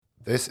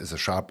This is a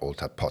Sharp Old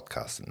Hat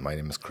podcast, and my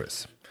name is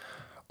Chris.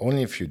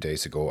 Only a few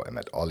days ago, I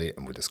met Ollie,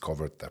 and we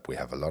discovered that we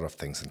have a lot of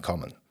things in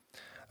common.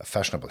 A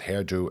fashionable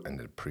hairdo and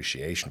an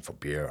appreciation for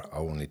beer are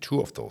only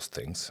two of those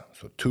things,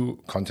 so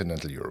two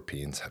continental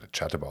Europeans had a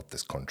chat about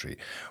this country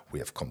we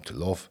have come to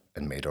love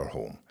and made our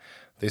home.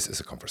 This is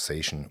a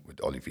conversation with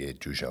Olivier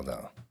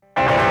Dujardin.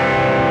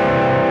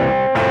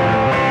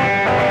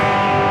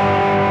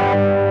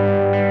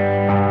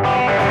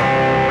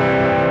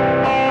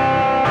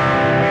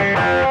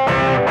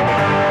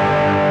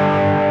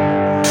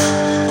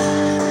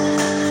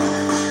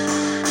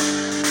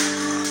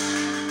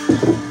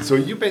 So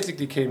you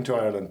basically came to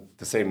Ireland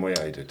the same way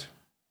I did.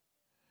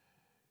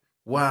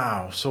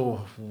 Wow.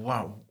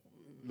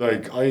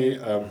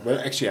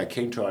 I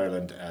came to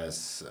Ireland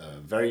as a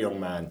very young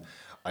man.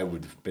 I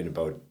would have been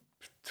about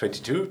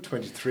 22,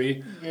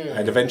 23,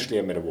 and eventually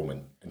I met a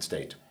woman and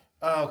stayed.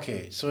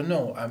 Okay. So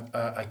no,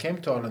 I came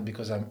to Ireland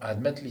because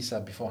I'd met Lisa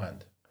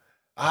beforehand.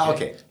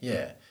 Okay.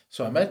 Yeah.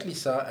 So I met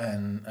Lisa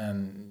I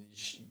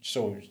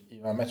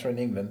met her in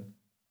England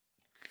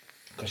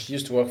because she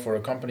used to work for a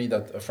company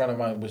that a friend of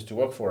mine was to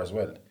work for as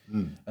well.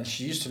 And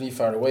she used to live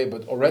far away,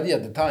 but already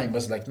at the time, it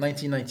was like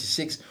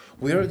 1996,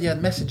 we already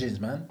had messages,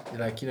 man.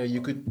 Like,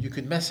 you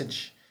could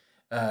message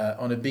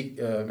on a big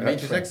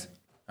mainframe.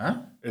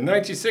 Huh? In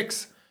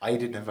 96, I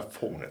didn't have a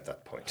phone at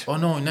that point. Oh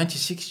no, in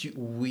 96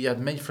 we had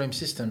mainframe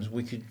systems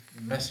we could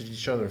message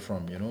each other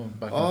from,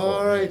 back and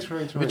forth.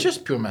 Right. But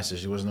just pure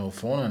message. There was no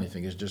phone or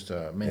anything. It's just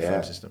a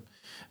mainframe system.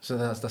 So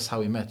that's how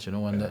we met,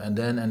 and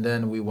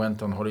then we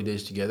went on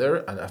holidays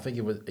together, and I think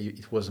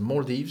it was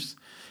Maldives,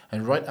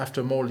 and right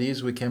after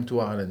Maldives we came to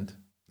Ireland.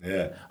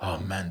 Yeah. Oh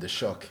man, the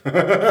shock!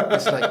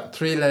 It's like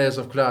 3 layers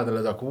of cloud, and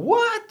I was like,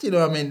 what?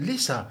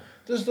 Lisa,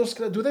 do those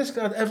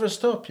clouds ever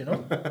stop?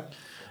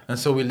 And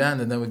so we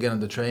land, and then we get on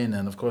the train,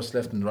 and of course,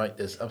 left and right,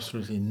 there's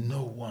absolutely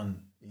no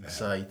one in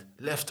sight,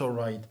 left or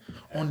right,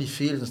 only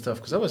fields and stuff.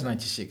 Because that was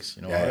 96,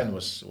 Ireland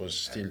was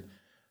still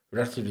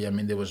relatively.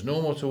 There was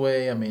no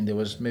motorway. There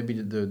was maybe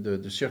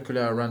the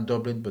circular around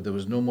Dublin, but there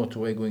was no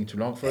motorway going to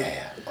Longford.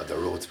 Yeah, but the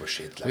roads were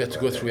shit. We had to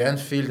go through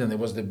Anfield, and there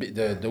was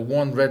the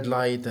one red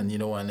light, and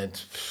and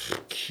it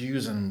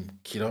queues and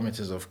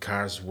kilometers of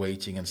cars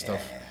waiting and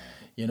stuff.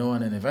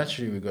 And then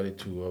eventually we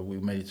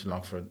made it to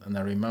Longford, and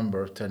I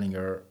remember telling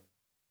her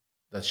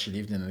that she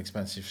lived in an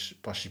expensive,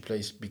 poshy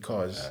place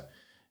because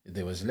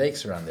there was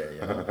lakes around there.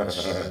 And she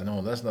said,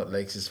 "No, that's not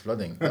lakes; it's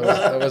flooding."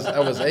 That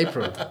was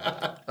April.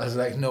 I was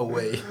like, "No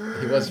way,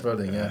 it was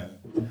flooding." Yeah,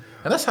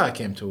 and that's how I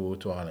came to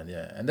Ireland.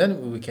 Yeah, and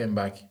then we came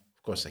back.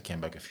 Of course, I came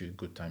back a few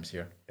good times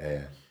here.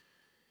 Yeah.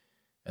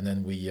 And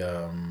then we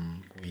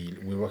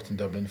worked in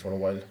Dublin for a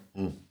while.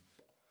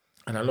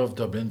 And I love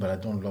Dublin, but I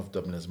don't love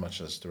Dublin as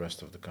much as the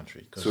rest of the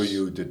country. So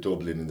you did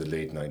Dublin in the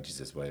late 90s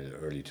as well,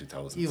 early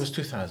 2000s? It was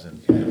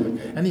 2000. Yeah,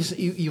 okay. And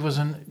he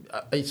wasn't.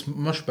 It's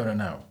much better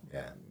now.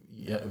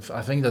 Yeah,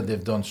 I think that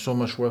they've done so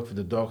much work with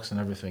the docks and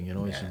everything.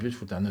 It's a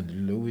beautiful town, the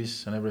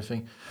Lewis and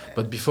everything. Yeah.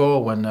 But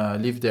before, when I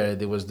lived there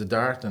was the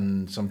Dart,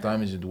 and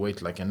sometimes you'd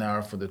wait like an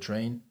hour for the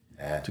train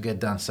to get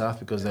down south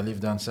because I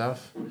live down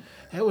south.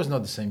 It was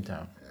not the same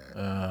town.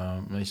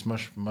 It's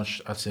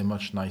much, I'd say,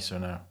 much nicer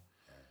now.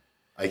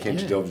 I came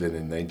to Dublin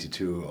in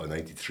 92 or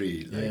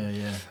 93.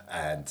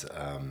 And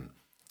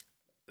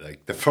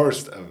the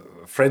first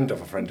friend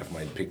of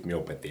mine picked me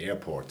up at the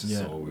airport. Yeah.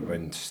 So we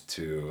went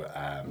to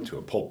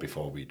a pub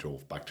before we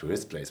drove back to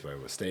his place where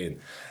we were staying.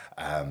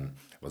 It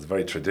was a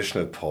very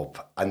traditional pub,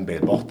 An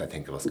Bort, I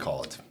think it was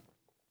called.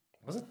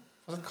 Was it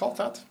called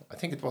that? I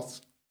think it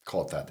was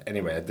called that.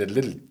 Anyway, I did a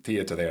little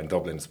theatre there in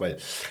Dublin as well.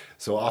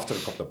 So after a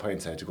couple of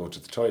pints, I had to go to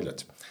the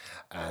toilet.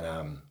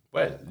 And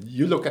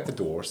you look at the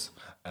doors,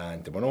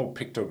 and there were no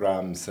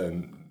pictograms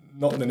and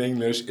nothing in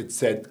English. It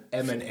said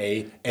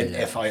M&A and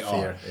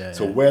FIR.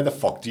 So where the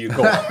fuck do you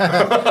go?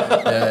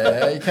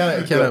 You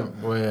kind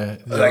of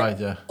right,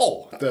 yeah.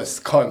 Oh, this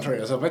country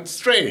is a bit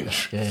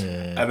strange.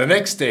 Yeah. And the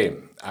next day,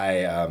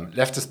 I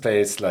left this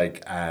place,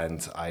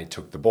 and I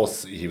took the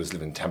bus. He was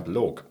living in Temple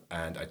Oak,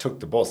 and I took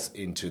the bus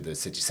into the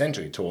city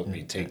centre. He told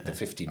me take the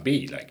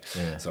 15B,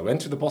 So I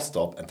went to the bus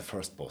stop, and the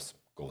first bus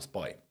goes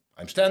by.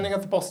 I'm standing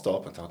at the bus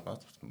stop and thought,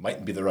 well, it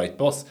mightn't be the right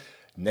bus.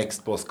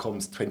 Next bus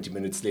comes 20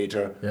 minutes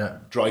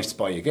later, drives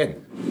by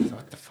again. So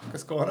what the fuck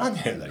is going on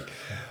here?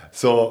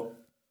 So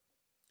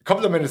a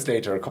couple of minutes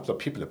later, a couple of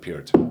people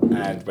appeared.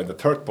 And when the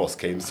third bus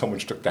came, someone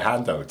stuck their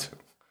hand out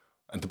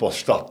and the bus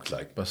stopped.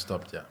 Bus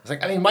stopped, yeah. I was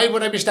like, why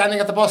would I be standing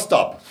at the bus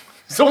stop?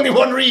 There's only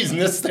one reason,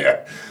 is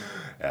there?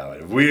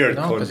 Yeah, weird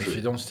country. Because if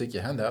you don't stick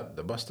your hand out,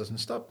 the bus doesn't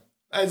stop.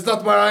 It's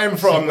not where I'm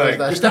from.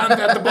 You stand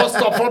at the bus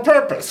stop for a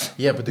purpose.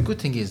 Yeah, but the good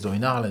thing is, though,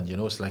 in Ireland,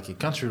 it's like a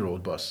country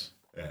road bus.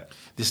 Yeah.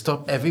 They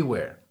stop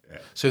everywhere. Yeah.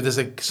 So if there's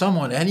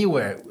someone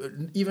anywhere,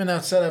 even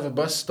outside of a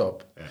bus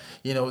stop,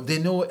 they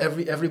know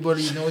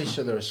everybody know each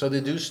other. So they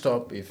do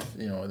stop if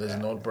there's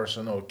an old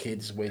person or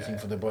kids waiting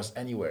for the bus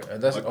anywhere,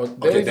 and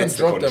they even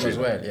drop them as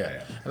well.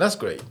 Yeah. And that's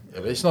great.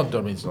 It's not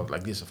Dublin. It's not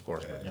like this, of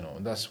course,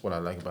 but that's what I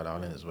like about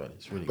Ireland as well.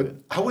 It's really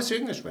good. How was your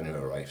English when you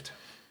arrived?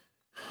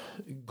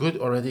 Good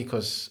already,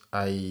 because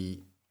I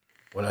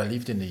Well, I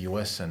lived in the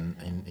US and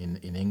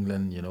in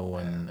England, you know,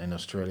 and in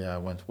Australia. I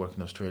went to work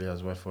in Australia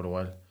as well for a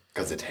while.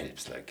 Because it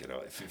helps, like, you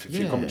know, if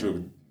you come to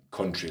a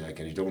country, like,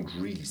 and you don't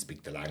really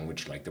speak the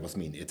language, like, there was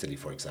me in Italy,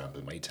 for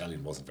example. My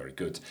Italian wasn't very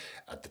good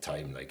at the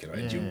time, like, you know,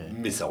 and you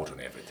miss out on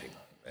everything.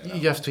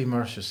 You have to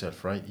immerse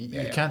yourself, right?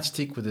 You can't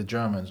stick with the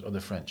Germans or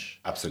the French.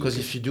 Absolutely. Because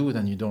if you do,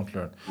 then you don't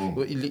learn.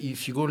 Well,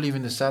 if you go live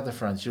in the south of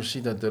France, you'll see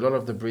that a lot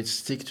of the Brits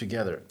stick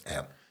together.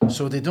 Yeah.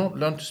 So they don't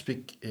learn to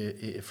speak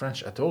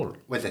French at all.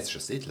 Well, that's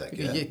just it, like.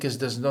 Yeah, because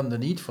there's not the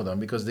need for them,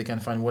 because they can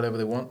find whatever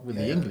they want with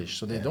the English.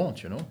 So they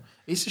don't, you know.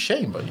 It's a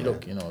shame, but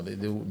look, you know, they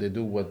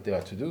do what they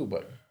are to do,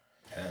 but...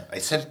 I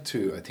said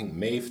to, I think,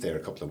 Maeve there a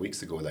couple of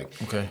weeks ago, like,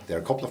 there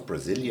are a couple of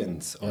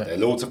Brazilians, or there are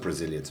loads of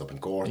Brazilians up in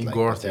Gort. In like,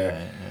 Gort,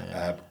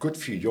 good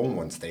few young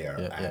ones there,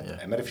 and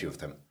I met a few of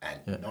them,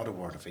 and not a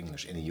word of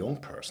English in a young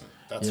person.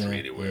 That's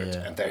really weird.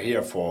 And they're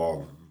here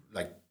for,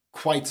 like,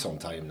 quite some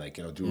time, like,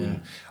 you know,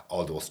 doing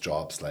all those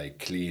jobs, like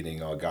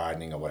cleaning or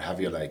gardening or what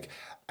have you, like,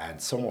 and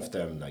some of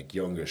them, like,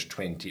 youngish,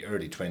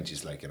 early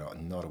 20s, like, you know,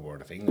 not a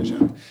word of English.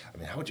 And, I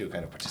mean, how do you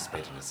kind of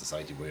participate in a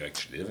society where you're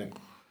actually living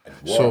and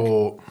work?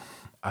 So...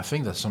 I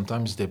think that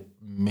sometimes they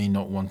may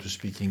not want to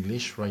speak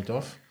English right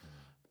off,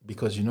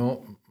 because, you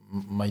know,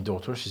 my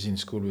daughter, she's in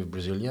school with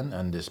Brazilian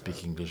and they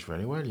speak English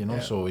very well, you know,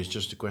 so it's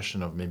just a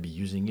question of maybe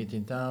using it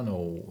in town,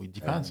 or it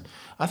depends.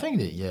 I think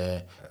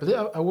that, but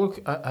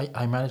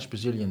I manage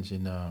Brazilians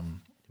in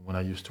when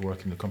I used to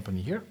work in the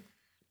company here.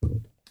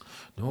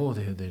 No,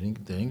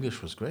 their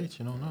English was great,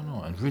 you know.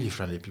 No, and really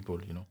friendly people,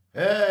 you know.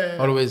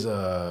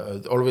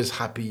 Always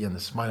happy and a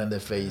smile on their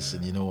face,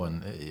 and you know,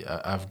 and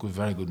I have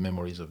very good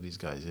memories of these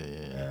guys.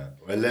 Yeah.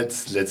 Well,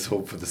 let's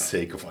hope for the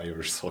sake of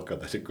Irish soccer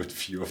that a good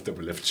few of them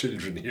will have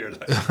children here.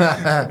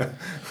 Like.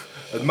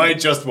 It might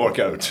just work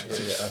out.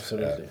 Yeah,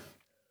 absolutely.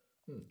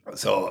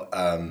 So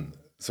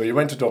you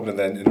went to Dublin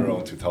then in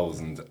around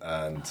 2000,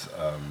 and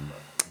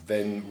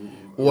then.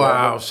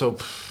 Wow. So.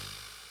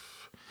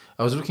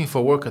 I was looking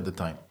for work at the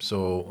time.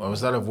 So I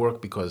was out of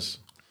work because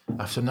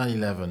after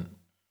 9/11,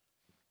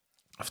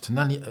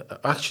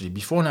 actually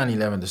before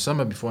 9/11, the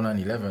summer before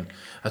 9/11,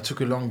 I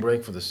took a long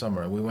break for the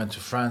summer. We went to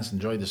France,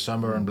 enjoyed the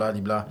summer and blah, blah,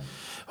 blah,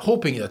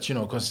 hoping that, you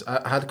know, because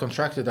I had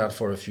contracted out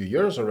for a few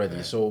years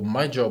already. So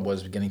my job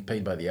was getting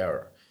paid by the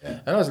hour.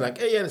 And I was like,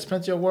 hey, there's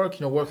plenty of work,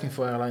 you know, working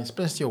for airlines,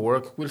 plenty of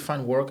work. We'll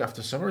find work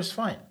after summer, it's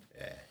fine.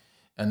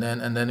 And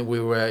then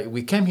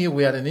we came here.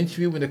 We had an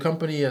interview with the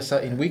company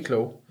in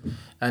Wicklow,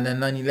 and then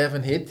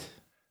 9/11 hit.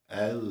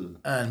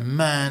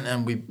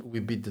 And we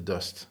beat the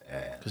dust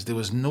because there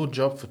was no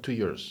job for 2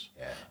 years.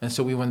 And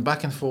so we went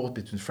back and forth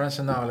between France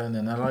and Ireland,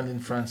 and Ireland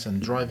and France,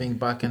 and driving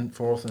back and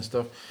forth and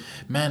stuff.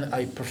 Man,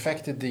 I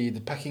perfected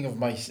the packing of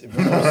my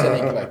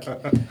selling, like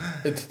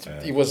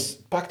it was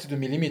packed to the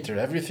millimeter.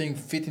 Everything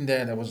fit in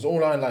there, and that was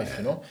all our life,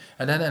 you know.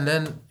 And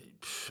then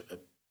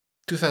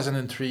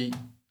 2003.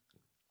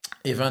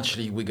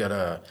 Eventually, we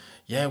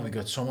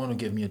got someone who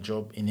gave me a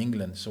job in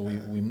England. So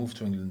we moved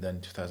to England then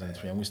in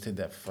 2003, and we stayed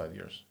there for 5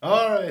 years.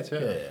 All right,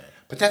 yeah.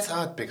 But that's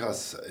odd,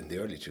 because in the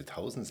early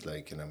 2000s,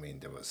 like, you know, I mean,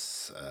 there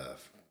was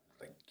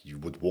like, you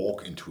would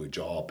walk into a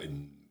job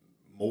in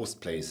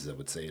most places, I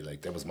would say,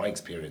 like, that was my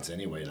experience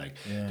anyway, like,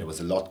 there was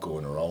a lot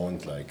going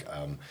around, like,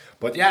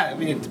 but yeah, I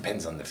mean, it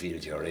depends on the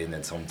field you're in,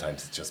 and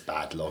sometimes it's just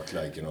bad luck,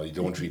 like, you know, you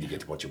don't really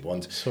get what you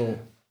want. So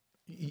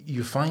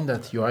you find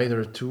that you're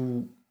either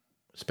too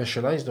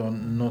specialized or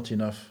not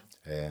enough.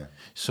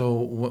 So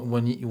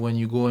when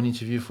you go and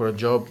interview for a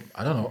job,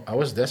 I don't know, I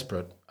was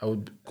desperate. I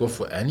would go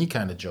for any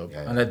kind of job,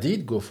 and I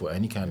did go for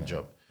any kind of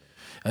job.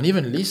 And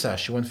even Lisa,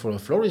 she went for a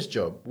florist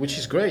job, which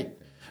is great.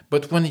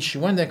 But when she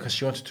went there because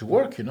she wanted to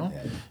work, you know,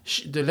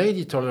 the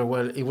lady told her,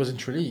 well, it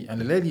wasn't really. And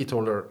the lady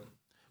told her,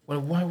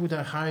 well, why would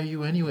I hire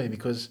you anyway?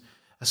 Because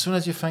as soon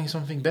as you find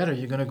something better,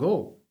 you're gonna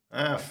go.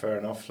 Fair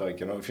enough. Like,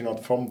 you know, if you're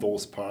not from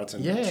those parts,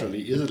 and it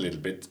really is a little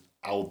bit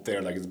out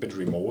there, like, it's a bit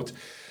remote.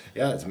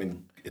 I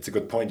mean, it's a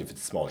good point if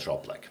it's a small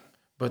shop, like.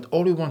 But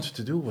all we wanted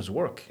to do was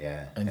work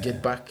and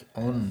get back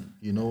on,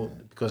 you know,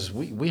 because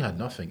we had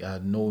nothing. I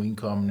had no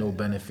income, no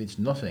benefits,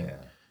 nothing.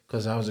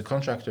 Because I was a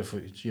contractor for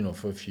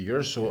a few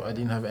years, so I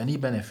didn't have any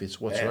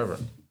benefits whatsoever.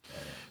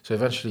 So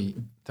eventually,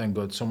 thank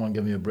God, someone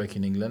gave me a break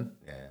in England.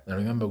 I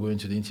remember going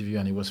to the interview,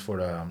 and it was for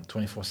a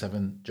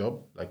 24/7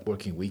 job, like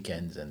working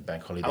weekends and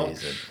bank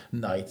holidays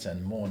and nights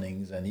and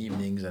mornings and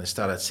evenings, and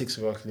start at 6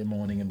 o'clock in the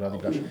morning and blah, blah,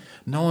 blah.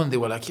 No, and they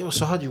were like, yo,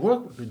 so how do you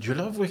work? Do you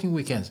love working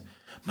weekends?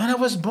 Man, I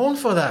was born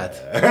for that.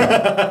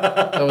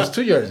 That was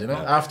 2 years, you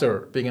know, after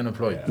being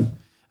unemployed.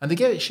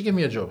 And she gave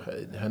me a job.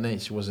 Her name,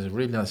 she was a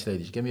really nice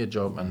lady. She gave me a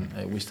job, and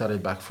we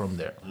started back from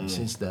there. And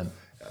since then.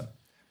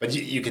 But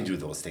you can do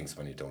those things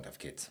when you don't have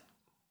kids.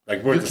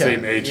 Like, we're the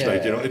same age,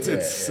 like, you know,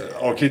 it's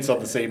our kids are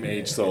the same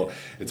age, so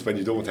it's when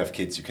you don't have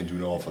kids, you can do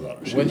an awful lot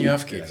of shit. When you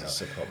have kids,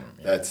 it's a problem.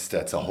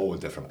 That's a whole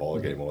different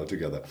ballgame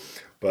altogether.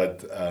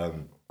 But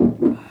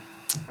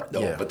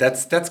but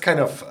that's kind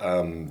of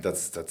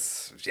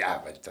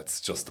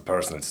that's just the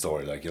personal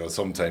story. Like, you know,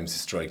 sometimes you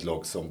strike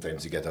luck,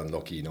 sometimes you get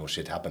unlucky, you know,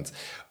 shit happens.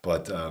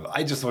 But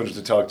I just wanted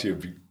to talk to you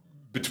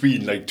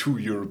between like two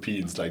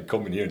Europeans like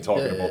coming here and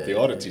talking about the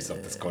oddities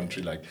of this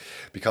country, like,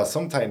 because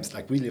sometimes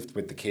like we lived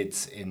with the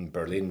kids in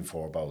Berlin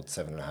for about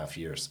 7.5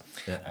 years,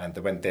 and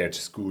they went there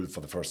to school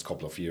for the first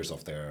couple of years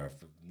of their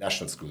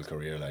national school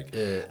career, like,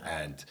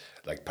 and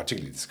like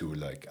particularly the school,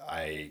 like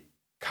I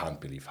can't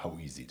believe how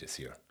easy it is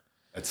here.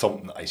 It's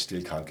something I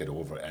still can't get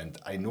over, and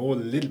I know a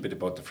little bit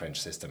about the French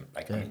system.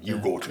 Like, I mean, you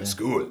go to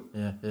school.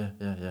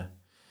 Yeah.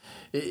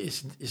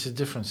 It's a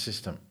different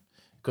system.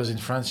 Because in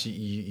France,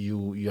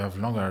 you have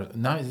long hours.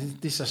 Now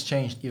this has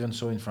changed even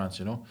so in France,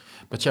 you know.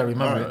 But yeah,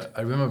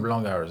 I remember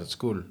long hours at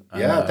school.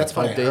 And, that's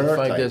what I heard.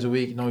 5 days a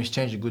week. No, it's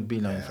changed a good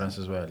bit now in France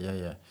as well.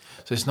 Yeah.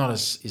 So it's not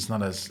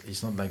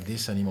like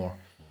this anymore.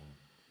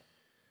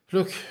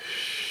 Look,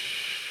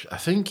 I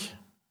think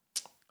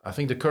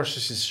the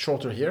courses is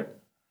shorter here.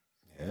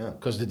 Yeah.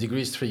 Because the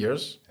degree is 3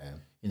 years. Yeah.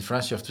 In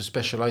France, you have to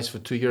specialize for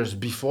 2 years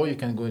before you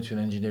can go into an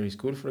engineering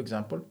school, for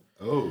example.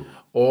 Oh.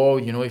 Or,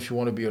 you know, if you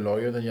want to be a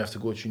lawyer, then you have to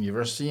go to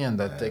university, and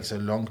that takes a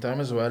long time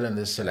as well. And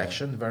there's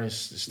selection, various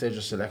stages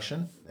of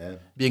selection. Yeah.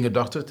 Being a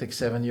doctor takes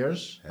 7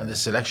 years, and the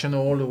selection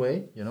all the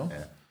way, you know.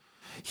 Yeah.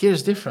 Here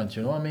is different,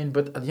 you know. I mean,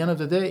 but at the end of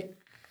the day,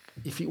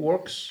 if it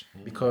works,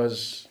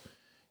 because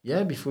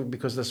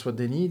that's what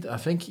they need. I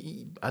think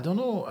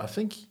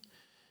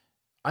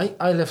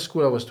I left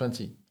school. I was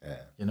 20. Yeah.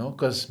 You know,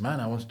 because man,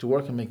 I wanted to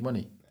work and make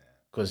money.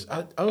 Because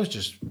I was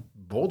just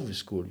bored with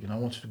school. You know, I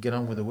wanted to get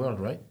on with the world,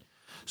 right?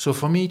 So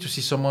for me to see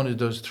someone who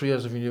does 3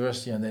 years of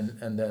university and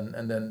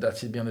then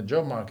that's it, be on the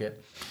job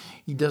market,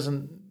 I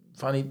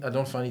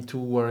don't find it too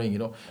worrying, you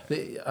know.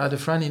 I had a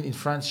friend in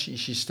France,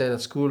 she stayed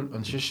at school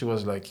until she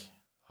was like,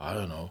 I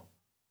don't know,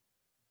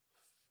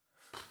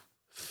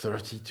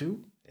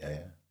 32? Yeah.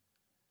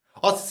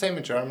 Oh, it's the same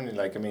in Germany.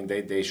 Like, I mean,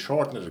 they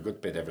shortened it a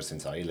good bit ever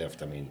since I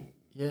left. I mean,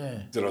 you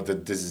know,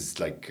 this is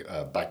like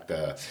back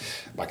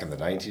in the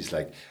 90s,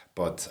 like,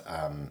 but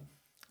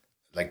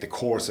like the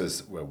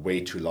courses were way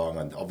too long,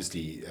 and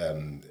obviously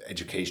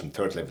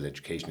third level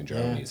education in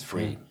Germany is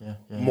free,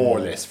 more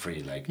or less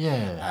free. Like,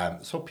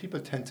 so people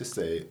tend to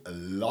stay a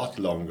lot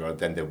longer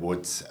than they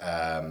would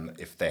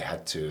if they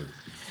had to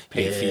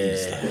pay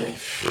fees, like,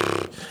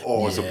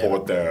 or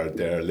support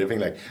their living.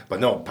 Like, but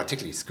no,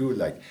 particularly school.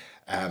 Like,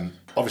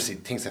 obviously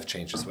things have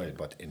changed as well.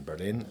 But in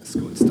Berlin,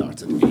 school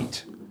starts at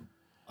 8.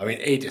 I mean,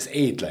 8 is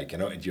 8, like, you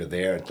know, and you're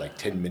there at like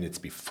 10 minutes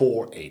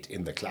before 8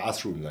 in the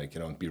classroom, like,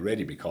 you know, and be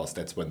ready because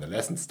that's when the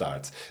lesson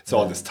starts. It's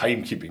all this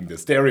timekeeping, the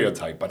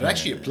stereotype, but it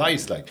actually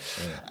applies, like,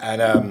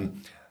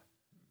 and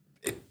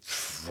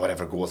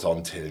whatever goes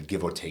on till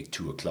give or take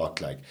 2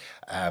 o'clock, like,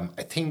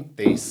 I think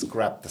they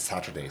scrapped the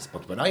Saturdays.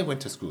 But when I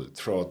went to school,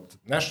 throughout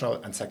national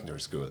and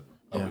secondary school,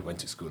 we went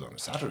to school on a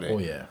Saturday. Oh,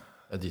 yeah.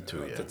 I did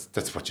too, yeah.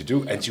 That's what you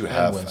do. And you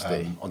have,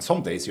 on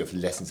some days, you have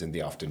lessons in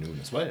the afternoon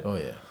as well. Oh,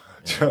 yeah.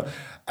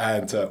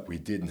 And we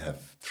didn't have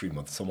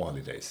 3-month summer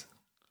holidays.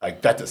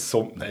 Like, that is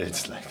something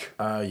else. Like,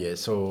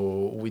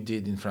 so we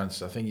did in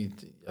France. I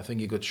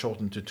think it got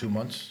shortened to 2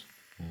 months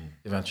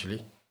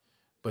eventually.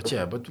 But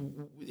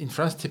in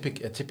France,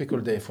 a typical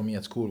day for me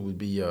at school would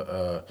be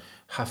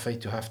 8:30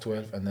 to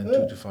 12:30, and then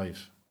 2 to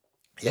 5.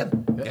 Yeah.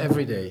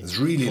 Every day. It's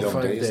really long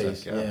 5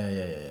 days. Like,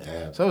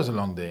 yeah. So that was a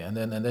long day, and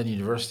then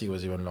university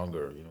was even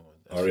longer. You know.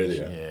 Oh, really?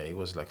 Yeah, it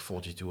was like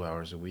 42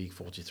 hours a week,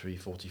 43,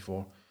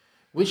 44.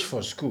 Which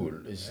for school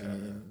is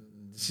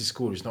this is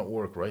school, it's not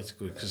work, right?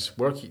 Because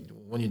work,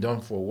 when you're done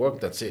for work,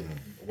 that's it.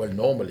 Well,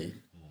 normally,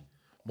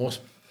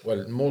 most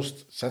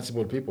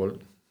sensible people,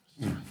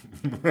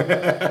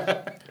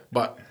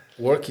 but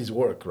work is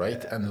work,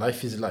 right? And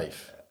life is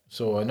life.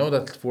 So I know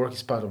that work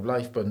is part of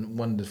life, but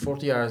when the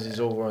 40 hours is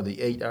over, the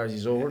 8 hours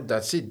is over,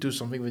 that's it. Do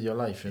something with your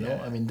life, you know?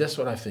 I mean, that's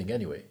what I think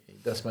anyway.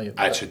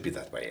 It should be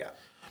that way, yeah.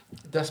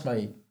 That's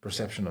my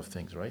perception of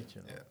things, right?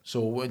 You know? Yeah.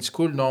 So in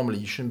school, normally,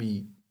 you shouldn't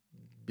be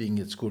being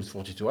at school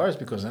 42 hours,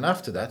 because then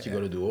after that you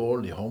got to do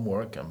all the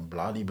homework and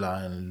blah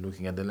and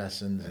looking at the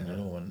lessons and, you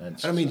know, and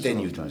I mean, then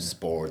you do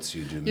sports,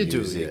 you do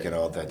music and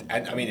all that,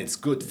 and I mean, it's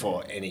good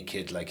for any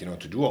kid, like, you know,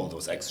 to do all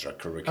those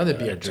extracurricular and the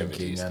beer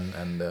activities. drinking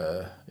and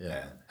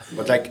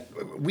but like,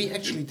 we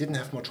actually didn't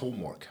have much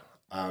homework.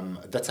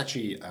 That's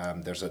actually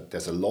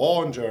there's a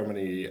law in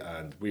Germany,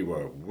 and we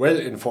were well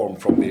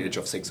informed from the age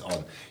of 6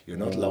 on. You're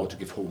not allowed to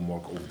give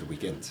homework over the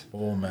weekend.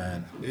 Oh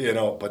man! You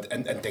know, but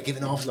and they give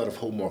an awful lot of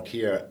homework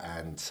here,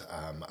 and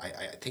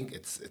I think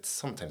it's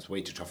sometimes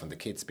way too tough on the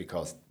kids,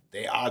 because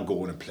they are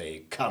going to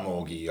play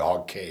camogie,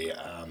 hockey,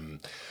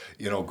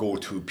 you know, go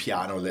to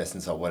piano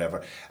lessons or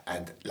whatever,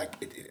 and like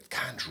it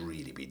can't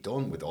really be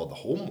done with all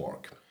the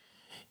homework.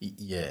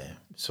 Yeah,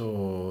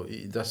 so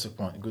that's a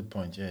point. Good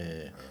point.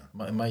 Yeah.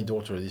 My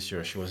daughter this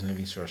year, she was in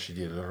living cert. She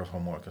did a lot of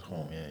homework at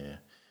home. Yeah.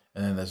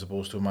 And then as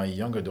opposed to my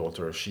younger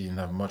daughter, she didn't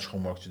have much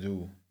homework to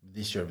do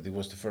this year. It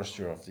was the first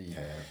year of the,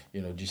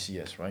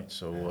 GCS, right?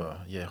 So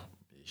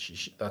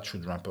she that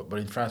should ramp up. But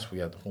in France, we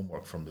had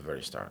homework from the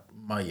very start.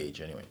 My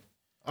age, anyway.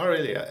 Oh,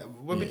 really?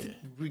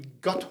 We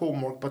got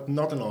homework, but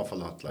not an awful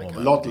lot. Like, a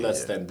lot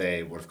less than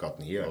they would have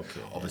gotten here.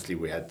 Okay, obviously,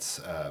 we had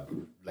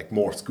like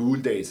more school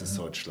days as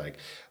such. Like,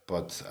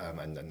 but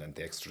and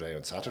the extra day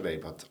on Saturday.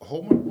 But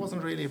homework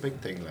wasn't really a big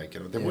thing. Like,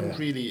 they wouldn't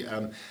really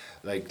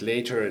like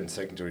later in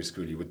secondary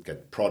school you would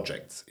get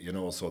projects.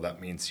 So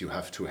that means you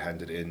have to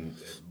hand it in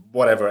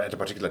whatever at a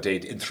particular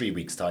date in 3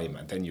 weeks' time,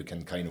 and then you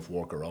can kind of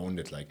work around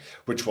it, like,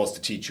 which was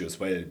to teach you as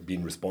well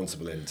being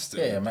responsible and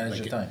manage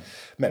your time.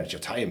 Manage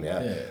your time,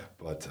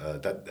 But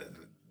that.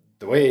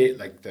 The way,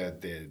 like,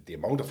 the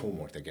amount of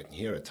homework they're getting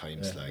here at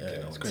times,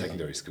 in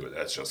secondary school,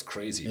 that's just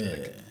crazy.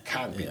 It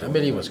can't be done.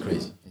 Amelie was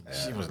crazy.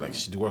 She was like,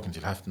 she'd work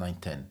until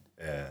 9:30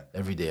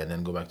 every day, and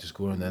then go back to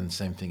school, and then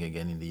same thing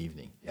again in the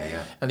evening.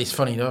 And it's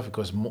funny enough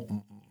because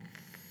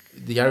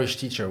the Irish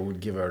teacher would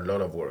give her a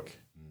lot of work.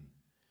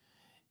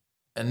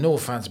 And no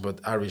offense, but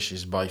Irish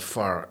is by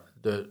far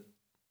the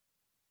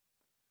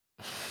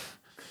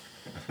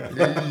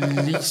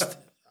least,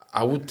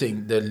 I would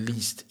think, the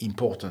least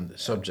important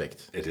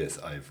subject. It is,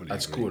 I fully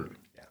at agree. School.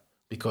 Yeah.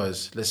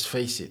 Because let's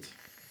face it,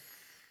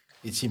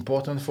 it's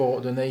important for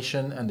the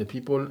nation and the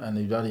people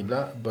and blah, blah,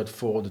 blah, but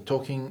for the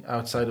talking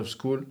outside of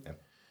school,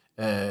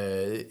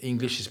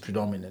 English is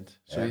predominant.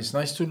 So it's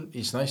nice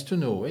to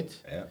know it.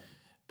 Yeah.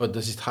 But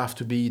does it have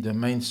to be the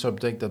main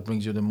subject that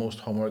brings you the most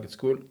homework at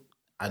school?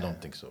 I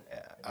don't think so.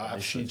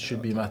 It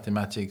should be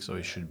mathematics, or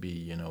it should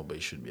be, but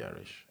it should be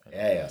Irish.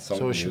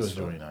 So she was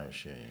doing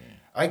Irish.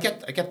 I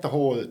get the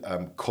whole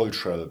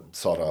cultural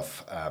sort of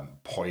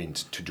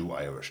point to do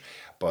Irish,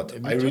 but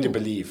I really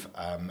believe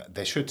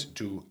they should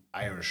do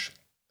Irish,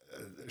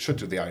 should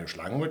do the Irish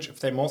language if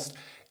they must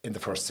in the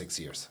first 6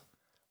 years.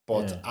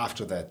 But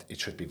after that, it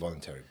should be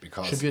voluntary,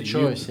 because should be a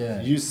choice.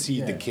 You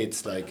see the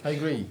kids, like, I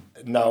agree.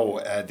 Now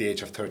at the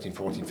age of 13,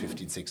 14,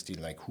 15,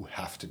 16, like, who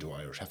have to do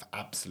Irish, have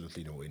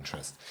absolutely no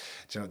interest.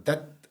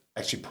 That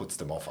actually puts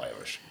them off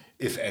Irish,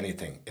 if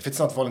anything. If it's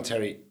not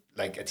voluntary,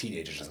 like, a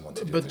teenager doesn't want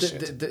to do this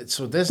shit.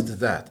 So there's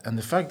that, and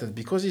the fact that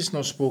because it's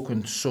not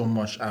spoken so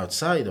much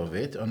outside of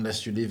it,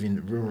 unless you live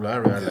in rural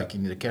area, like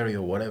in the Kerry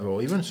or whatever,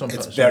 or even some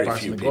parts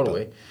in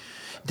Galway,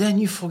 then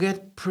you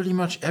forget pretty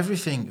much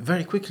everything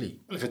very quickly.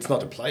 Well, if it's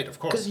not applied, of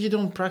course. Because you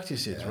don't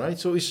practice it, right?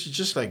 So it's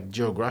just like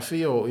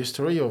geography or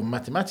history or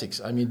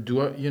mathematics. I mean,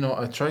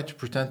 I try to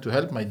pretend to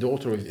help my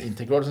daughter with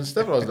integrals and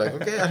stuff. I was like,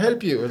 okay, I'll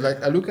help you.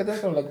 Like, I look at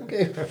that, I'm like,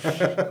 okay.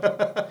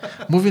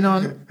 Moving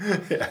on.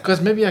 Because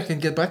maybe I can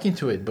get back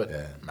into it. But,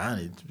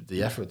 man,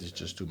 the effort is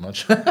just too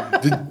much.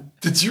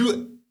 Did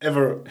you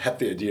ever have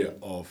the idea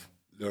of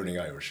learning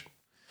Irish?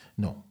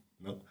 No.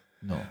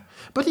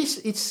 But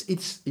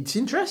it's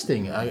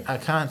interesting. I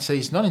can't say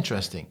it's not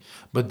interesting.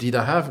 But did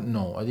I have?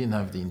 No, I didn't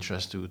have the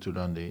interest to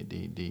learn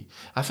the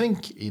I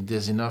think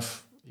there's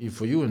enough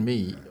for you and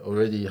me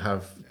already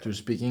have to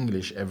speak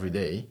English every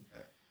day.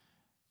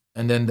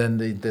 And then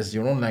there's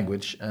your own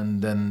language,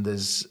 and then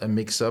there's a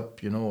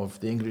mix-up, of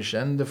the English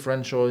and the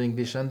French, or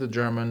English and the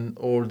German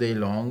all day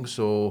long.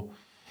 So,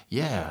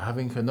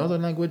 having another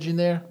language in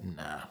there,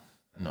 nah.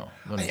 No,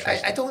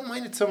 I don't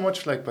mind it so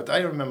much, like, but I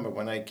remember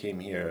when I came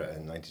here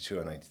in 92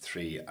 or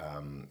 93,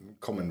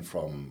 coming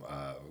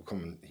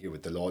here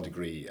with the law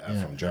degree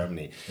from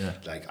Germany,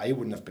 like, I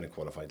wouldn't have been a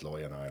qualified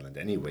lawyer in Ireland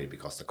anyway,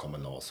 because the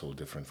common law is so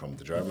different from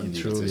the German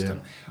legal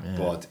system.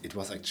 But it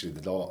was actually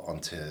the law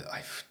until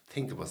I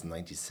think it was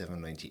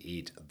 97,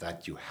 98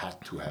 that you had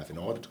to have, in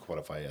order to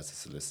qualify as a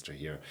solicitor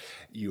here,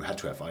 you had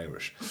to have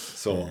Irish.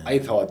 So I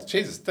thought,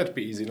 Jesus, that'd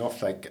be easy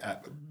enough.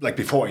 Like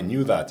before I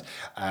knew that,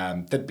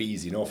 that'd be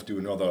easy enough. Do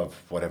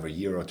another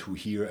year or two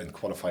here and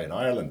qualify in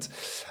Ireland.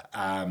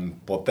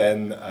 But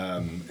then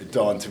it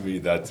dawned to me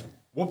that,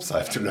 whoops, I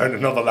have to learn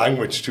another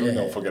language too.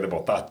 No, forget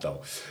about that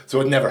now. So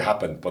it never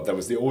happened, but that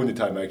was the only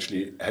time I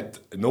actually had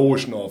a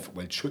notion of,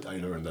 well, should I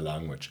learn the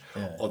language?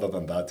 Other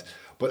than that.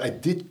 But I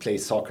did play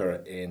soccer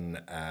out in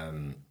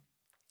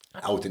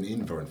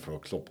Invern for a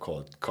club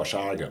called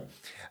Cosharga,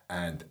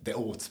 and they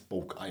all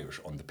spoke Irish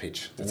on the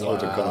pitch. That's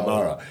out in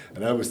Connemara.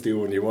 And I was the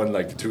only one,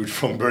 like the dude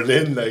from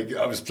Berlin, like,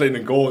 I was playing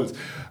in goals,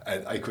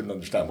 and I couldn't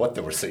understand what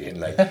they were saying.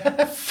 Like,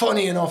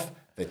 funny enough,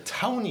 the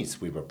townies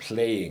we were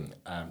playing,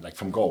 like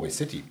from Galway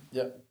City,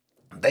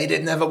 they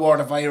didn't have a word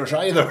of Irish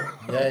either.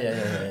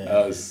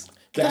 That's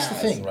the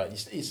thing, right?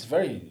 It's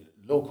very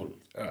local.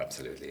 Oh,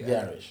 absolutely. The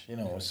Irish,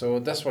 so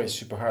that's why it's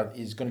super hard.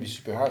 It's going to be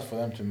super hard for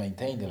them to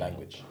maintain the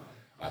language.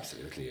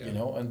 Absolutely,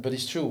 but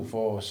it's true,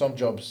 for some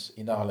jobs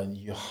in Ireland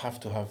you have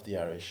to have the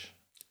Irish.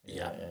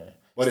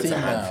 Well, it's a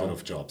handful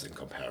of jobs in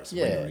comparison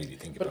when you really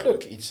think about it. But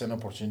look, it's an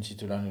opportunity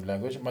to learn a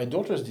language. My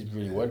daughters did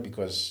really well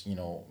because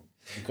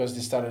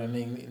they started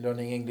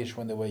learning English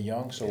when they were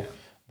young, so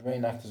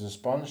brain acts as a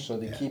sponge, so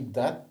they keep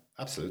that.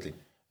 Absolutely.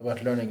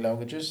 About learning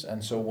languages,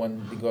 and so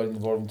when they got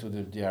involved into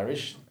the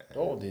Irish, it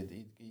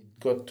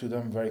got to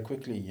them very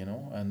quickly,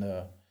 and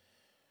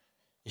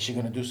is she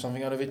going to do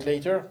something out of it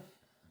later?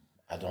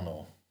 I don't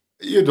know.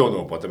 You don't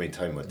know, but I mean,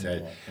 time will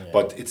tell.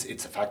 But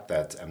it's a fact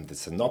that the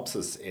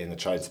synopsis in a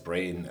child's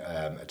brain,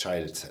 a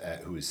child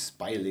who is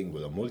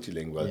bilingual or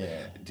multilingual,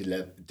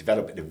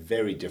 develop in a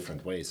very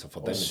different way. So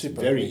for them, it's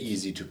very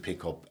easy to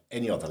pick up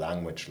any other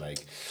language,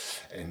 like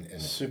in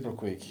super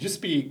quick. You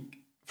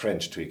speak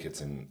French to your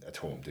kids at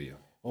home, do you?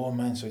 Oh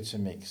man, so it's a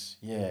mix.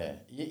 Yeah,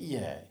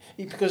 yeah.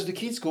 Because the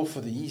kids go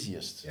for the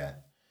easiest. Yeah.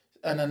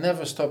 And I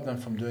never stop them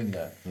from doing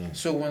that.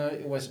 So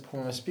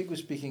when I speak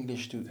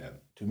English to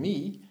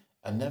me,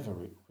 I never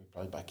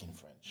reply back in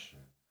French,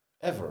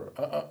 ever,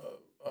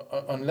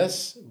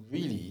 unless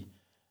really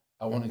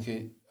I want to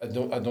get, I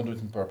don't do it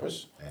on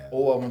purpose,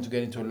 or I want to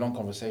get into a long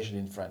conversation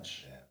in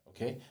French.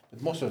 Okay,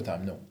 but most of the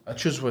time, no. I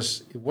choose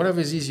whatever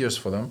is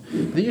easiest for them.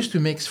 They used to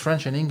mix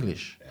French and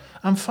English.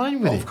 I'm fine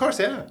with it. Of course,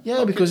 yeah.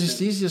 Yeah, because it's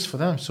the easiest for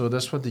them. So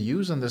that's what they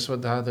use, and that's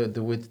what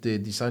the way they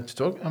decide to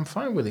talk. I'm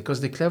fine with it because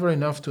they're clever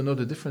enough to know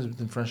the difference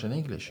between French and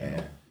English. You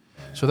know?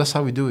 So that's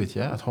how we do it,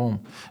 yeah, at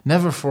home.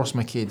 Never force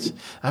my kids.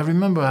 I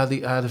remember I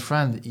had a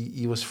friend.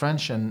 He was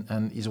French,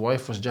 and his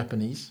wife was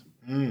Japanese.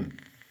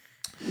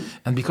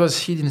 And because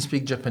he didn't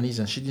speak Japanese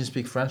and she didn't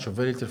speak French or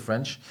very little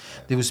French,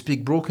 they would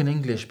speak broken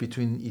English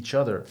between each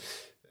other.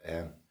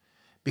 Yeah.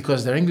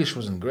 Because their English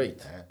wasn't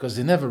great. Because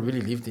they never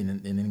really lived in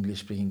an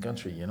English-speaking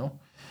country, you know.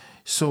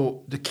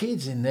 So the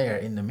kids in there,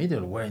 in the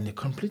middle, were in a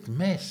complete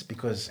mess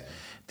because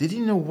they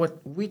didn't know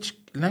which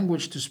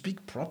language to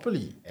speak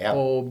properly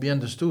or be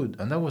understood.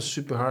 And that was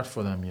super hard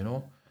for them, you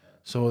know.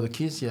 So the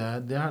kids, they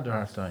had a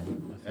hard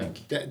time, I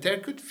think. There are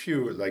good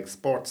few, like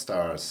sports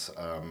stars,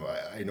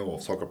 I know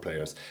of soccer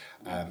players,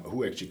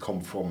 who actually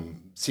come from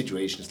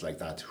situations like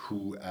that,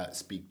 who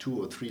speak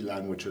 2 or 3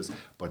 languages,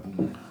 but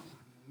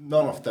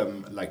none of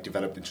them like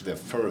developed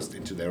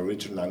into their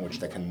original language.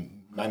 They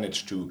can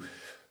manage to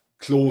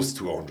close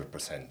to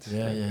 100%.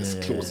 As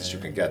close as you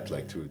can get,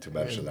 like to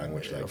manage the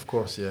language. Like, of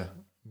course, yeah.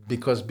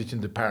 Because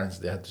between the parents,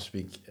 they had to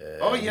speak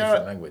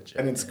different language.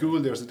 And in school,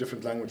 there's a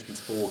different language being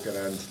spoken,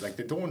 and like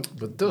they don't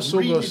so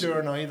really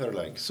learn either.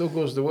 Like so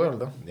goes the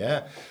world, huh?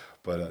 Yeah.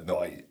 But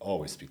no, I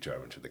always speak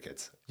German to the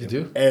kids. You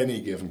do?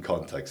 Any given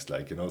context,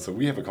 like, you know. So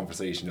we have a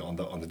conversation on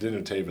the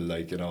dinner table,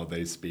 like, you know,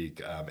 they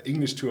speak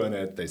English to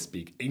Annette. They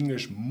speak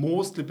English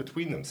mostly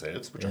between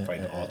themselves, which I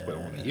find odd, but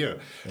only here,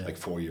 like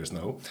 4 years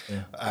now.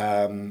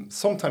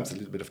 Sometimes a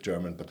little bit of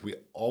German, but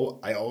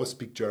I always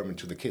speak German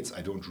to the kids.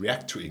 I don't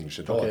react to English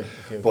at all.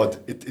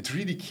 But it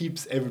really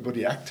keeps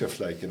everybody active,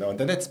 like, you know. And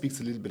Annette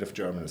speaks a little bit of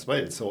German as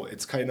well. So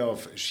it's kind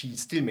of, she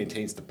still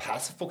maintains the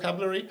passive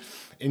vocabulary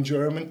in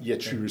German,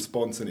 yet she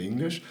responds in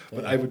English,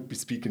 but I would be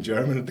speaking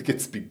German and the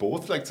kids speak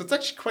both, like, so it's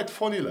actually quite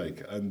funny,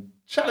 like, and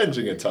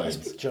challenging at times.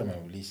 I speak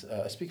German with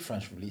Lisa. I speak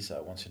French with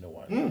Lisa once in a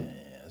while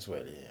as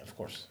well. Yeah, of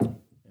course.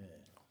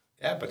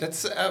 Yeah, but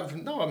that's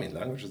no. I mean,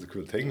 language is a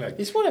cool thing. Like,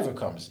 it's whatever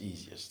comes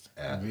easiest,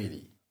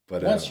 really.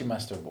 But once you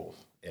master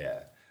both.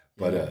 Yeah.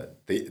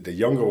 But the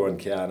younger one,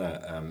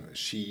 Kiana,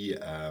 she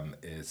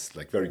is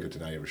like very good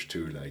in Irish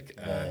too, like,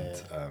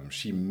 and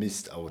she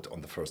missed out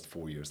on the first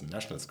 4 years in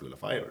National School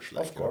of Irish,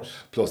 like, of course,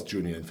 plus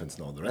junior infants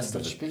and all the rest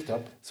of it. She picked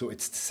up. So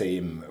it's the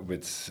same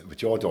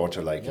with your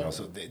daughter, like, you know.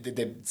 So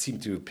they seem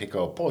to pick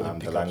up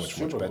the language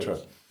much better.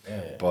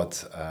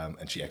 But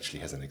and she actually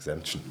has an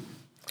exemption.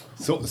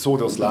 So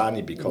does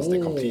Lani, because they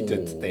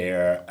completed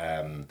their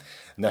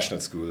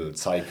national school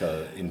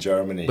cycle in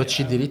Germany. But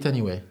she did it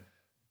anyway.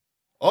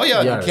 Oh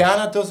yeah,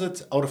 Kiana does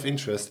it out of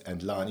interest,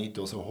 and Lani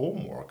does her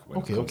homework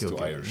when it comes to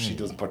Irish. She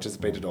doesn't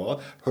participate at all.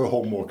 Her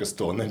homework is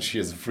done, and she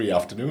has a free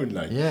afternoon.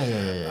 Like,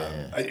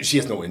 she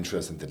has no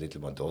interest, and the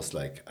little one does.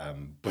 Like,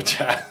 but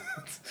yeah.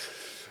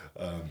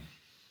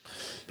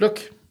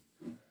 Look,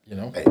 you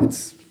know,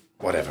 it's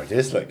whatever it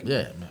is. Like,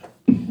 yeah.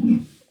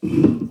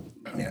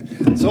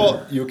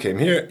 So you came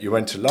here, you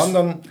went to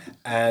London,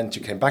 and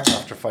you came back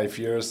after 5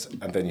 years,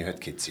 and then you had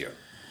kids here.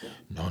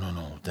 No.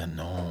 Then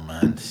no,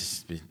 man.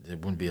 It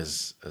wouldn't be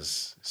as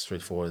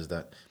straightforward as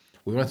that.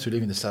 We went to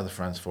live in the south of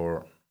France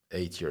for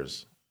 8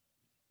 years.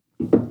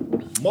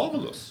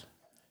 Marvelous.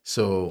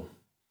 So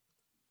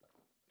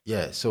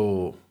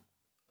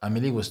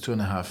Amélie was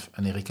 2.5,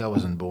 and Erika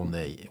wasn't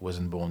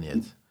born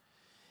yet.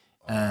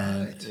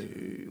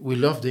 And we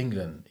loved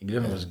England.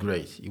 England was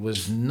great. It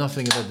was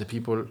nothing about the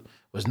people.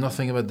 Was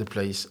nothing about the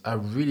place. I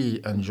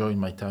really enjoyed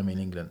my time in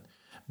England.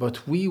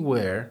 But we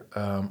were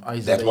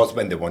isolated. That was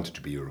when they wanted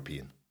to be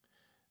European.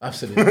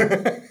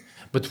 Absolutely.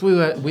 But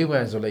we were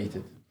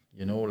isolated,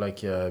 you know,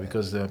 like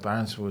because the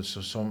parents were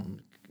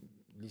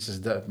Lisa's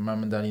dad,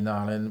 mom and dad in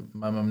Ireland,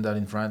 my mom and dad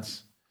in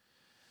France.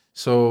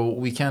 So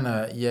we kind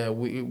of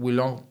we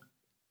longed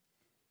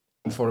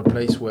for a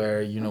place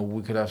where, you know,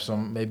 we could have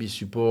some maybe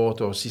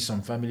support or see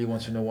some family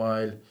once in a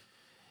while.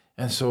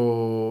 And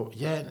so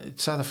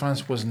south of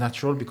France was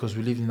natural because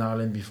we lived in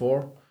Ireland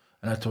before.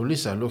 And I told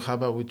Lisa, look, how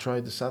about we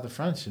try the south of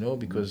France, you know,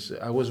 because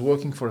I was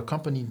working for a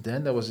company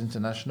then that was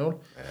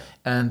international.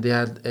 And they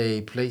had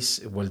a place,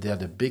 they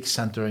had a big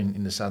center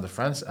in the south of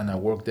France, and I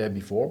worked there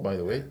before, by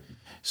the way.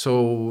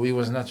 So it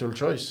was a natural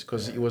choice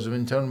because it was an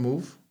internal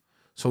move.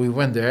 So we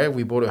went there,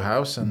 we bought a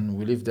house, and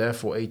we lived there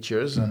for 8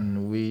 years,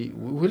 and we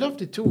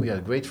loved it too. We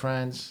had great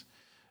friends.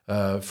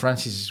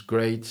 France is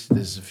great.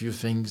 There's a few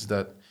things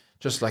that,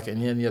 just like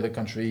in any other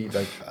country,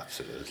 like...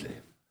 Absolutely.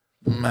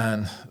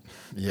 Man,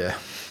 yeah.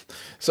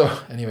 So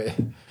anyway,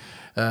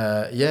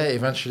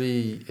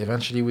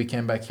 eventually we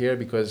came back here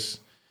because,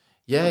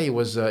 it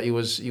was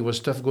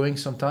tough going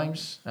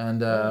sometimes,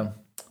 and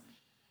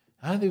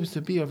And it was the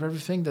beer of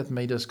everything that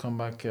made us come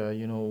back,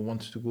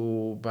 want to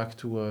go back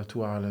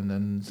to Ireland,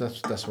 and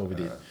that's what we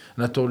did.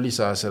 And I told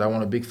Lisa, I said, I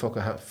want a big fuck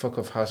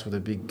off house with a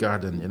big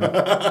garden,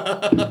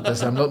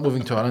 That's, I'm not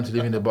moving to Ireland to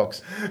live in a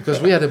box. Because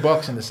we had a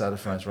box in the south of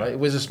France, right? It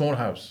was a small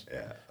house.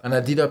 Yeah. And I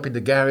did up in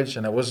the garage,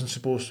 and I wasn't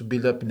supposed to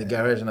build up in the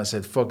garage, and I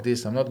said, fuck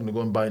this, I'm not going to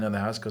go and buy another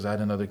house because I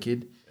had another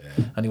kid.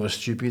 Yeah. And he was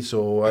stupid,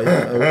 so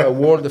I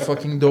walled the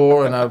fucking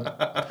door, and I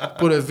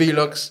put a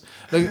Velux.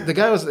 The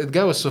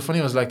guy was so funny,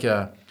 he was like,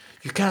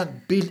 you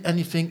can't build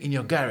anything in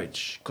your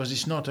garage because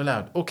it's not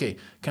allowed. Okay,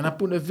 can I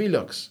put a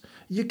Velux?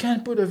 You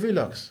can't put a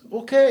Velux.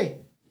 Okay.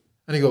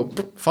 And he go,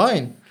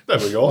 fine. There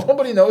we go.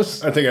 Nobody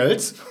knows. Anything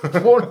else?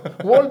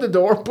 wall the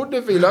door, put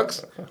the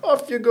Velux,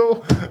 off you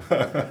go.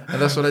 And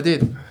that's what I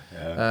did.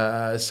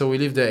 Yeah. So we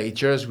lived there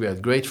 8 years. We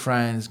had great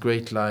friends,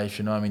 great life.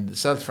 The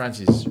South France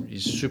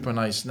is super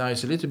nice. Now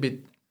it's a little bit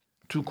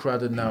too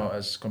crowded now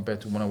as compared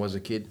to when I was a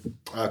kid.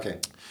 Okay.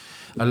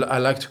 I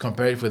like to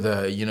compare it with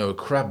a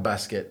crab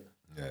basket.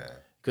 Yeah.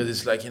 Because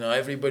it's like,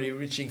 everybody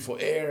reaching for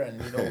air and,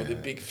 with the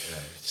big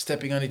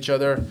stepping on each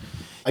other.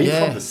 Are you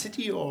from the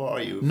city or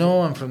are you?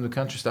 No, I'm from the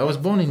countryside. I was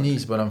born in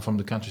Nice, but I'm from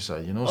the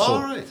countryside, So,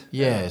 all right.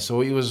 Yeah,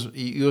 so it was,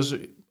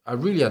 I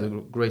really had a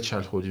great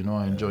childhood,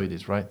 I enjoyed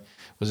it, right?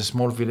 It was a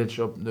small village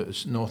up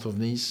north of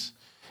Nice.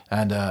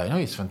 And,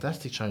 it's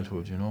fantastic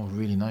childhood,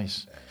 really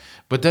nice.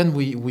 But then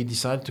we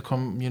decided to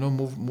come,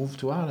 move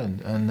to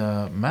Ireland. And,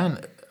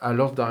 man, I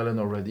loved Ireland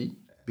already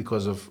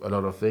because of a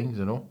lot of things,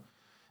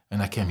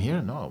 And I came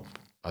here, no,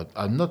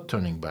 I'm not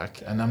turning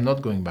back, and I'm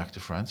not going back to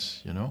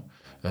France,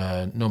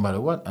 no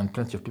matter what. And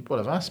plenty of people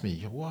have asked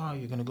me, wow,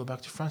 you're going to go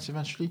back to France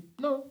eventually?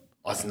 No.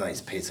 Oh, it's a nice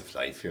pace of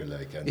life here.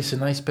 It's a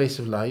nice pace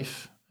of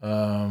life.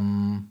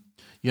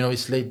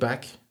 It's laid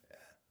back,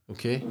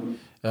 okay?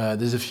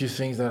 There's a few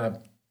things that are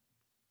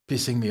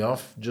pissing me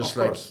off, just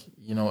like,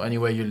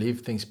 anywhere you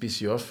live, things piss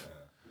you off.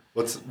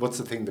 What's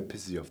the thing that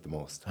pisses you off the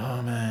most?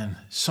 Oh, man.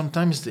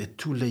 Sometimes they're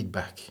too laid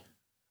back.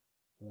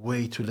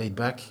 Way too laid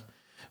back.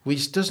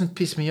 Which doesn't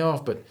piss me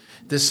off, but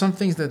there's some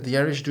things that the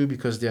Irish do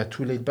because they are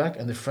too laid back,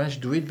 and the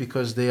French do it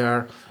because they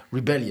are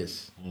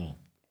rebellious.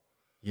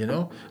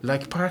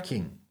 Like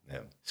parking.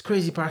 Yeah. It's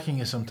crazy parking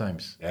here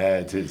sometimes. Yeah,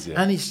 it is. Yeah.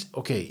 And it's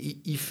okay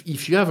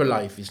if you have a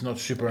life, it's not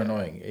super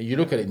annoying. You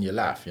look at it and you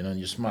laugh, and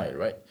you smile,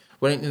 right?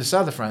 Well, in the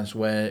south of France,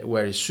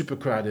 where it's super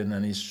crowded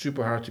and it's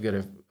super hard to get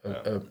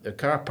a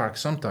car parked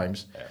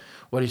sometimes. Yeah.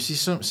 Well, if you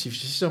see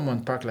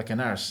someone park like an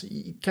arse,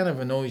 it kind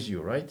of annoys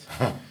you, right?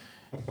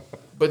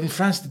 But in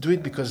France, they do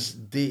it because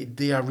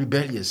they are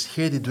rebellious.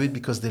 Here, they do it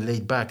because they're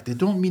laid back. They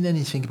don't mean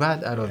anything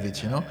bad out of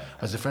it,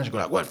 As the French go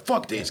like, well,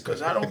 fuck this,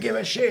 because I don't give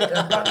a shit,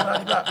 and blah,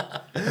 blah,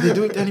 blah. And they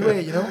do it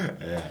anyway,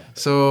 Yeah.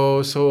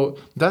 So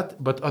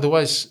that, but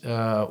otherwise,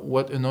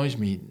 what annoys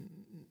me,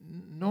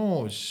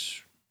 no.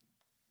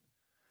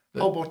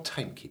 How about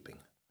timekeeping?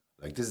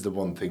 Like, this is the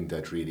one thing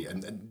that really,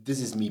 and this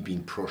is me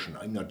being Prussian.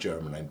 I'm not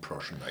German, I'm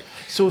Prussian.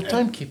 So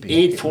timekeeping.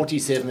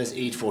 8:47 is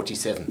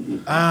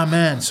 8:47. Ah,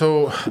 man.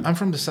 So I'm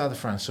from the south of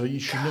France. So you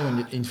should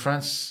know in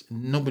France,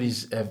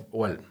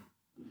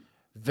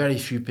 very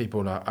few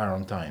people are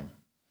on time.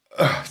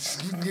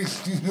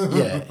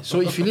 Yeah.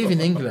 So if you live in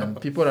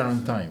England, people are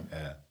on time.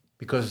 Yeah.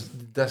 Because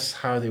that's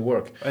how they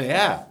work. Oh,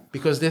 yeah.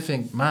 Because they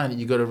think, man,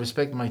 you got to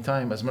respect my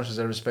time as much as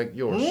I respect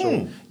yours.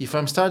 So if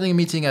I'm starting a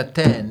meeting at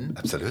 10,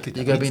 absolutely,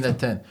 you got to be in at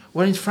 10.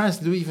 Well, in France,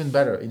 they do even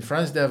better. In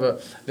France, they have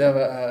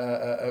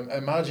a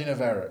margin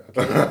of error.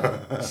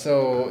 Okay?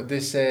 So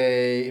they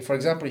say, for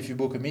example, if you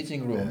book a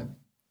meeting room,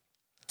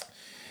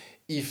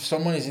 if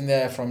someone is in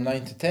there from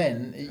 9 to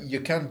 10, you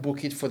can't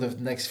book it for the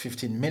next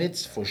 15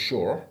 minutes for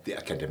sure. The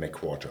academic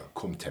quarter,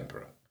 cum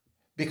tempora.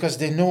 Because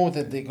they know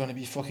that they're going to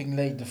be fucking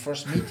late the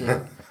first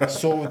meeting,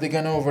 so they're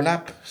going to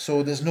overlap,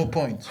 so there's no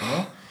point,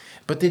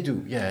 But they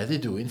do, yeah, they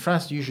do. In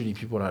France, usually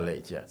people are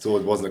late, yeah. So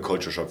it wasn't a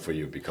culture shock for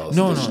you, because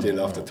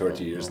after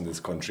 30 years in this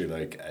country,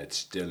 it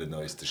still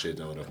annoys the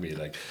shit out of me.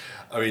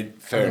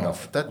 Fair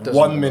enough.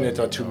 1 minute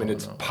or 2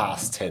 minutes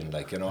past 10,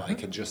 I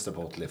can just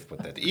about live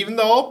with that. Even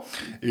though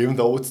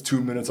it's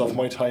 2 minutes of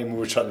my time,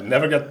 which I'll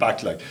never get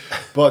back,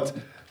 But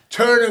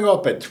turning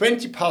up at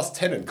 20 past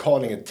 10 and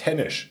calling it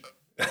 10ish,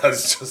 that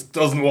just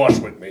doesn't wash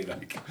with me,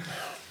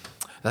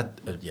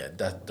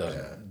 That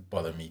doesn't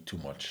bother me too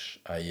much.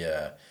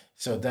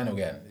 So then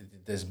again,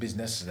 there's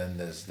business, then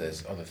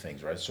there's other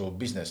things, right? So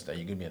business, that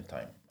you're gonna be on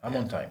time. I'm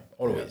on time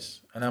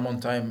always, and I'm on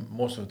time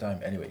most of the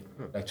time anyway.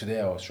 Like today,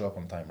 I will show up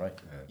on time, right?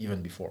 Yeah.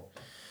 Even before.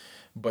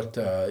 But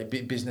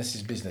business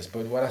is business.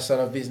 But what I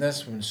sort of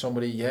business when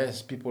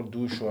people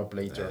do show up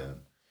later.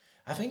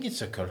 I think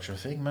it's a culture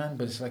thing, man.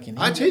 But it's like in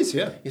India. It is,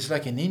 yeah. It's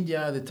like in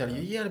India, they tell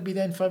you, I'll be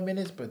there in 5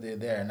 minutes, but they're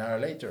there an hour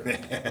later.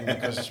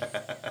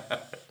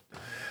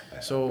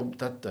 So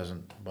that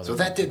doesn't bother me.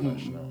 So that didn't.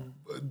 Much, no.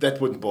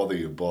 That wouldn't bother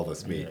you.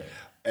 Bothers me. Yeah.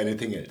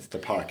 Anything else? The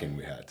parking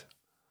we had.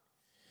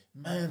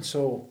 Man,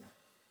 so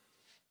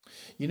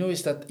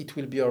it's that it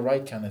will be all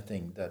right kind of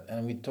thing.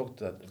 And we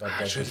talked about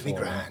that. Should be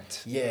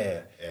grand.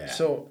 Yeah.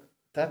 So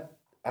that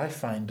I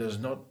find does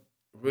not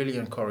really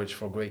encourage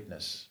for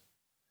greatness.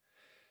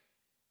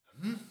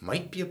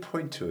 might be a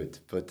point to it,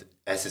 but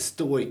as a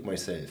stoic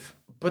myself.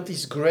 But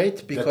it's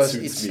great because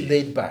it's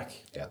laid back,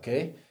 yeah.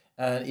 okay?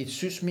 And it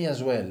suits me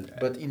as well. Yeah.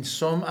 But in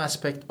some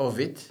aspect of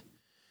it,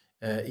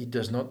 it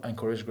does not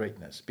encourage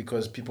greatness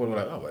because people are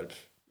like, oh,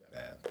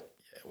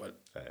 well,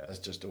 that's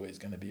just the way it's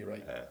going to be,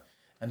 right? Yeah.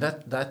 And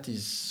that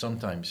is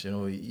sometimes,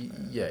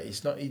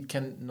 it's not. It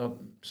can not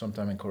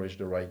sometimes encourage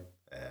the right,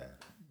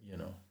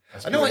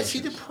 I know. I see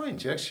the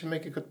point. You actually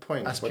make a good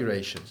point.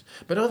 Aspirations,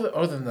 but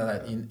other than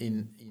that,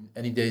 in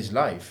any day's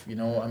life,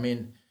 I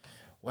mean,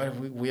 well,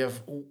 we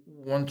have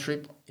one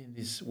trip in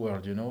this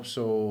world,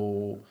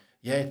 so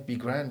yeah, it'd be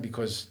grand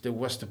because there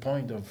was the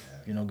point of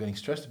getting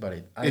stressed about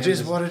it. It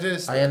is what it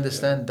is. I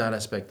understand that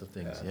aspect of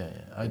things.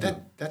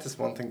 That is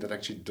one thing that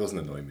actually doesn't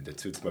annoy me. That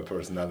suits my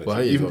personality.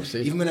 Well,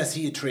 even when I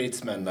see a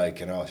tradesman,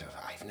 like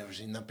I've never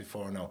seen that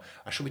before. Now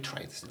should we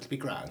try this? It'll be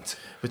grand.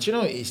 But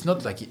it's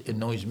not like it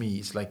annoys me.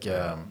 It's like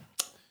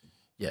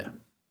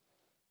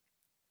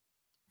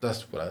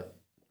that's what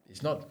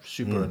it's not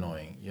super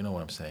annoying. You know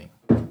what I'm saying?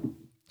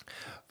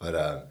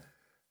 But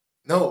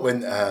no,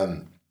 when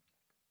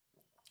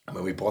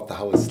we bought the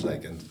house,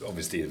 and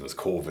obviously it was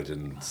COVID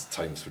and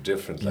times were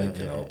different,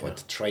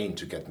 but trying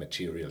to get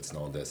materials and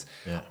all this,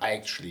 I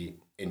actually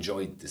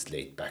enjoyed this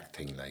laid back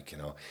thing,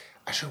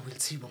 sure, we'll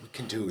see what we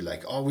can do.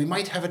 We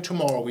might have it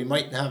tomorrow, we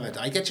might have it.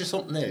 I get you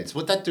something else.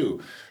 Would that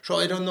do?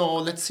 Sure, I don't know.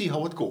 Let's see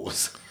how it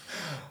goes.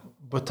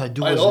 But I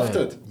do. I loved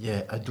it.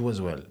 Yeah, I do as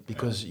well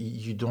because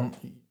you don't.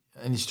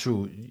 And it's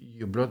true,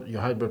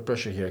 your high blood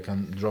pressure here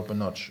can drop a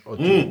notch or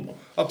two.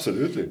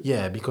 Absolutely.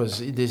 Yeah,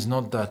 because it is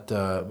not that,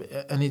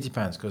 and it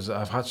depends. Because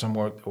I've had some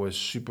work that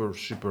was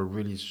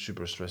really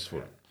super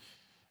stressful.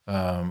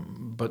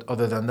 But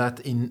other than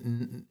that,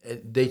 in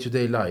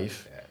day-to-day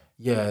life,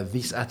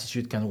 this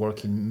attitude can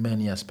work in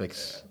many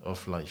aspects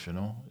of life.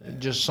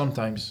 Just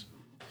sometimes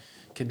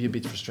can be a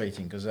bit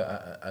frustrating because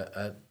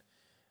I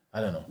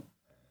don't know.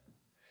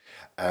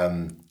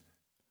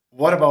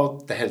 What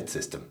about the health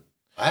system?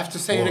 I have to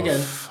say it again.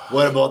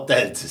 What about the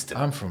health system?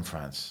 I'm from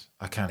France.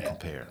 I can't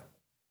compare.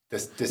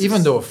 This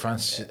Even though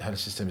France's health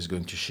system is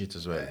going to shit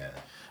as well.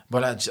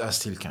 But I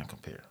still can't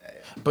compare.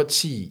 But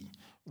see,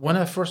 when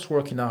I first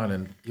worked in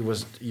Ireland, it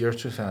was year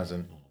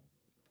 2000.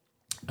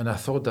 And I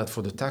thought that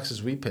for the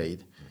taxes we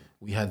paid,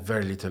 we had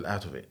very little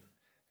out of it.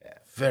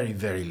 Very,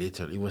 very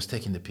little. It was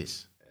taking the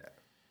piss.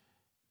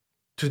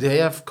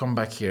 Today I've come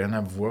back here and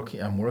I'm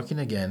working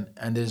again,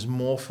 and there's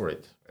more for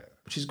it,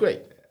 which is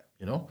great,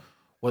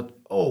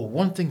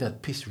 one thing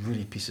that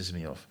really pisses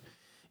me off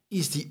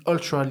is the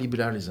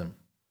ultra-liberalism.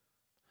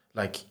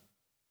 Like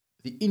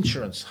the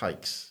insurance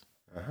hikes,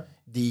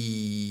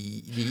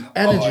 the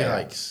energy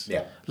hikes.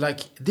 Yeah.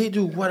 Like they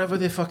do whatever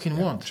they fucking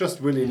want. Just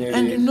willy-nilly.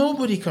 And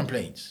nobody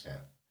complains. Yeah.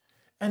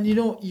 And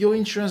your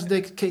insurance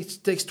takes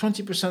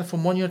 20%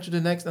 from one year to the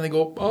next, and they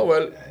go,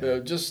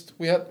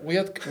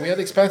 we had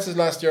expenses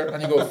last year,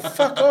 and you go,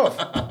 fuck off.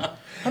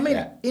 I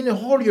mean, in a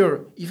whole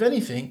year, if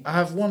anything, I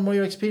have 1 more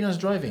year experience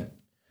driving.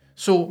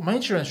 So my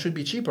insurance should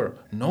be cheaper.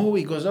 No,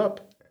 it goes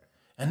up.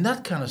 And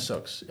that kind of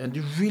sucks. And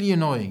it's really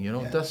annoying,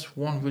 That's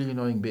one really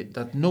annoying bit,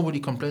 that nobody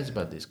complains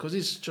about this, because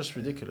it's just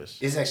ridiculous.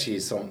 It's actually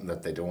something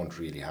that they don't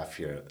really have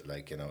here,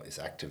 is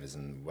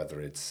activism,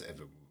 whether it's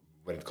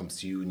when it comes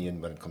to union,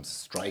 when it comes to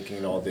striking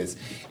and all this.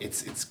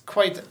 It's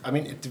quite,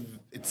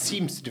 it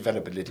seems to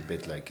develop a little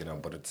bit,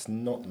 but it's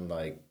not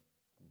like,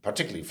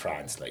 particularly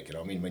France,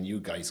 when you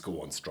guys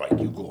go on strike,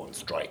 you go on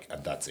strike,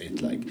 and that's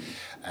it,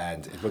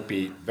 and it would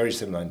be very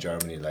similar in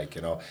Germany,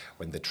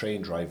 when the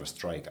train drivers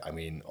strike,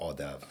 or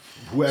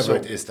whoever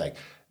it is,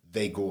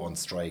 they go on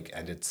strike,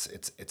 and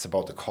it's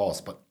about the cause,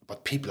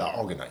 but people are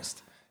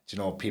organized.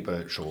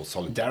 People show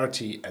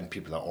solidarity, and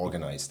people are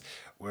organized.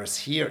 Whereas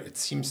here, it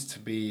seems to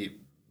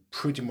be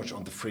pretty much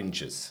on the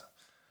fringes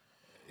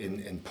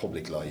in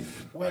public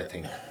life, I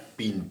think.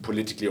 Being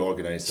politically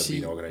organized or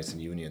being organized in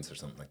unions or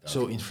something like that.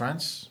 So in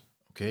France,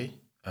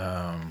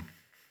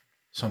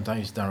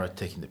 sometimes it's downright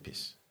taking the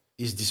piss.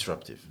 It's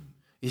disruptive.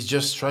 It's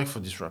just strike for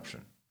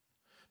disruption.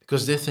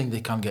 Because they think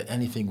they can't get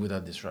anything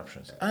without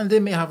disruptions. And they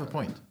may have a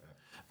point.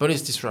 But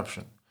it's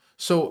disruption.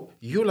 So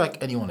you're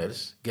like anyone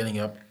else, getting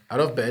up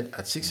out of bed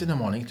at 6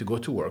 a.m. to go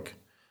to work.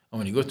 And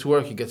when you go to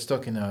work, you get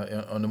stuck on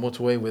the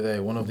motorway with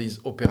one of these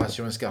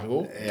Opération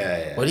Escargot.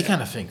 Well, you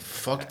kind of think,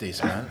 fuck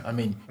this,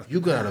 man.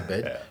 You got out of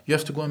bed. You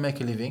have to go and make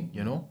a living,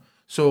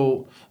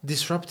 So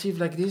disruptive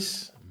like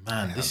this,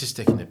 man, this is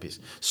taking the piss.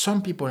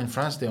 Some people in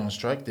France, they're on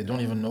strike. They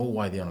don't even know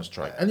why they're on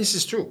strike. And this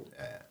is true.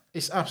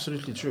 It's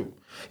absolutely true.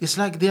 It's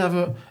like they have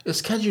a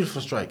schedule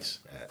for strikes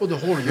for the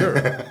whole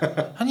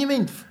year.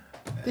 And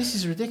this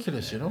is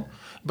ridiculous,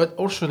 But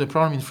also the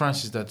problem in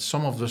France is that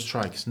some of the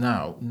strikes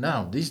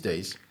now these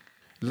days,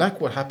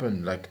 like what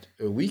happened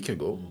a week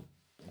ago,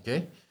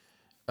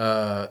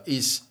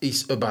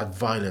 is about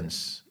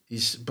violence.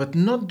 But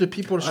not the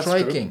people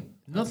striking.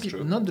 Not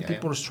the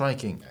people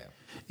striking.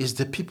 It's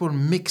the people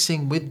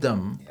mixing with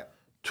them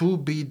to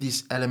be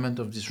this element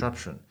of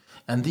disruption.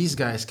 And these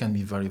guys can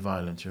be very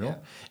violent,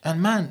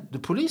 And man, the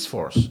police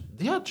force,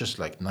 they are just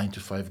 9 to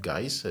 5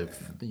 guys,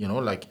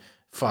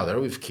 father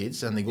with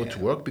kids and they go to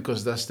work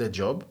because that's their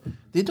job.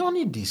 They don't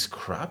need this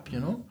crap,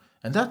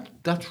 And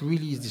that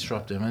really is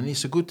disruptive, and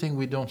it's a good thing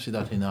we don't see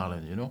that in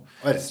Ireland,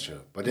 Well, it's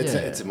true, but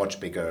it's a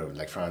much bigger.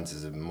 Like France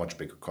is a much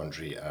bigger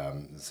country,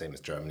 the same as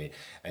Germany,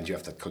 and you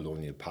have that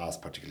colonial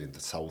past, particularly in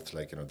the south.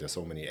 Like there's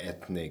so many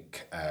ethnic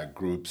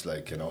groups,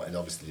 like and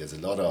obviously there's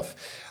a lot of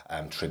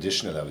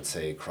traditional, I would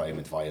say, crime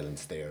and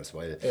violence there as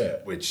well. Yeah.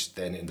 Which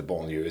then in the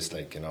banlieues,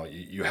 like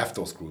you have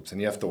those groups,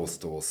 and you have those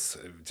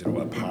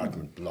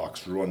apartment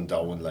blocks run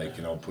down, like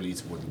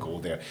police wouldn't go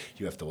there.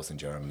 You have those in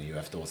Germany, you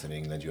have those in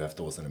England, you have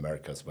those in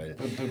America as well.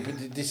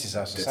 But this is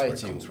our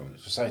society.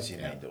 Society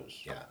made those.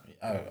 Yeah.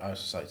 Our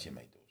society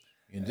made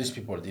those. These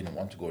people didn't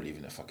want to go live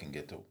in a fucking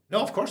ghetto. No,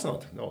 of course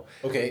not. No.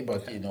 Okay,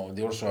 but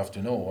they also have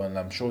to know, and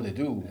I'm sure they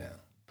do,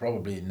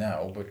 probably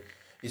now. But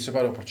it's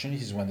about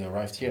opportunities when they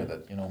arrived here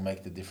that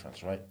make the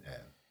difference, right?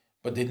 Yeah.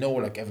 But they know,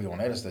 like everyone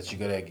else, that you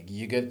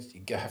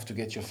have to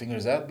get your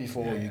fingers out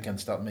before you can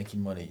start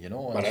making money, And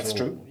well, that's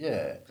true.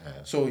 Yeah.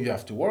 So you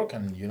have to work,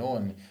 and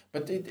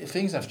but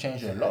things have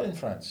changed a lot in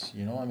France,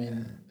 I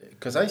mean,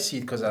 because I see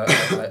it, because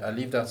I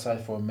lived outside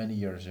for many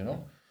years,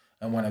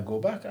 and when I go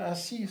back, I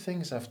see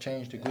things have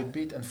changed a good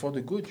bit, and for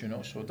the good,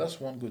 So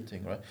that's one good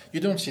thing, right? You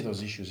don't see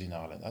those issues in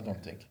Ireland, I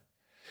don't think.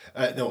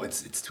 No,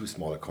 it's too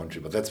small a country,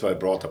 but that's why I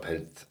brought up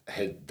health,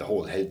 the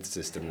whole health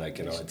system. Like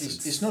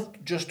it's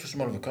not just too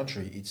small of a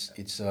country. It's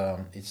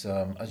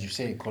as you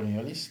say,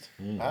 colonialist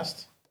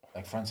past,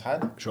 like France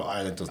had. Sure,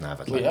 Ireland doesn't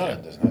have it.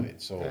 Ireland doesn't have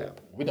it, so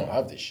we don't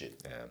have this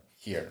shit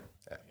here.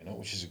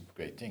 Which is a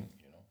great thing.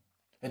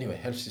 Anyway,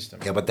 health system.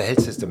 Yeah, but the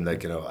health system,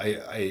 like,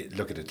 I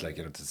look at it like,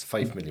 there's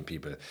 5 million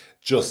people,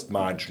 just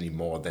marginally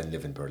more than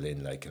live in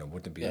Berlin. Like,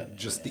 wouldn't it be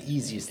just the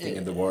easiest thing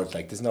in the world?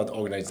 Like, there's not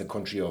organized a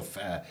country of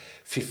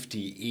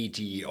 50,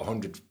 80,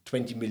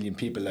 120 million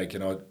people. Like,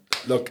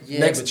 look,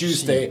 next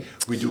Tuesday,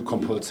 we do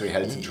compulsory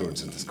health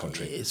insurance in this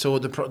country. So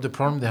the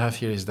problem they have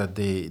here is that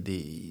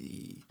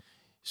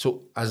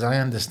so as I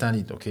understand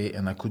it, okay,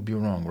 and I could be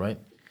wrong, right?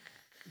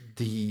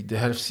 The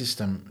health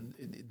system,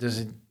 does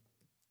it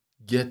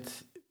get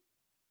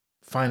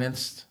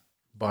financed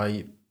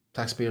by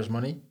taxpayers'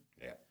 money?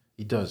 Yeah,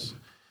 it does.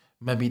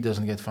 Maybe it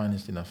doesn't get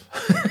financed enough.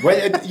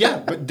 Well,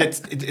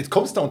 but it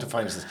comes down to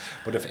finances.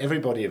 But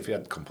if you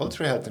had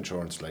compulsory health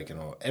insurance, like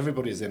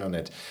everybody's in on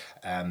it,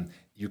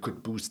 you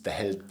could boost the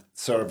health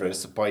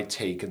service by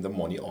taking the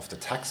money off the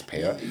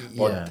taxpayer,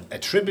 but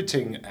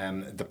attributing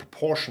the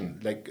proportion,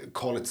 like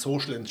call it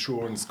social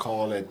insurance,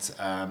 call it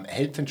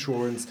health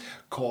insurance,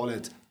 call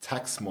it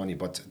tax money,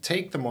 but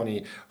take the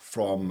money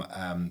from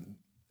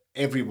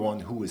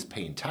everyone who is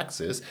paying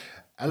taxes,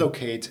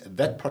 allocate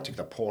that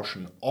particular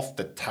portion of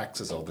the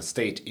taxes or the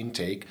state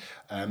intake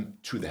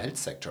to the health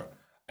sector,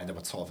 and it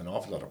would solve an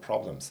awful lot of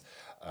problems.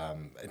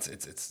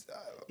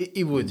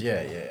 It would,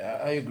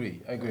 I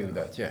agree with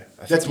that. Yeah,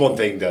 that's one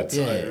thing that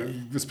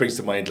springs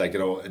to mind. Like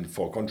in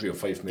for a country of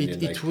 5 million,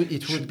 it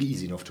would be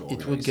easy enough to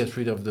organize. It would get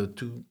rid of the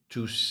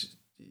two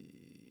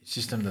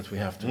system that we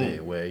have today,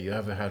 where you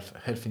have a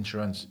health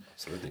insurance,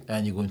 absolutely,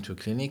 and you go into a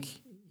clinic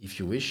if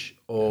you wish,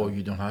 or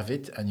you don't have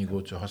it and you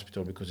go to a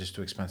hospital because it's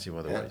too expensive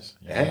otherwise.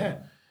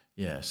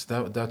 Yes,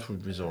 that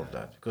would resolve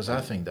that, because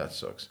I think that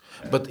sucks.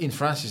 But in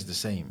France, it's the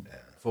same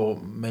for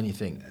many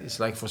things. It's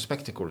like for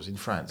spectacles in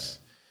France.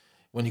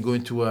 When you go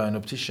into an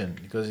optician,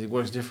 because it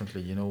works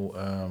differently,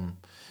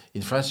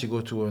 in France you go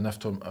to an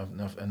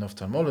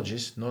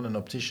ophthalmologist, not an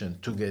optician,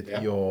 to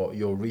get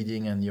your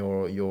reading and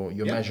your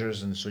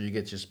measures, and so you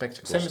get your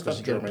spectacles because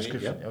you get a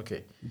prescription. Yeah.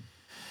 Okay.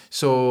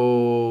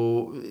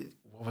 So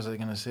what was I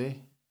gonna say?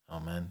 Oh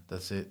man,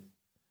 that's it.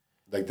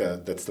 Like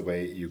that's the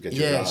way you get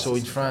your glasses. So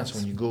in France,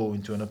 when you go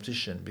into an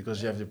optician,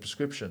 because you have the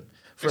prescription,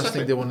 first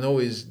thing they want to know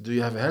is, do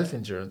you have a health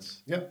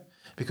insurance? Yeah.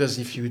 Because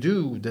if you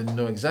do, then you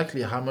know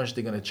exactly how much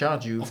they're going to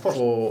charge you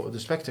for the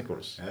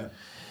spectacles. Yeah.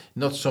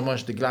 Not so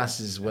much the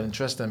glasses. What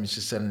interests them is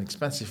to sell an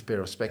expensive pair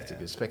of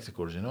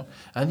spectacles,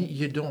 And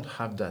you don't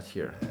have that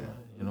here,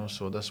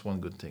 So that's one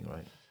good thing,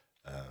 right?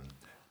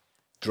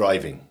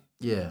 Driving.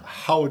 Yeah.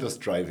 How does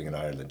driving in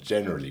Ireland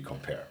generally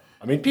compare?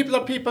 I mean, people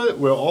are people.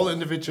 We're all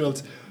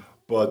individuals,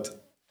 but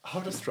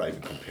how does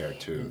driving compare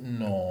to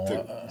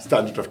the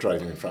standard of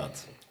driving in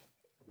France?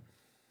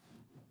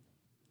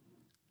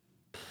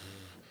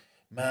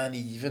 Man, it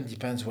even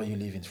depends where you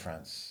live in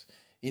France.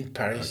 In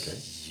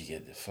Paris, you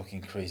get the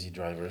fucking crazy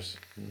drivers.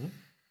 Mm-hmm.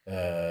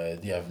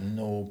 They have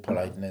no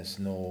politeness,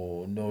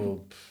 no.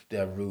 They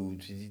are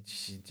rude.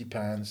 It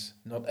depends.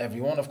 Not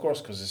everyone, of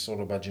course, because it's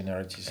all about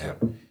generalities. Yeah.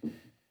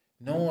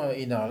 No,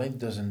 in Ireland, it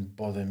doesn't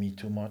bother me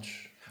too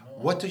much. No.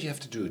 What do you have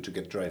to do to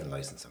get a driving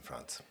license in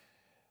France?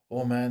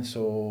 Oh man,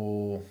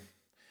 so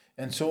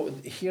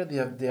here they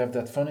have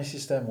that funny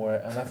system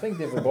where, and I think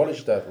they've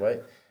abolished that,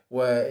 right?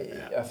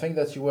 Where I think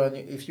that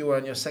if you were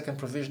on your second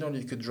provisional,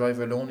 you could drive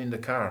alone in the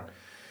car,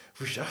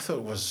 which I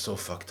thought was so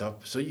fucked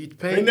up. So you'd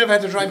pay. You never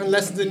had a driving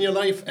lessons in your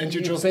life, and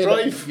you just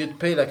drive. You'd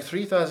pay like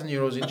 3,000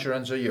 euros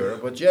insurance a year,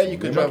 but you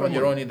could drive on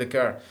your own in the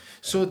car.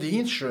 So the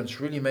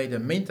insurance really made a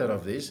mint out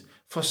of this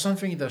for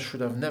something that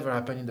should have never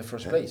happened in the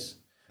first place.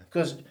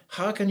 Because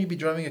how can you be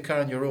driving a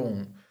car on your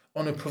own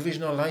on a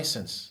provisional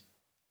license.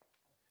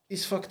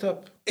 It's fucked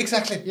up.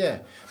 Exactly. Yeah.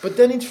 But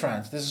then in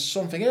France, there's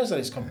something else that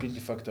is completely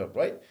fucked up,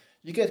 right?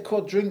 You get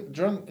caught drink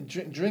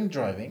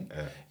driving.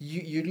 Yeah.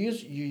 You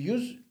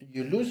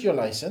lose your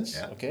license,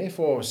 Yeah. okay,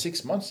 for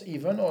 6 months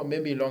even, or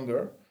maybe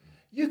longer.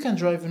 You can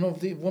drive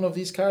one of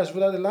these cars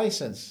without a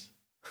license.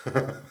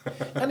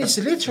 And it's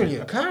literally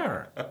a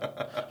car.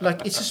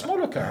 Like, it's a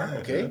smaller car,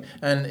 okay?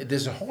 And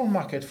there's a whole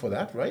market for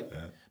that, right?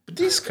 Yeah. But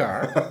this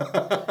car,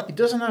 it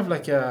doesn't have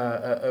like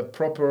a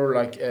proper,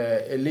 like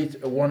a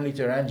 1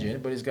 liter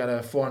engine, but it's got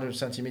a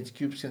 400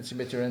 cubic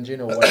centimeter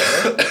engine or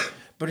whatever.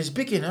 But it's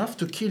big enough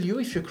to kill you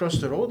if you cross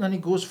the road, and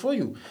it goes for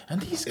you.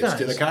 And these guys, it's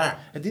still a car.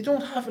 They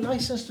don't have a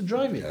license to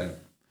drive it. Yeah.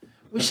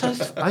 Which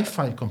I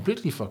find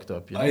completely fucked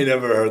up. You know? I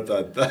never heard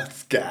that.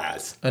 That's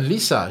gas. And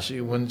Lisa,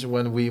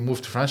 when we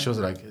moved to France, she was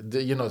like,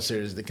 "You're not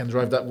serious. They can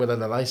drive that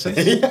without a license."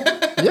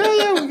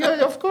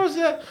 yeah, of course,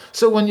 yeah.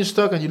 So when you're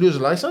stuck and you lose a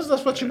license,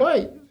 that's what you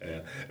buy.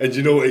 Yeah. And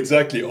you know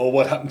exactly,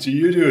 what happened to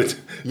you, dude?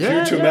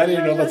 Yeah, Too many,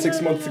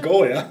 6 months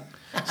ago, yeah?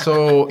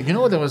 So,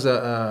 there was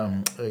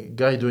a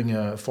guy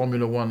doing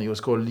Formula One. He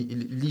was called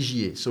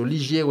Ligier. So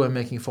Ligier were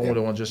making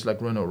Formula One just like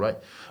Renault, right?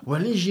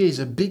 Well, Ligier is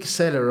a big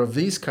seller of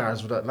these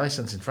cars without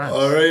license in France.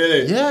 Oh,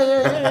 really?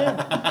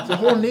 Yeah. It's a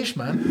whole niche,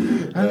 man.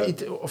 And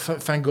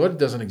thank God it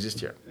doesn't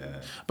exist here.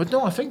 Yeah. But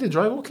no, I think they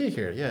drive okay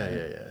here. Yeah.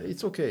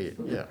 It's okay,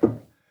 yeah.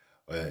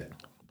 Well,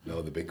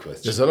 no, the big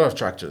question. There's a lot of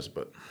tractors,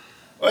 but...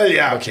 Well,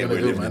 yeah, okay,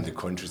 we're living in the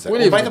countryside.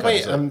 By the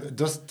way,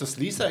 does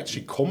Lisa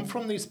actually come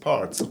from these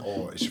parts,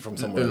 or is she from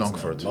somewhere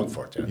else?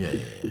 Longford, yeah.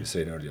 You were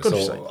saying earlier.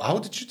 So, how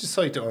did you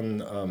decide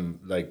on,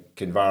 like,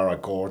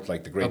 Kinvara, Gort,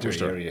 like the greater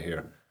area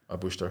here? A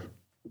Bushter.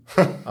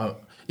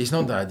 It's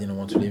not that I didn't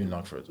want to live in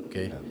Longford,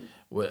 okay? Yeah.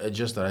 Well, it's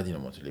just that I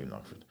didn't want to live in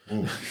Longford.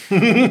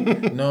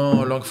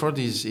 No, Longford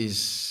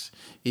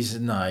is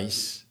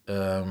nice.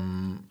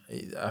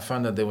 I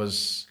found that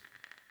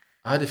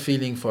I had a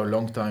feeling for a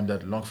long time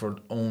that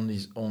Longford owned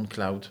his own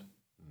cloud,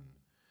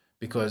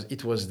 because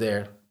it was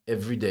there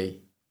every day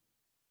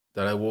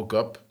that I woke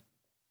up.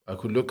 I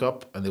could look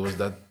up and there was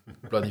that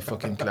bloody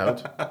fucking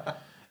cloud.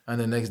 And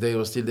the next day it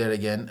was still there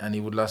again, and it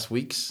would last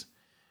weeks.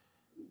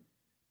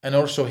 And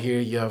also here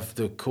you have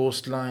the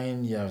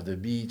coastline, you have the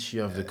beach,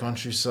 you have the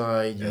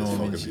countryside.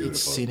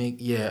 It's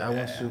scenic.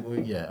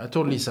 I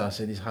told Lisa, I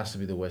said, this has to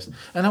be the West.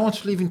 And I want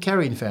to live in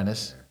Kerry, in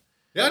fairness.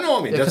 Yeah, no,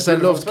 I mean, because I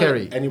loved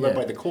Kerry. Anywhere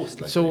by the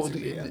coast. Like, so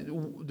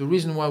the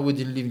reason why we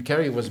didn't live in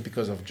Kerry was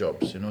because of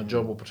jobs,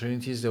 job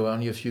opportunities. There were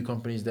only a few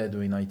companies there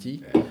doing IT.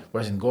 Yeah.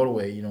 Whereas in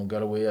Galway,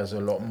 Galway has a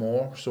lot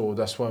more. So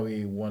that's why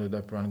we wanted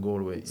up around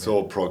Galway.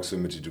 So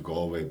proximity to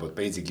Galway, but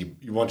basically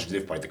you want to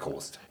live by the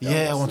coast.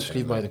 I want to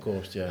live by the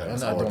coast,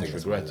 and I don't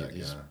regret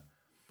it.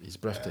 It's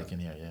breathtaking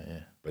here, yeah.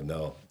 But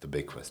now, the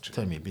big question.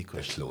 Tell me, big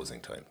question. The closing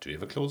time. Do you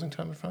have a closing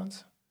time in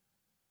France?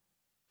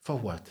 For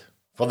what?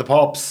 For the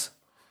pubs.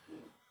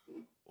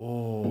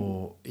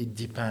 Oh, it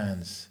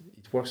depends.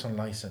 It works on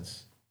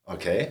license.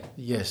 Okay.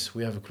 Yes,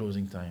 we have a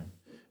closing time.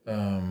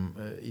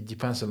 It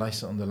depends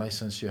on the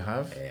license you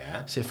have.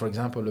 Yeah. Say, for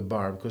example, a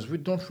bar, because we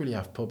don't really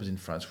have pubs in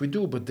France. We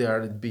do, but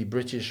it'd be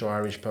British or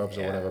Irish pubs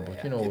or whatever.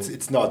 But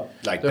it's not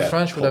like the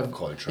French would have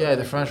culture. Yeah,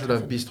 the French would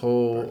have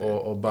bistro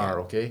or bar,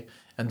 okay,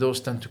 and those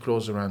tend to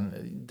close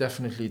around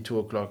definitely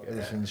 2:00.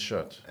 Everything's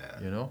shut,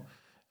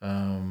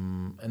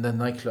 and then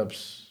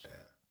nightclubs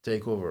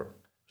take over.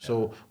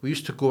 So we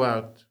used to go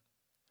out,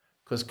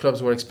 because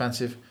clubs were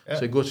expensive. Yeah.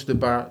 So you go to the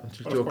bar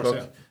until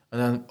 2:00, and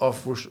then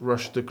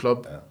rush to the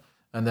club,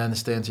 and then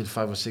stay until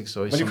 5 or 6.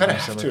 Or but you kind of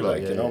have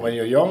to, when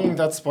you're young,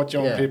 that's what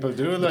young people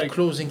do. But like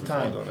closing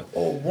time.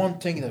 One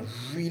thing that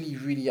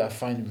really I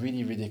find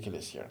really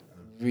ridiculous here,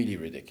 really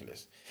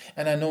ridiculous,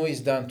 and I know it's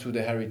down to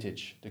the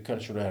heritage, the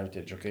cultural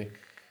heritage. Okay,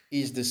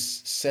 is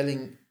this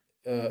selling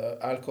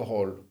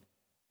alcohol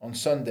on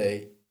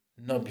Sunday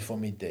not before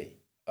midday,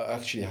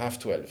 actually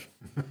 12:30,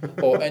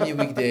 or any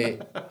weekday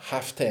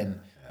 10:30.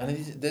 And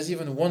there's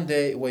even one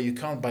day where you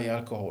can't buy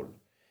alcohol.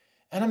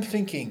 And I'm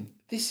thinking,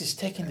 this is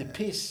taking the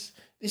piss.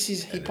 This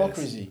is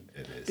hypocrisy.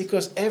 It is.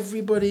 Because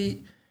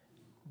everybody,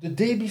 the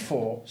day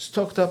before,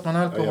 stocked up on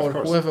alcohol,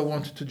 whoever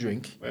wanted to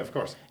drink. Well, of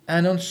course.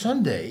 And on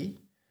Sunday,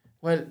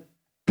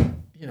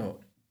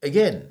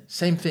 again,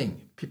 same thing.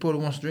 People who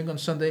want to drink on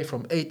Sunday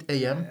from 8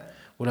 a.m.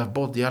 would have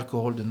bought the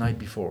alcohol the night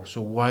before.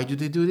 So why do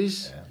they do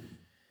this? Yeah.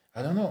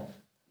 I don't know.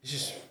 It's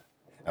just...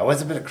 I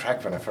was a bit of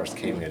crack when I first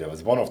came here. There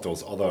was one of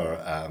those other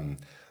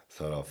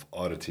sort of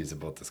oddities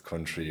about this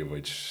country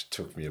which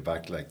took me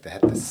aback. Like, they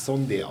had this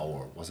Sunday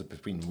hour. Was it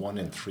between 1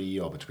 and 3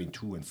 or between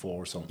 2 and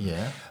 4 or something?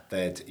 Yeah.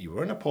 That you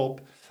were in a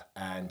pub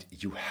and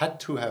you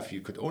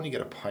could only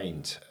get a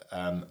pint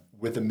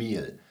with a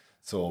meal.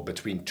 So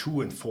between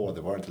 2 and 4,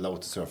 they weren't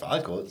allowed to serve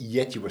alcohol,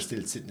 yet you were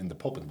still sitting in the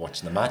pub and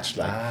watching the match.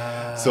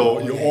 Like, so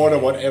you order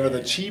whatever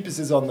the cheapest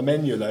is on the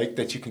menu, like,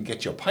 that you can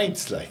get your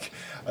pints. Like,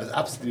 it was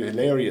absolutely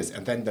hilarious.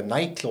 And then the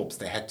nightclubs,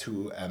 they had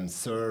to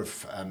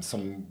serve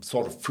some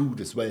sort of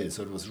food as well.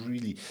 So it was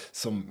really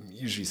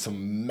usually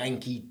some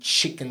manky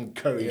chicken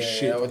curry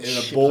shit in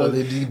a bowl. So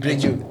they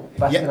bring you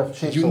basket of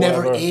chips. You or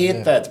never whatever.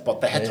 ate that,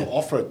 but they had to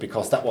offer it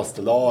because that was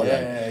the law.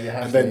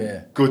 And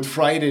then Good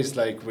Fridays,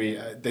 like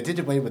they did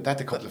away with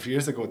that a couple of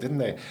years ago, didn't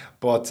they?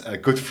 But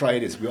Good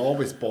Fridays, we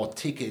always bought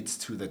tickets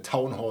to the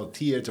town hall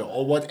theatre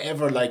or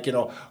whatever, like, you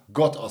know,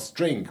 got us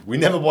drink. We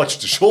never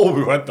watched the show,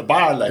 we were at the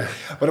bar, like,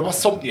 but it was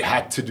something you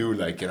had to do,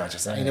 like, you know,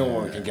 just, I know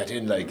where we can get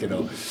in, like, you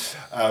know.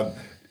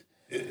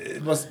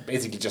 It was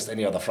basically just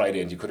any other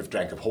Friday, and you could have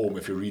drank at home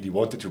if you really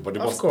wanted to, but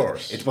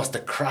it was the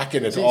crack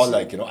in it all,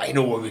 like, you know, I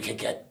know where we can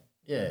get,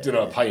 you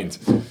know, a pint.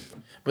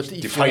 But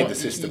define the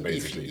system,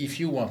 basically. If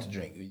you want to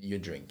drink, you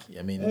drink.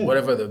 I mean,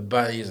 whatever the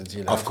bar is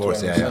until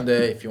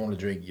Sunday, if you want to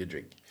drink, you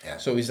drink. Yeah.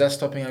 So is that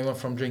stopping anyone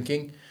from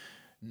drinking?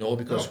 No,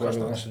 because whoever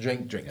wants to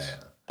drink, drinks.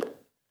 Yeah.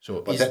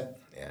 So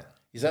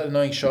is that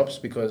annoying shops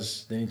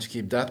because they need to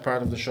keep that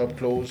part of the shop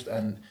closed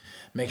and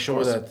make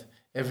sure that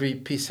every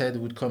pisshead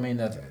would come in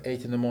at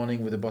 8 in the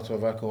morning with a bottle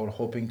of alcohol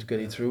hoping to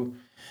get it through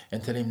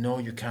and tell him, no,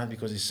 you can't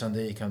because it's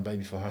Sunday, you can't buy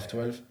before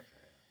 12:30.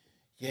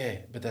 Yeah,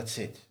 but that's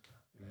it.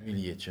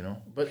 Really it, you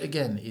know. But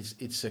again,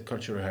 it's a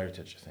cultural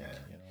heritage, I think.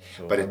 You know?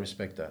 So but I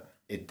respect that.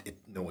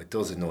 It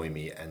does annoy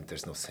me, and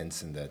there's no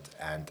sense in that.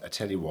 And I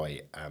tell you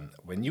why.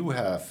 When you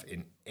have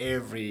in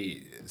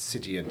every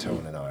city and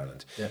town in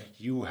Ireland,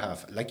 you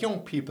have, like,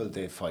 young people,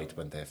 they fight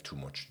when they have too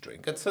much to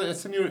drink. It's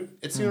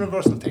a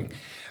universal thing.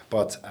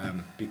 But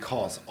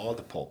because all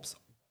the pubs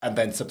and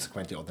then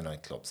subsequently all the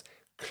nightclubs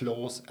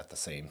close at the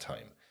same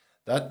time,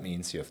 that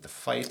means you have to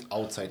fight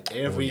outside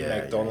every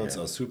McDonald's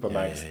or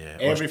Supermax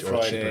every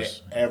Friday,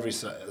 every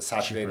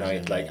Saturday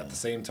night, like, at the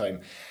same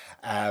time.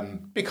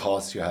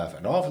 Because you have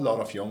an awful lot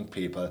of young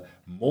people,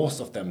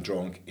 most of them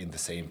drunk in the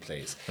same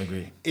place.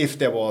 Agree. If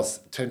there was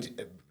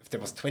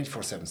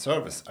 24/7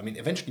 service, I mean,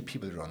 eventually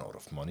people run out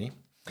of money.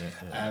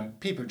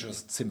 People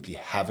just simply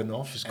have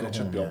enough, and it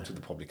should be up to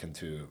the publican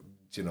to,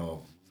 you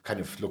know, kind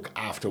of look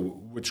after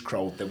which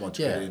crowd they want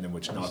to get in and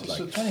which not.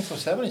 So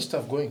 24/7 is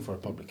tough going for a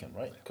publican,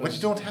 right? But you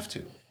don't have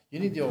to. You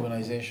need the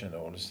organization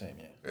all the same,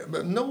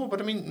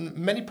 But I mean,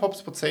 many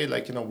pubs would say,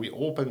 like, you know,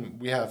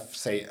 we have,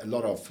 say, a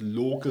lot of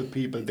local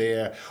people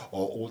there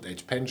or old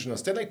age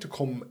pensioners. They like to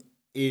come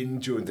in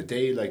during the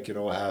day, like, you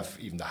know, have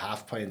even the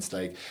half pints,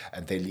 like,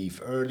 and they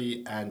leave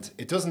early, and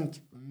it doesn't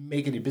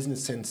make any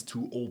business sense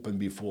to open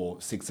before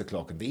 6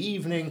 o'clock in the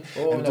evening,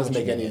 and it doesn't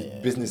make any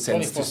business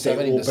sense to stay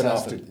open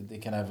after. They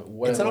can have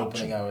whatever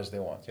opening hours they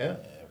want.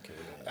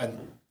 And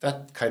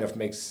that kind of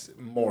makes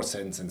more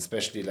sense, and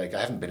especially, like,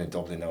 I haven't been in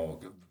Dublin now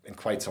in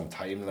quite some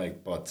time,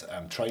 like, but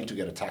trying to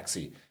get a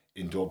taxi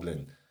in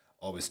Dublin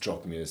always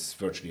struck me as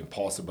virtually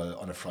impossible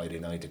on a Friday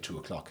night at 2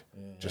 o'clock.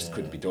 Just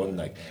couldn't be done,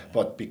 like.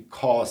 But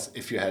because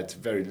if you had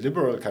very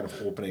liberal kind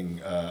of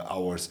opening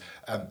hours,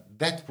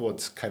 that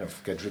would kind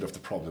of get rid of the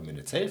problem in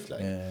itself,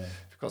 like,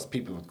 because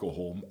people would go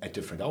home at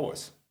different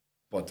hours.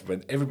 But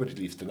when everybody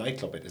leaves the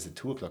nightclub, is it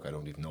 2 o'clock? I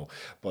don't even know.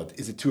 But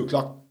is it 2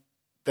 o'clock?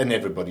 Then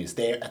everybody is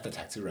there at the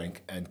taxi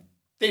rank, and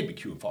they'd be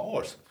queuing for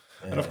hours.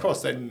 And of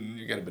course, then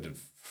you get a bit of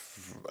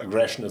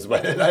aggression as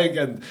well, like,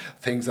 and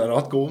things are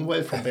not going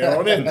well from there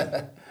on in.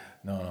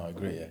 No, I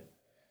agree.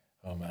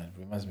 Oh man,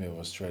 reminds me of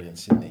Australia and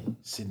Sydney.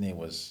 Sydney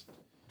was,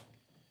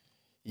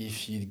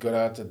 if you got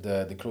out at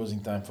the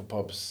closing time for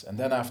pubs, and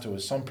then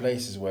afterwards, some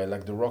places where,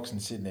 like the Rocks in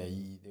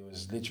Sydney, it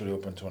was literally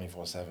open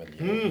 24/7.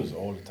 It was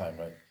all the time,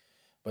 right?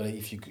 But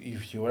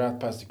if you were out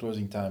past the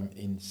closing time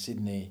in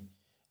Sydney,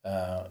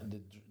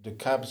 the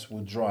cabs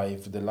would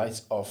drive with the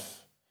lights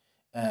off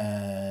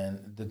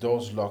and the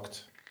doors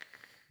locked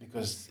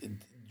because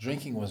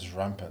drinking was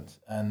rampant.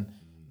 And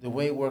the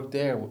way it worked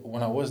there,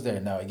 when I was there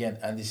now again,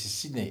 and this is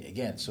Sydney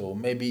again, so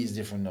maybe it's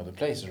different in other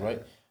places,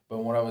 right?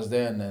 But when I was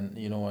there, and then,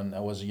 you know, when I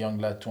was a young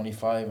lad,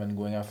 25, and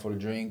going out for a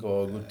drink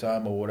or a good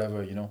time or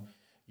whatever, you know,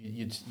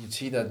 you'd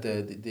see that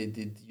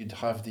you'd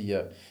have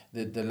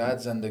the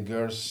lads and the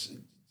girls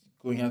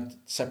going out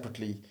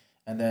separately.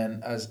 And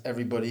then as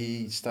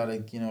everybody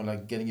started, you know,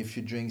 like getting a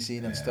few drinks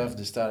in and stuff,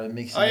 they started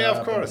mixing up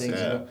of course, and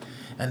things, you know?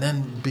 And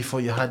then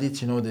before you had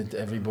it, you know, that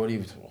everybody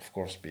would, of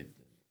course, be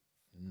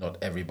not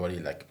everybody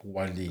like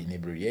wildly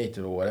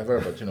inebriated or whatever,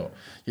 but, you know,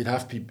 you'd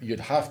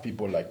have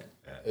people like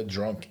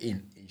drunk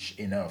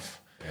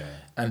enough,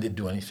 and they'd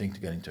do anything to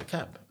get into a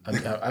cab. I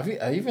mean,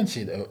 I even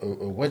seen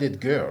a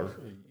wedded girl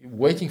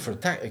waiting for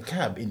a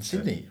cab in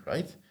Sydney,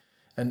 right?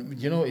 And,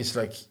 you know, it's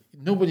like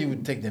nobody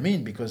would take them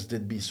in because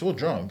they'd be so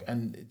drunk,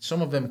 and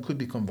some of them could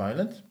become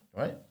violent,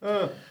 right?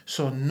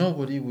 So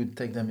nobody would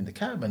take them in the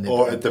cab,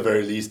 or at the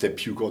very least, they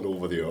puke all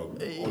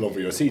over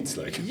your seats,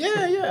 like.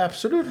 Yeah,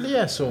 absolutely,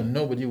 yeah. So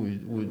nobody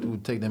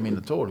would take them in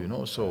at all, you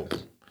know. So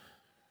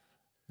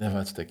never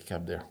had to take a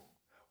cab there.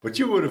 But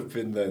you would have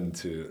been then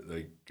to,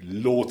 like,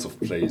 loads of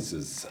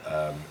places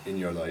in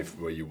your life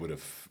where you would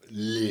have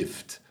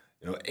lived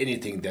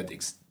anything that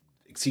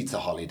exceeds a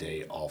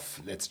holiday of,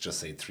 let's just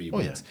say, 3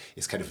 weeks,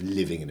 is kind of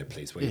living in a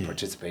place where you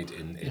participate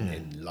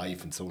in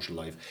life and social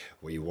life,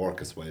 where you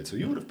work as well. So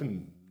you would have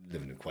been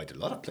living in quite a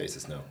lot of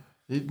places now.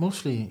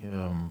 Mostly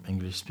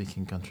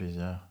English-speaking countries,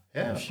 yeah.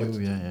 Yeah,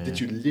 did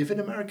you live in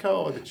America,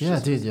 or did you I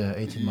did,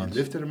 18 months.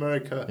 Lived in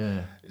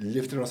America,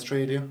 lived in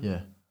Australia,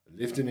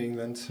 lived in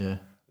England,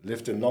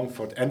 lived in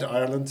Longford and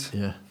Ireland.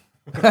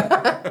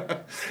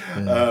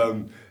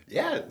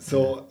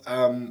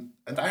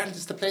 And Ireland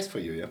is the place for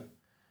you,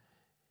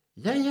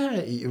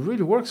 it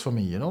really works for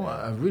me,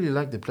 I really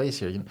like the place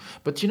here,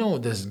 but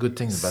there's good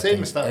things about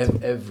things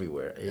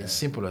everywhere. It's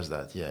simple as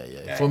that.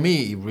 For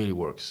me, it really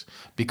works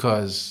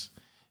because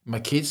my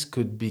kids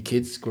could be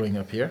kids growing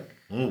up here.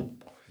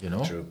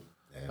 True.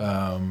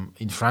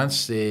 In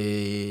France,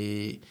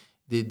 they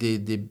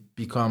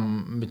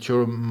become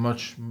mature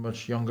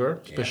much younger,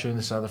 especially in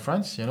the south of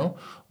France.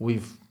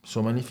 With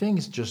so many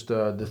things, just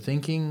the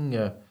thinking.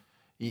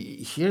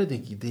 Here they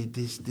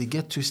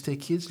get to stay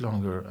kids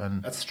longer,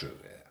 and that's true.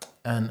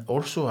 And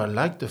also, I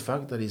like the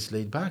fact that it's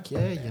laid back.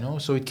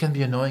 So it can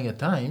be annoying at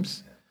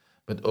times.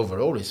 But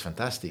overall, it's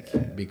fantastic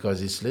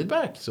because it's laid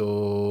back.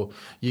 So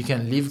you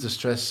can leave the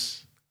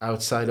stress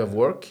outside of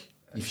work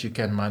if you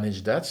can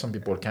manage that. Some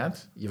people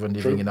can't, even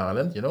living in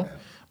Ireland,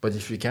 But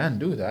if you can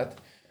do that,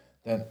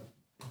 then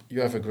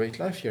you have a great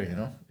life here,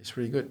 It's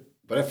really good.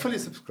 But I fully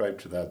subscribe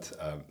to that.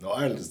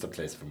 Ireland is the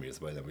place for me as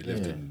well. And we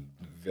lived in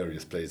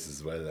various places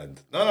as well.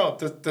 And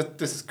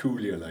this is cool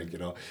here,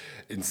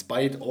 in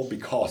spite or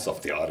because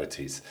of the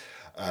oddities.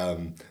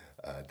 The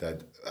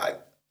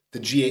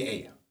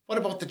GAA. What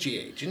about the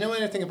GAA? Do you know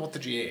anything about the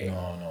GAA?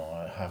 No,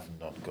 I have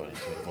not got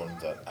involved in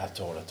that at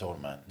all,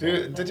 man.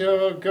 Did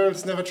your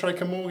girls never try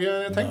camogie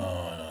or anything?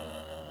 No.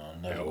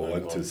 Never I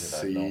want to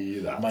see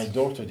that. My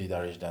daughter did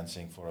Irish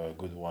dancing for a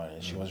good while,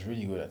 and she was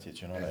really good at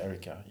it.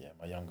 Erica,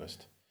 my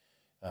youngest.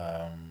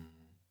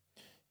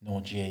 No,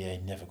 GAA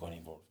never got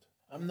involved.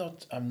 I'm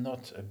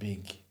not a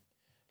big,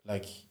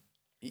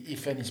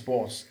 if any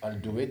sports, I'll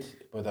do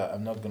it, but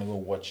I'm not gonna go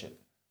watch it.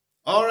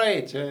 All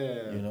right,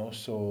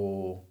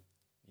 So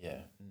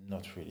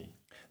not really.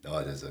 No,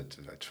 I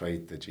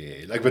tried the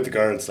GAA, with the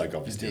girls,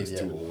 obviously it's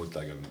too old.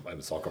 I'm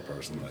a soccer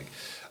person.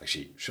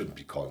 Actually, shouldn't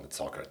be calling it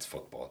soccer; it's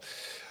football.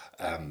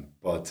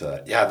 That's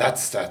a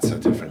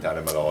different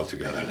animal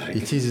altogether.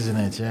 It is, isn't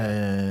it?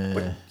 Yeah.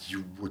 But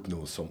you would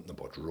know something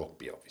about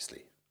rugby,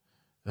 obviously.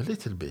 A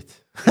little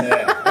bit.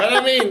 Yeah, but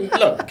I mean,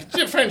 look,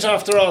 you're French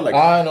after all.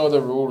 I know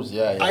the rules.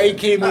 Yeah. I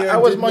came here. I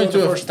was more into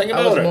the first thing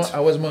about it. I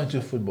was more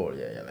into football.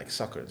 Like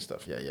soccer and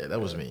stuff. Yeah. That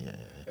was me.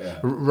 Yeah.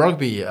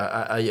 Rugby.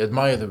 I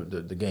admire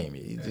the game.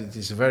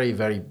 It's a very,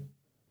 very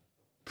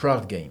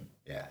proud game.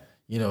 Yeah.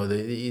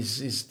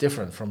 It's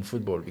different from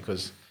football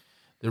because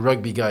the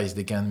rugby guys,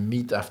 they can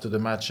meet after the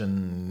match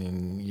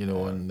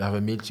and have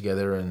a meal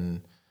together,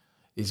 and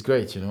it's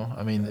great,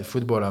 I mean,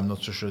 football, I'm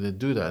not so sure they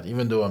do that,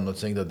 even though I'm not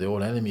saying that they're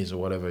all enemies or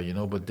whatever,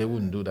 but they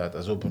wouldn't do that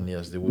as openly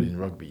as they would in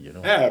rugby,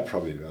 Yeah,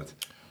 probably not.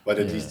 But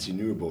at least you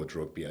knew about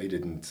rugby. I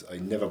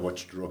never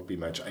watched a rugby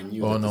match. I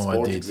knew that the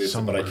sport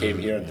existed, but I came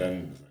here and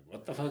then,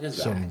 what the fuck is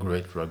that? Some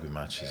great rugby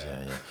matches,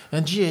 yeah.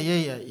 And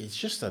GAA, it's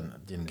just that I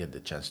didn't get the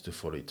chance to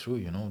follow it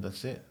through,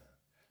 that's it.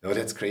 No,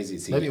 that's crazy.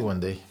 See, maybe one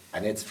day.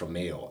 And it's from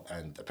Mayo.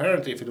 And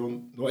apparently, if you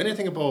don't know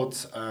anything about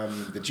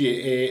the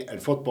GAA and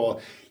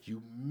football,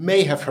 you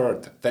may have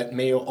heard that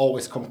Mayo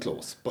always come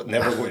close, but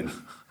never win.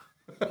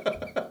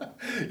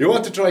 You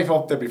want to drive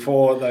up there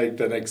before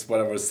the next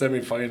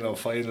semi-final or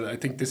final. I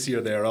think this year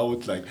they're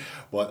out.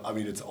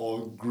 It's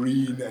all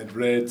green and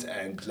red,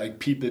 and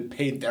people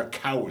paint their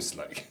cows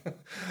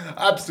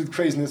absolute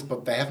craziness.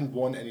 But they haven't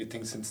won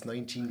anything since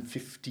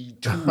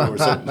 1952 or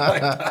something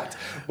like that.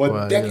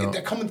 But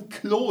they're coming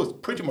close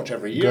pretty much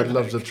every year. God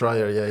loves a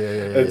trier. Yeah.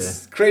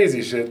 It's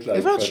crazy shit.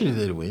 Eventually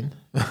they'll win.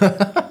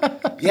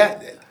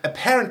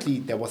 Apparently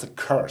there was a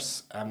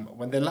curse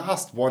when they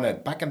last won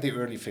it back in the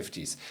early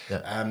 50s.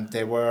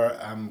 They were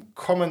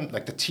coming,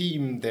 the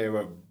team, they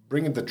were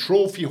bringing the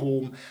trophy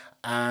home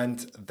and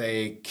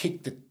they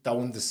kicked it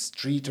down the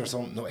street or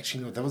something. No,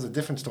 that was a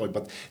different story,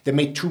 but they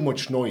made too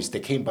much noise. They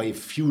came by a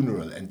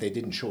funeral and they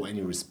didn't show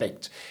any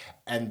respect,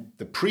 and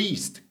the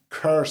priest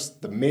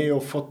cursed the Mayo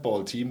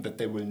football team that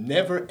they will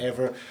never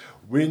ever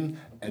win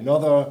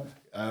another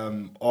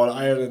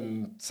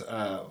All-Ireland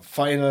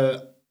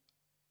final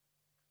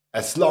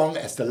as long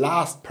as the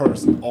last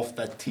person of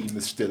that team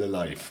is still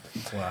alive.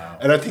 Wow.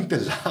 And I think the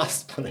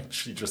last one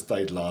actually just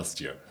died last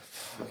year.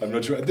 I'm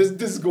not sure. This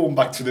is going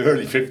back to the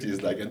early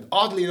 50s. And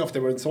oddly enough, they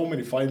were in so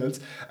many finals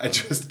and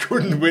just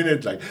couldn't win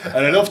it. And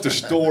I love the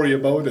story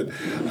about it.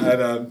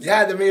 And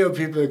the Mayo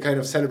people kind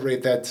of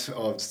celebrated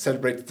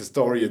the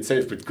story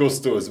itself with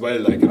gusto as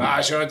well.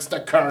 Sure, it's the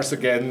curse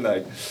again.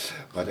 But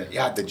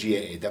the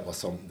GAA, that was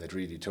something that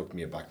really took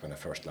me aback when I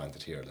first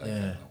landed here.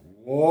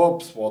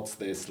 Whoops, what's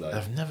this like?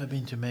 I've never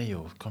been to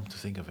Mayo, come to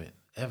think of it.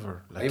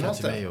 Ever.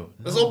 Mayo.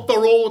 No. It's up the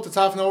road. It's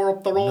half an hour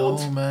up the road.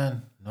 No,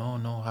 man.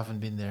 No, haven't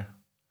been there.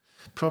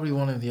 Probably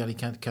one of the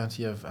Alicante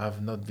County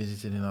I've not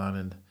visited in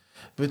Ireland.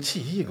 But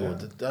see, here you go.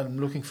 I'm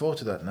looking forward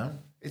to that now.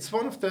 It's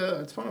one of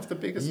the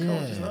biggest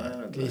counties in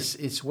Ireland. Like.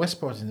 It's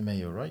Westport in the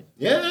Mayo, right?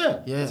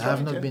 Yeah. Yeah, I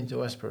have not been to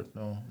Westport.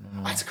 No.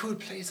 It's a cool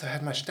place. I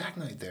had my stag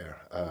night there.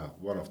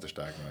 One of the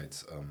stag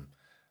nights.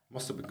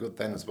 Must have been good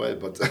then as well.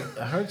 But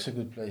I heard it's a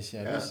good place.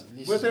 Yeah.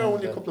 We were there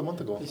only a couple of months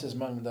ago. Lisa's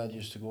mum and dad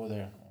used to go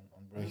there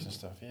on breaks and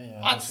stuff.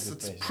 Yeah.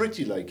 It's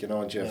pretty, like,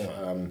 and you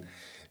have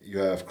you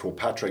have Croagh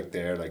Patrick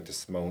there, like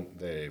this mountain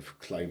they've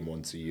climbed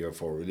once a year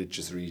for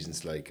religious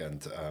reasons, like,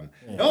 and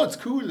no, it's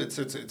cool.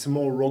 It's a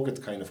more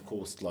rugged kind of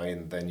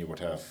coastline than you would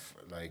have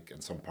like in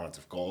some parts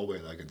of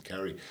Galway, like in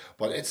Kerry.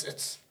 But it's a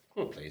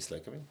cool place,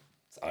 like, I mean,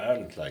 it's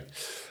Ireland, like,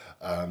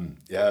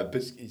 but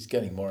it's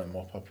getting more and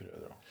more popular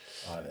though,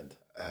 Ireland.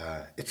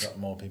 It's got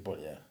more people,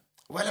 yeah.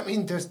 Well, I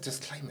mean, there's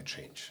climate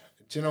change.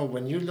 Do you know,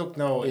 when you look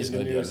now it's in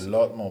the news, a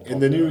lot more popular. in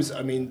the news,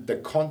 I mean, the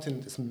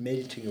continent is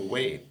melting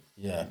away.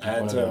 Yeah,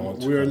 and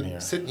we're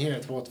sitting here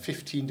at what,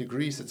 15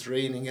 degrees, it's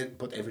raining,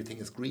 but everything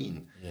is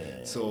green.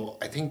 Yeah. So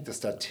I think the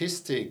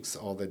statistics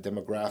or the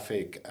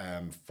demographic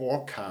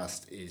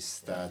forecast is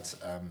that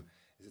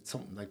is it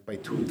something like by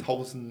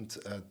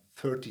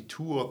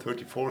 2032 or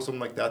 34,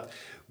 something like that,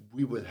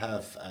 we will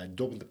have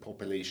double the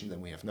population than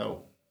we have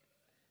now.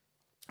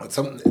 It's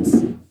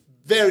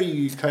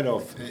very kind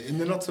of in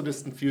the not so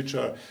distant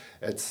future.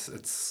 It's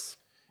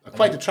a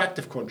quite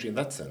attractive country in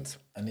that sense.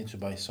 I need to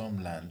buy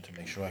some land to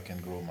make sure I can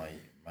grow my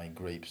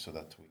grapes so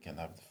that we can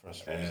have the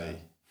first rosé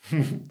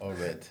or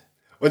red.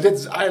 Well,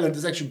 Ireland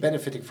is actually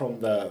benefiting from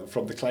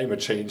the climate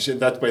change in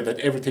that way, that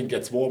everything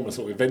gets warmer.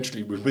 So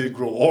eventually we will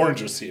grow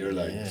oranges here,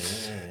 like.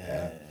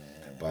 Yeah.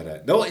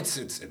 But no, it's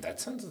in that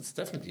sense, it's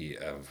definitely.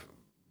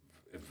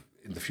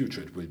 In the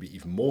future, it will be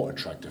even more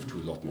attractive to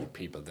a lot more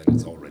people than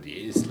it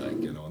already is, like,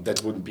 and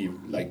that wouldn't be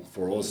like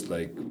for us,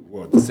 like,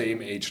 we're at the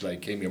same age,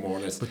 like, came here more or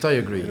less. But I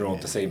agree.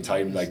 At the same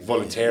time, like,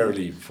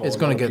 voluntarily. It's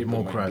going to get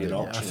more crowded.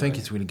 I think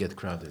it will get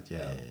crowded,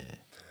 yeah.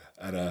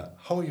 And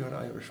how are you in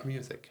Irish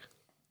music?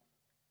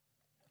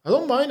 I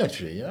don't mind,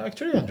 actually. Yeah, I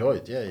actually enjoy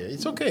it. Yeah.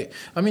 It's okay.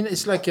 I mean,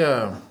 it's like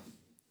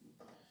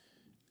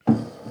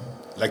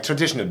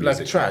traditional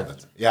music. Like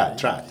trad. Yeah,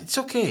 trad. It's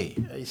okay.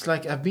 It's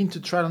like I've been to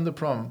Trad on the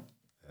Prom.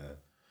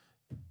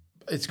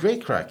 It's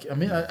great crack. I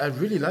mean, I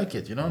really like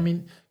it. I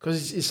mean,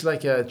 because it's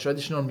like a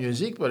traditional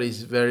music, but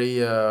it's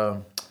very,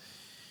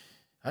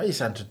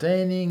 it's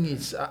entertaining.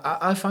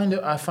 I find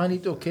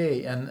it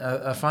okay, and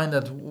I find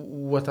that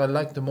what I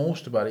like the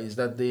most about it is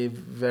that they're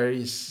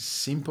very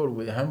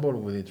humble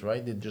with it,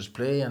 right? They just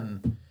play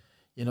and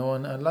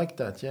I like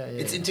that. Yeah.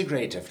 It's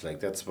integrative, like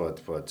that's what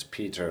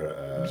Peter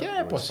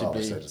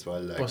possibly said as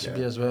well. Like,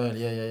 possibly as well.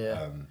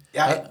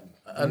 Yeah.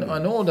 And I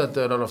know that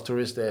a lot of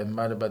tourists, they're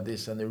mad about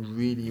this and they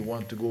really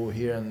want to go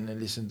here and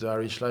listen to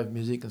Irish live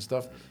music and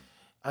stuff.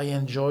 I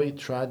enjoy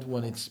trad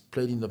when it's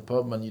played in the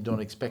pub and you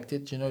don't expect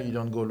it, you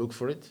don't go look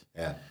for it.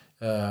 Yeah.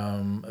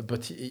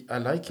 But I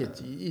like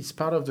it. It's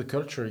part of the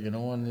culture,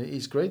 and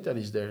it's great that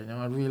it's there.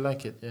 I really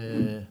like it.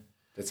 And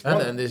it's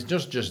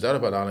just that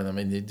about Ireland. I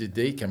mean,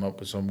 they came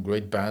up with some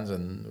great bands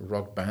and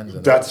rock bands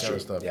and that's that kind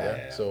of stuff.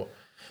 Yeah. So,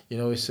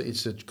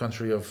 it's a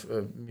country of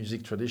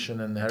music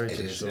tradition and heritage.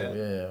 It is,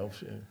 so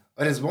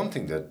But there's one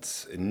thing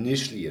that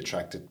initially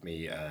attracted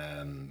me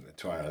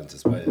to Ireland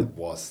as well,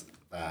 was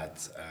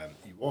that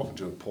you walk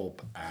into a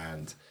pub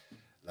and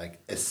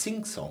like a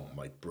sing-song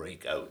might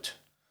break out.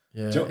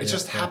 It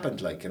just happened,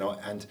 like,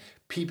 and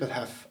people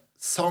have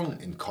song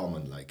in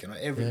common, like,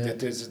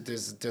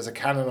 there's a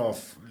canon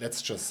of,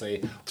 let's just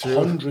say,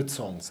 100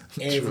 songs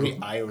every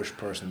Irish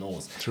person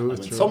knows.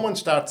 When someone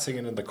starts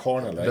singing in the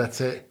corner, like,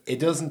 that's it. It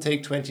doesn't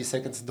take 20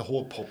 seconds and the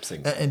whole pub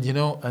sings. And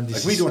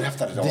this we don't have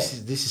that at all.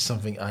 This is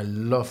something I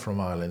love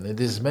from Ireland. And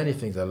there's many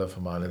things I love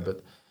from Ireland,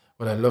 but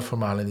what I love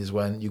from Ireland is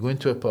when you go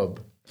into a pub,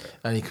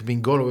 and it could be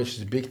in Galway, which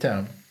is a big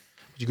town,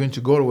 but you go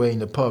into Galway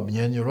in a pub, and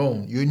you're on your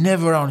own. You're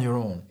never on your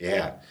own.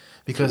 Yeah.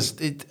 Because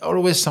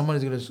always someone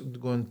is going to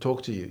go and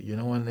talk to you,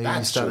 and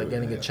you start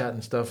getting a chat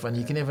and stuff, and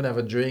you can even have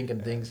a drink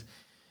and things.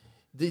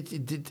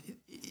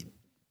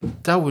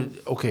 That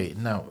would, okay,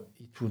 now,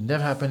 it would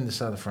never happen in the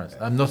south of France.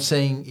 I'm not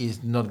saying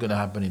it's not going to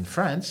happen in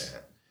France,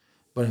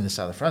 but in the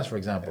south of France, for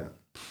example,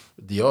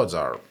 the odds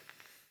are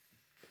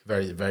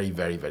very, very,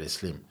 very, very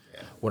slim.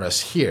 Yeah. Whereas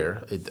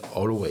here, it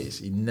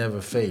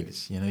never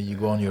fails. You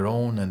go on your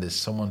own and there's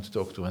someone to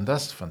talk to, and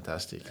that's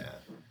fantastic. Yeah.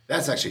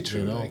 That's actually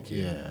true.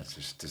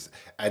 It's just,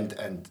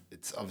 and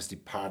it's obviously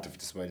part of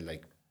this,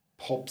 like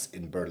pubs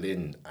in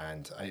Berlin,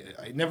 and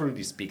I never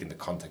really speak in the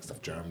context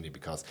of Germany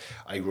because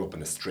I grew up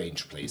in a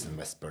strange place in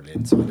West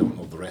Berlin, so I don't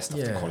know the rest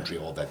of the country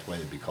all that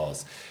well,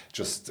 because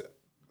just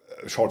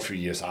a short few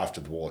years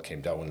after the wall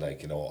came down,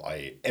 like,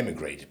 I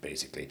emigrated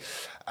basically.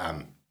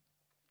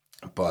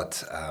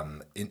 But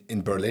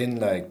in Berlin,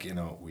 like,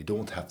 we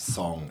don't have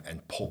song,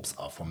 and pubs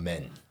are for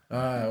men.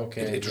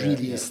 Okay. It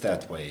really is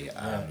that way.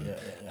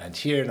 And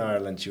here in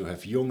Ireland, you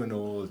have young and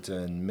old,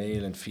 and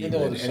male and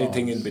female, and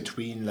anything in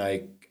between,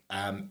 like,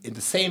 in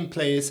the same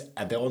place,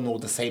 and they all know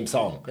the same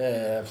song.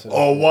 Yeah,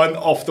 absolutely. Or one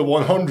of the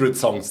 100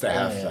 songs they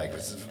have,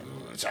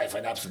 which I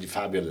find absolutely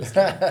fabulous.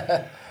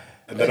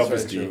 And then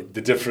obviously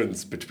the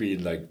difference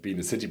between like being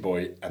a city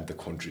boy and the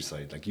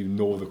countryside, like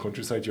the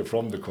countryside, you're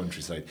from the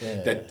countryside,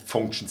 that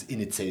functions in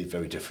itself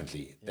very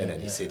differently than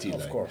any city.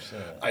 Of course,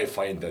 I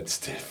find that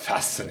still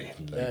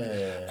fascinating.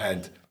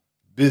 And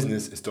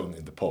business is done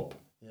in the pub.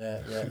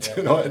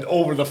 You know, and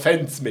over the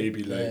fence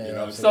maybe, like you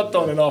know, it's not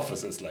done in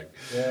offices. Like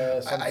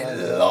I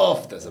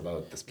love this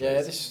about this place.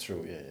 Yeah, this is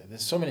true.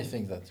 There's so many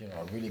things that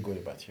are really good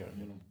about here.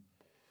 You know,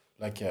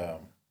 like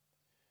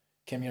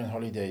came here on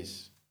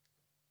holidays.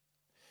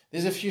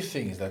 There's a few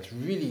things that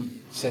really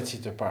sets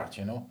it apart,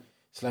 you know.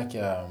 It's like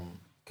a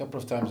couple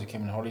of times we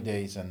came on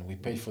holidays and we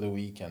paid for the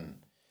week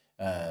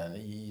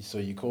so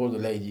you call the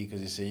lady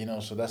because you say, you know,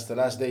 so that's the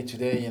last day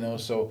today, you know,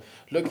 so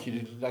look,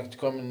 you'd like to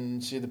come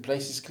and see the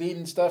place is clean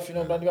and stuff, you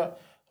know, blah, blah, blah.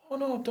 Oh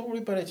no, don't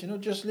worry about it, you know,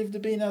 just leave the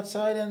bin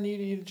outside and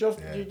you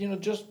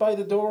just by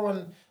the door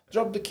and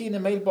drop the key in the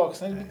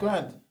mailbox and it'll be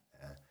grand.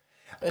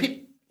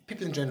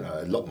 People in general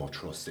are a lot more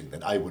trusting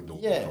than I would know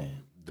from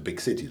the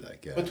big city,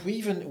 like. But we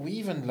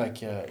even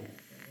like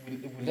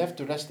we left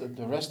the rest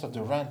of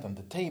the rent on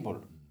the table,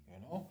 you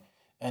know,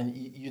 and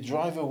you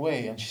drive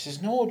away, and she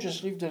says, "No,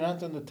 just leave the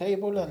rent on the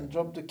table and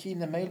drop the key in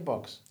the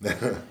mailbox."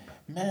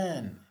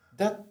 Man,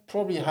 that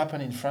probably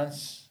happened in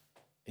France.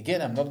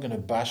 Again, I'm not going to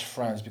bash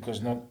France because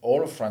not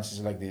all of France is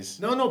like this.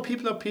 No,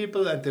 people are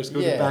people, and there's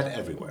good and bad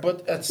everywhere.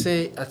 But I'd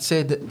say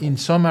that in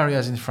some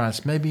areas in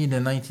France, maybe in the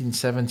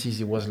 1970s,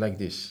 it was like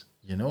this,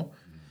 you know.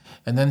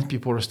 And then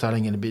people are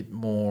starting a bit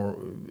more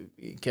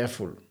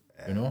careful,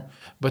 you know.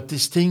 But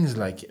these things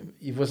like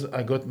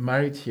I got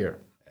married here,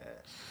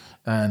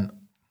 and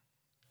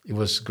it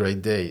was a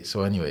great day.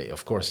 So anyway,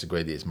 of course, the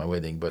great day is my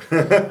wedding. But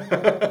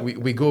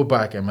we go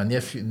back, and my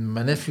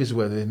nephews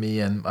were with me,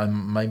 and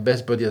my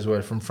best buddy as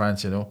well from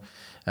France, you know.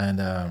 And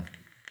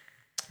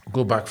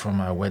go back from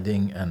our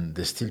wedding, and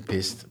they're still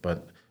pissed.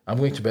 But I'm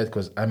going to bed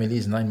because Amélie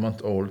is 9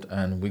 months old,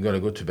 and we gotta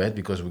go to bed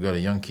because we got a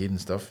young kid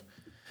and stuff.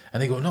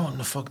 And they go, no,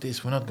 fuck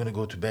this. We're not going to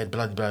go to bed,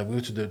 blah, blah. We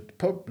go to the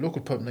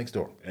local pub next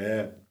door.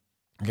 Yeah.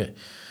 Okay.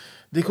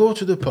 They go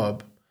to the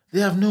pub. They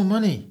have no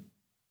money.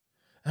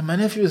 And my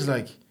nephew is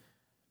like,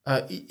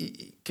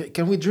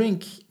 can we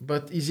drink?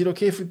 But is it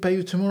okay if we pay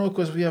you tomorrow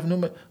because we have no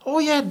money? Oh,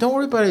 yeah, don't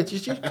worry about it.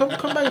 Just come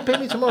back and pay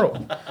me tomorrow.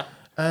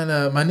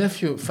 And my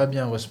nephew,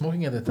 Fabien, was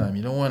smoking at the time.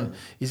 You know,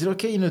 is it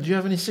okay? You know, do you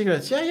have any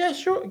cigarettes? Yeah,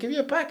 sure. Give you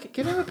a pack.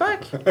 Give him a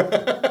pack.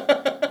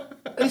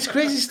 It's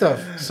crazy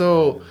stuff.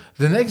 So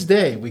the next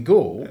day we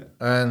go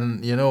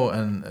and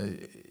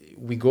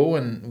we go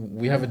and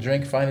we have a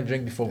drink, final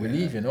drink before we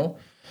leave, you know.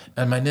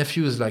 And my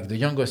nephew is like the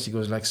youngest. He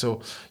goes like,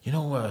 so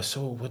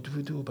what do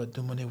we do about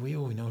the money we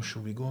owe? You know,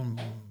 should we go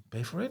and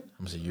pay for it?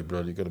 I'm saying, you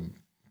bloody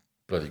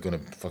gonna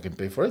fucking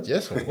pay for it?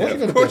 Yes, of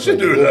course. Of course you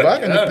do. Go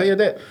back and you pay your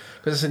debt.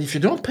 Because I said, if you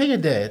don't pay your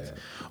debt,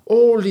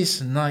 all this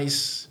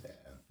nice.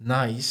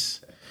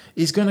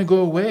 It's going to go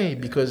away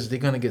because they're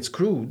going to get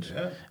screwed.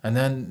 Yeah. And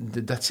then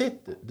that's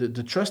it.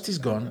 The trust is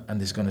gone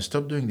and it's going to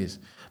stop doing this.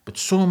 But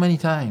so many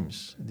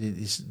times,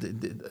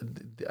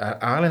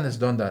 Ireland has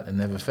done that and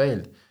never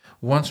failed.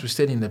 Once we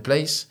stayed in the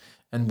place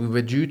and we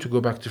were due to go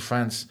back to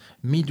France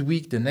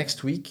midweek the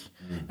next week.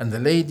 And the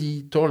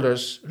lady told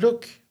us,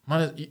 look,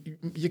 man,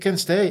 you can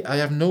stay. I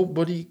have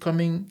nobody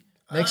coming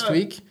next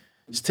week.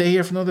 Stay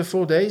here for another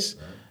 4 days.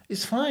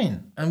 It's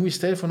fine. And we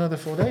stayed for another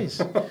 4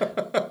 days.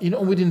 You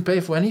know, we didn't pay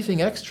for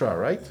anything extra,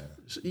 right?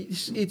 So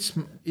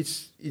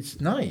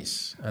it's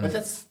nice. And but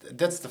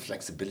that's the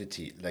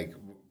flexibility, like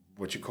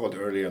what you called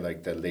earlier,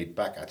 like the laid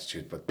back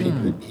attitude. But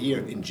people here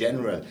in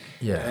general,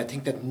 and I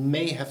think that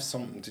may have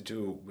something to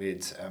do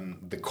with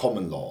the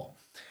common law,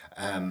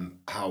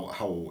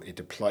 how it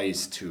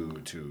applies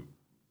to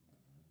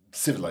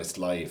civilized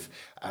life.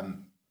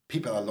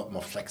 People are a lot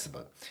more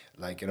flexible.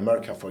 Like in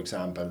America, for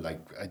example,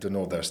 like I don't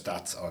know their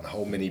stats on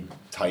how many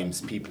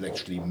times people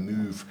actually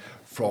move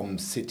from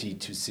city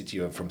to city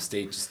or from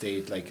state to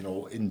state, like, you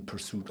know, in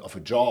pursuit of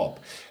a job.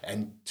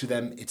 And to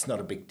them, it's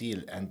not a big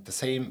deal. And the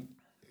same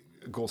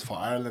goes for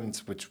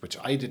Ireland, which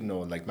I didn't know.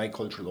 Like my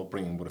cultural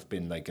upbringing would have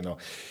been like, you know,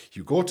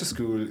 you go to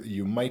school,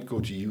 you might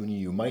go to uni,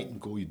 you mightn't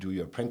go, you do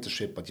your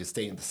apprenticeship, but you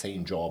stay in the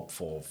same job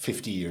for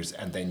 50 years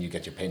and then you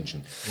get your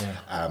pension.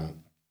 Yeah.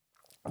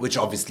 Which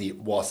obviously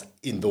was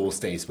in those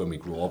days when we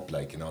grew up,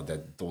 like, you know,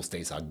 that those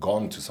days are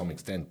gone to some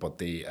extent. But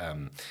the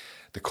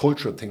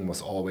cultural thing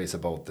was always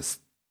about the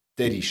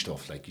steady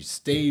stuff. Like you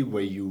stay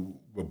where you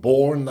were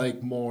born,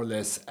 like more or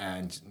less,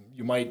 and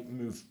you might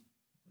move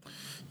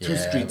 2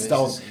 streets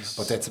down,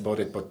 but that's about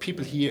it. But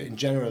people here in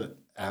general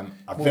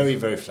are very,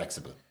 very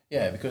flexible.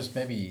 Yeah, because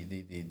maybe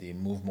they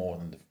move more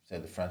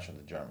than the French or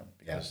the German.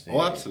 Because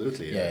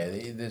absolutely. Yeah,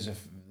 there's a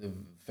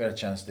fair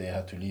chance they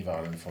had to leave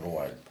Ireland for a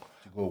while.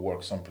 Go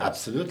work someplace.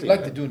 Absolutely.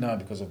 Like they do now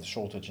because of the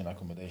shortage in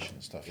accommodation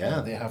and stuff.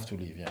 Yeah. They have to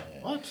leave,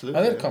 Oh, absolutely.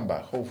 And they'll come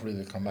back. Hopefully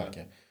they'll come back,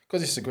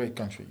 because it's a great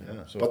country.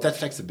 So. But that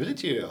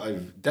flexibility,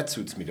 that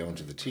suits me down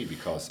to the T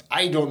because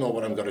I don't know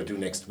what I'm going to do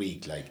next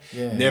week. Like,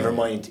 never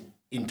mind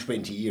in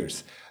 20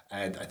 years.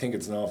 And I think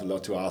it's an awful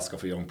lot to ask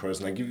of a young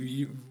person. Like,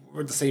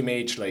 we're the same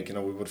age, like, you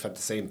know, we would have had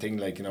the same thing,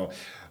 like, you know,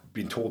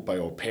 being told by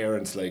our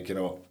parents, like, you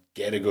know,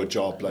 get a good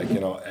job, like,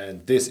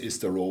 and this is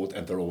the road,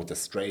 and the road is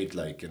straight,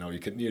 like, you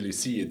can nearly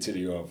see it till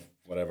you have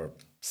whatever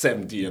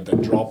 70 and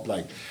then drop,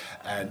 like,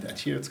 and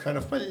here it's kind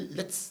of, well,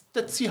 let's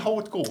see how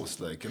it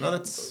goes, like,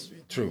 let's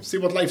see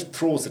what life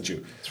throws at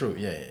you. True,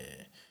 yeah.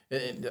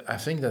 I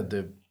think that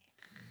the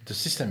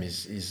system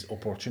is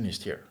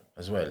opportunist here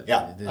as well.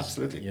 Yeah,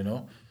 absolutely.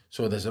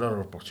 So there's a lot of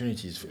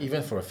opportunities,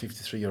 even for a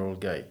 53-year-old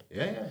guy.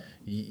 Yeah.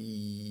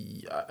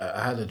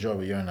 I had a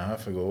job a year and a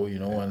half ago,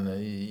 and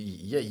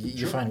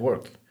you find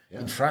work. Yeah.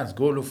 In France,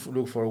 go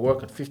look for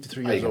work at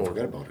 53 years old.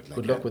 Forget about it. Like,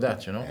 good luck with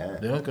that, Yeah.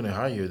 They're not going to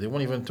hire you. They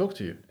won't even talk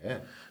to you. Yeah.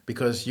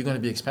 Because you're going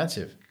to be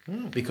expensive.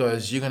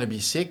 Because you're going to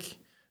be sick.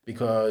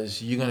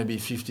 Because you're going to be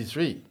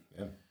 53.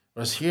 Yeah.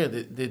 Whereas here,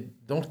 they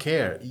don't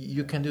care.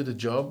 You can do the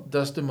job.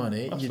 That's the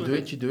money.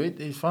 Absolutely. You do it.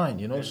 It's fine,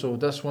 Yeah. So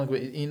that's one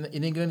way.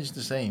 In England, it's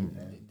the same.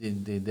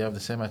 Yeah. They have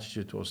the same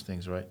attitude towards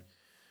things, right?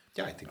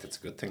 Yeah, I think that's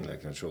a good thing.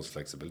 Like, it shows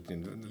flexibility.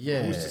 And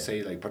who's to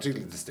say, like,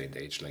 particularly at this day and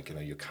age, like,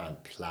 you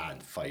can't plan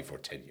 5 or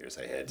 10 years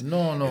ahead.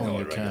 No,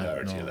 you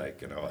regularity, can't. No.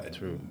 Like, and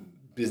true.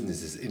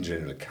 Businesses in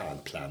general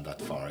can't plan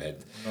that far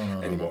ahead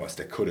anymore as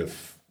they could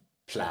have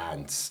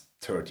planned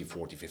 30,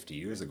 40, 50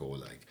 years ago.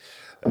 Like,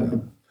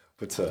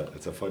 but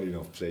it's a funny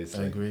enough place.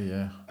 I agree.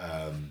 Yeah.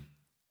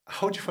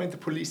 How do you find the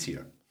police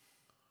here?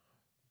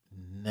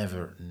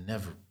 Never.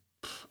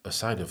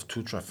 Aside of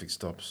 2 traffic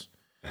stops.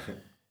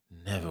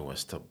 Never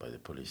was stopped by the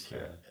police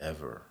here,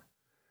 ever.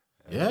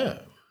 Yeah,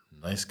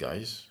 nice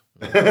guys.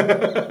 No,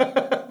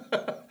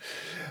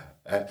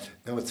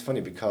 it's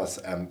funny because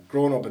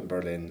growing up in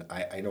Berlin,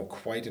 I know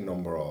quite a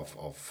number of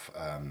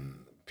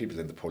people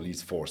in the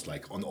police force,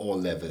 like on all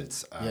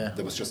levels.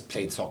 There was just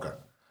playing soccer.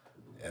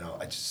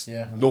 I just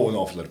know an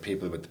awful lot of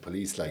people with the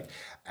police, like,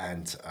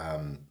 and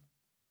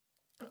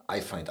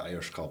I find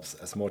Irish cops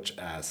as much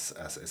as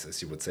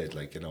you would say it,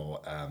 like,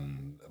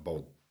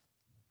 about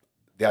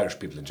the Irish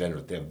people in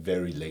general, they're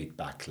very laid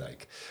back,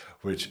 like,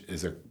 which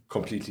is a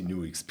completely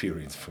new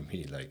experience for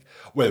me. Like,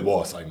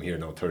 I'm here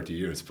now 30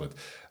 years, but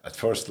at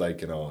first, like,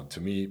 to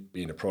me,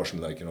 being a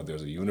Prussian, like,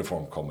 there's a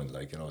uniform coming,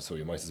 like, so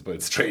you might as well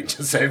straighten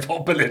yourself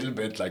up a little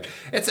bit. Like,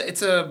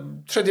 it's a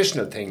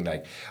traditional thing,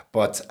 like,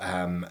 but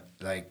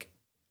like,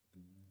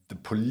 the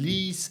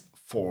police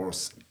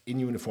force in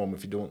uniform,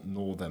 if you don't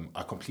know them,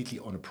 are completely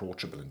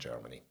unapproachable in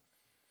Germany.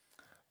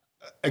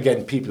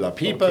 Again, people are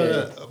people,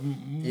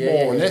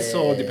 more or less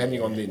so,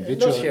 depending on the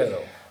individual. Not here,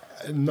 though.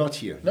 Not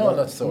here. No,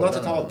 not so. Not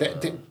at all.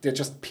 They're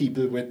just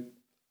people with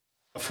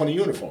a funny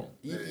uniform.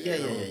 Yeah.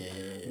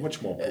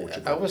 Much more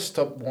approachable. I was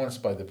stopped once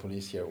by the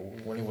police here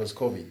when it was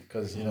COVID,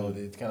 because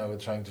they kind of were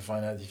trying to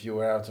find out if you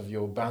were out of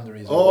your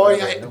boundaries.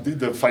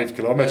 The 5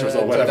 kilometers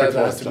or whatever.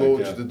 I had to go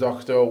to the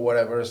doctor or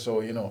whatever. So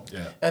Yeah.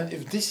 And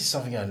if this is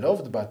something I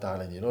loved about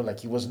Ireland,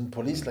 like he wasn't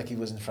policed like he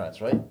was in France,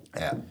 right?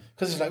 Yeah.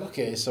 Because it's like,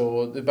 okay,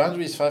 so the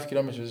boundary is 5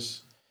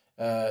 kilometers.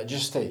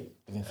 Just stay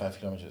within 5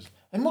 kilometers,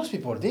 and most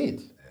people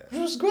did. It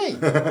was great.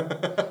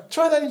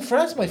 Try that in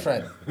France, my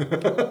friend.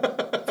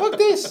 Fuck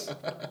this.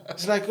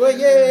 It's like, well,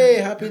 yay,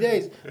 happy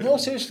days. No,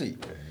 seriously.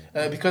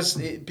 Because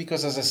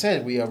as I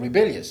said, we are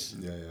rebellious.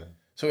 Yeah.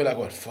 So we're like,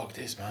 well, fuck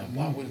this, man.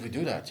 Why would we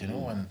do that,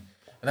 And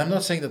I'm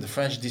not saying that the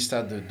French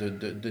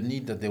did the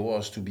need that there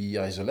was to be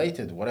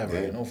isolated,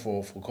 whatever,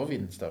 for COVID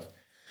and stuff.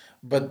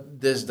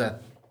 But there's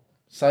that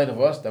side of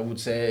us that would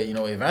say,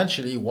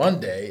 eventually, one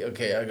day,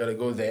 okay, I got to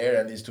go there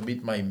and it's to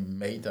meet my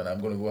mate and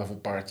I'm going to go have a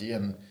party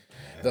and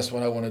that's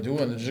what I want to do,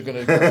 and they're just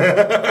going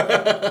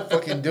to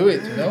fucking do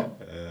it,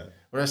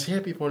 Whereas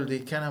here, people, they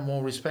kind of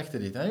more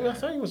respected it. And I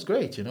thought it was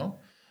great,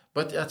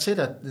 But I'd say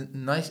that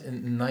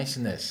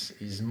niceness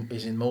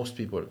is in most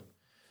people.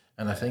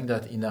 And I think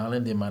that in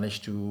Ireland, they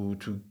managed to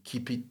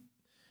keep it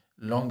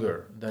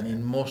longer than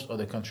in most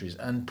other countries.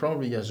 And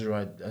probably, as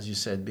you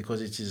said,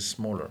 because it is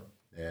smaller.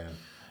 Yeah.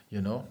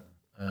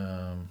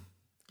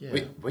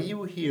 Were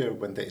you here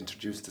when they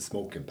introduced the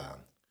smoking ban?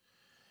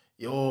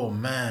 Oh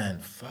man,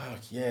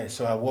 fuck yeah!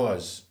 So I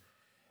was,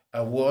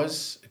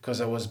 because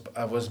I was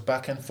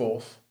back and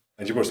forth.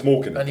 And you were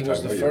smoking. And it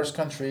was the first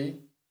country.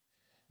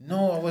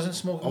 No, I wasn't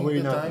smoking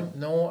at the time.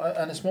 No,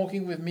 and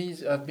smoking with me,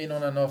 I've been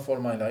on and off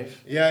all my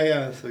life.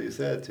 Yeah. So you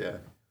said, yeah.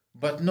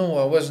 But no,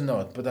 I was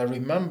not. But I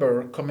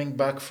remember coming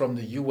back from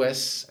the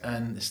US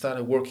and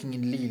started working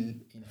in Lille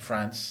in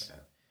France.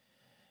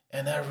 Yeah.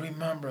 And I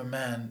remember,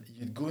 man,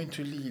 you'd go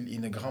into Lille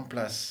in the Grand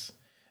Place.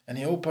 And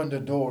he opened the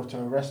door to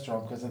a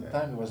restaurant, because at the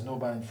time there was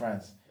nobody in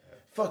France. Yeah.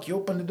 Fuck, you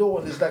open the door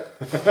and there's like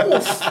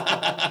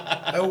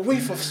a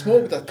whiff of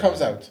smoke that comes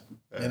out,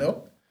 and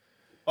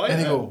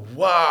you go,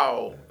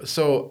 wow.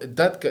 So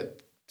that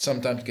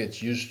sometimes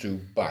gets used to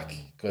back,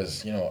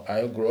 because,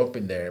 I grew up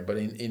in there, but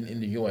in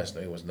the US,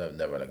 no, it was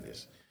never like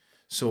this.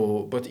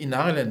 So, but in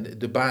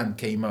Ireland, the ban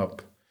came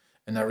up.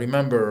 And I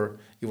remember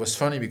it was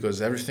funny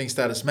because everything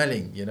started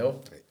smelling,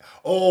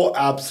 Oh,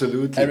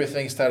 absolutely.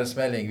 Everything started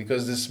smelling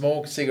because the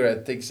smoke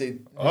cigarette takes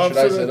it.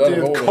 Absolutely.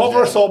 It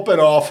covers up an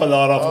awful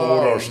lot of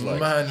odors.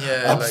 Man,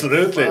 yeah.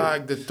 Absolutely.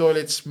 Like, the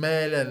toilet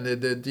smell and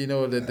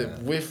the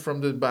whiff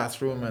from the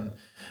bathroom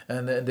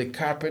and the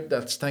carpet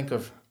that stank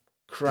of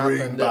crap.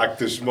 Bring back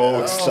the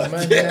smokes. Oh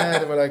man, yeah,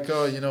 they were like,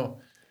 oh,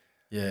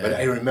 yeah. But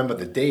I remember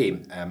the day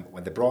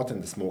when they brought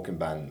in the smoking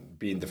ban,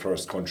 being the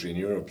first country in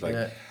Europe,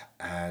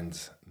 and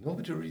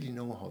nobody really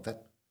know how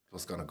that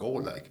was gonna go.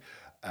 Like,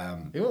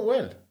 it went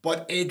well,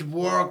 but it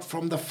worked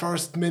from the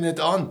first minute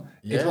on.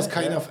 It was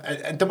kind of,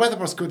 and the weather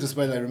was good as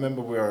well. I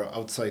remember we were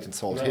outside in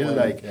Salt Hill,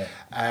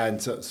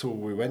 and so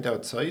we went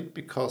outside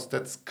because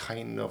that's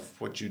kind of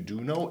what you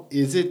do now.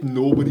 Is it?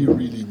 Nobody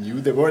really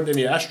knew. There weren't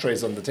any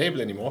ashtrays on the table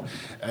anymore,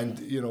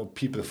 and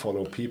people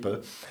follow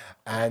people.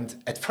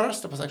 And at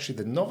first, it was actually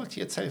the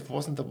novelty itself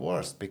wasn't the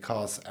worst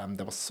because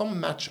there was some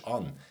match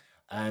on.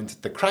 And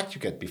the crack you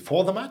get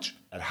before the match,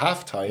 at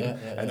halftime,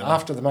 and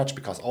after the match,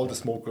 because all the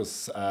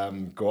smokers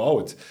go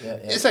out,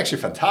 it's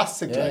actually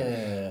fantastic.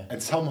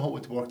 And somehow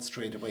it worked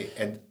straight away.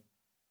 And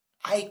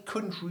I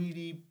couldn't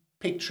really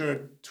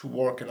picture to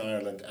work in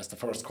Ireland as the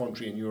first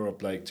country in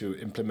Europe to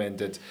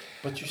implement it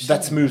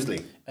that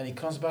smoothly. And it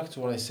comes back to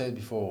what I said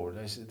before.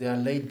 They are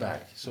laid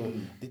back, so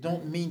they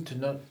don't mean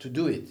to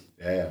do it.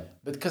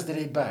 But because they're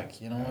laid back,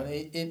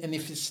 and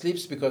if it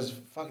slips because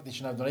fuck, they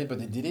shouldn't have done it, but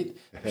they did it.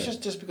 It's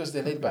just because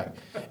they're laid back.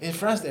 In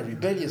France, they're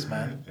rebellious,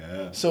 man.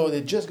 So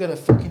they just gotta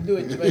fucking do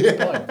it to make the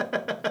point.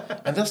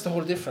 And that's the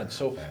whole difference.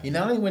 So in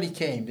Ireland, when he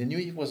came, they knew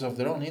it was of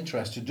their own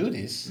interest to do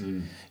this.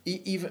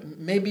 Even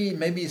maybe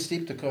he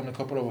slipped on a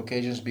couple of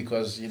occasions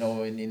because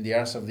in the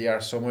arse of the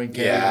arse somewhere in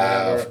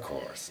Canada. Of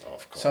course.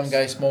 Some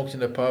guy smoked in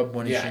the pub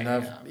when he shouldn't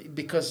have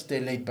because they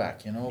laid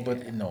back,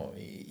 But no,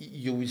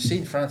 you will see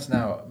in France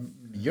now,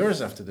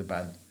 years after the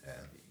ban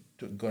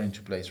going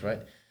into place,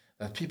 right?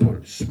 That people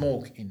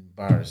smoke in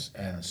bars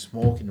and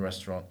smoke in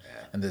restaurants,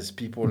 and there's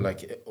people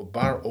like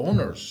bar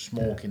owners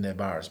smoke in their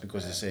bars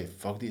because they say,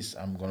 "Fuck this,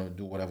 I'm gonna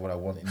do whatever I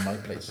want in my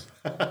place,"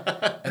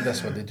 and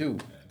that's what they do.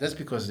 That's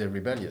because they're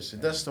rebellious.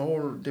 That's the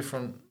whole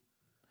different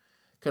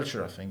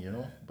culture, I think,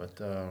 But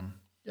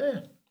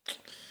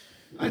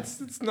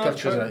it's not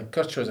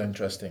cultures are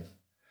interesting.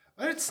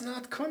 It's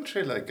not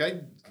country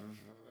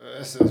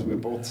as we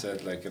both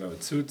said,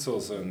 it suits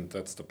us and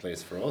that's the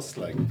place for us.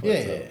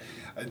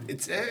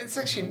 It's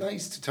actually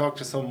nice to talk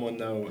to someone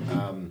now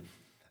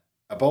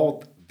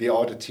about the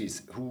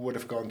oddities who would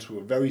have gone through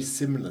a very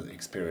similar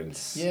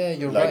experience. Yeah,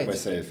 you're right.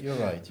 Myself. You're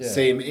right. Yeah.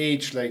 Same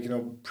age,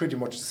 pretty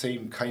much the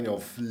same kind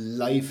of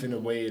life in a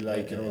way,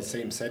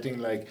 same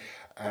setting,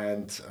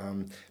 and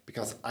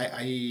because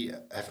I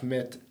have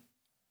met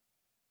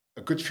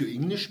a good few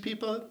English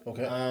people,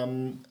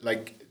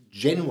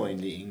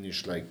 genuinely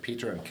English, like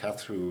Peter and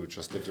Kath, who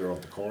just lived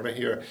around the corner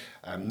here.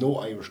 No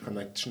Irish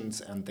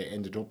connections, and they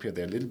ended up here.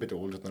 They're a little bit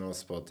older than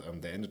us, but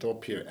they ended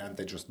up here, and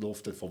they just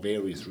loved it for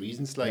various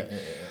reasons.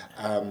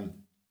 And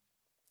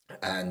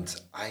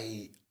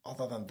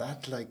other than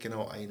that,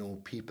 I know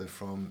people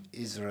from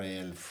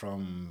Israel,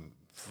 from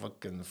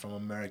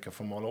America,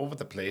 from all over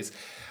the place,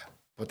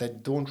 but they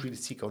don't really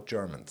seek out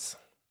Germans,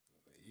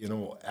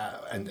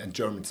 and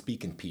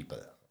German-speaking people.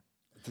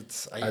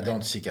 I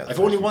don't seek out. I've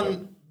only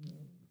one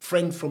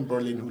friend from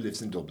Berlin who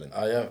lives in Dublin.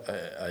 I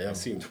have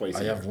seen twice.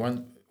 I have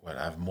one. Well,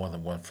 I have more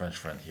than one French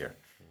friend here.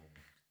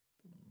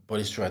 But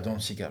it's true, I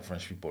don't seek out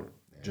French people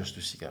just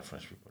to seek out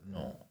French people.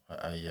 No,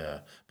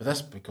 but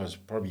that's because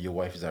probably your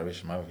wife is Irish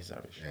and my wife is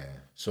Irish. Yeah.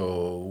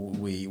 So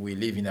we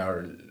live in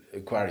our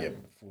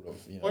aquarium full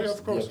of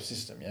of course. the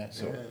ecosystem. Yeah.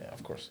 So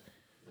of course.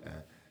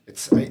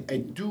 I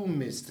do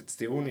miss. It's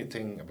the only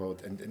thing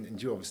about,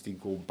 and you obviously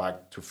go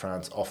back to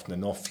France often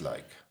enough,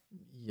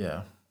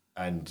 Yeah.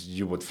 And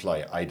you would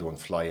fly. I don't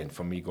fly, and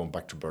for me, going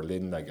back to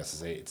Berlin, as I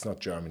say, it's not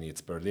Germany, it's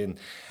Berlin.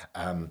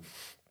 I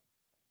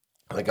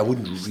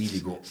wouldn't really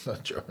go. It's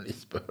not Germany,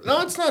 it's Berlin.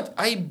 No, it's not.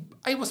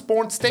 I was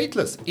born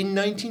stateless in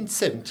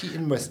 1970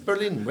 in West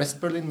Berlin. West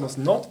Berlin was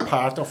not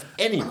part of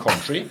any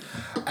country,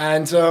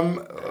 and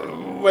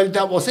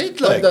that was it.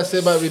 What does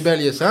it about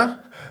rebellious, huh?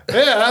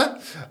 Yeah.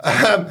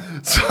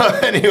 So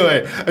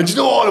anyway, and you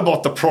know all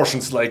about the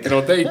Prussians, they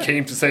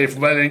came to save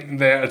Wellington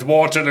there at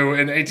Waterloo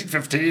in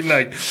 1815,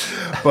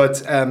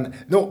 But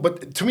no,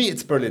 but to me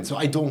it's Berlin, so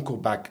I don't go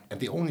back. And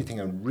the only thing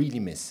I really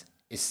miss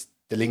is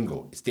the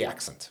lingo, it's the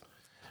accent.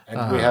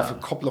 And we have a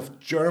couple of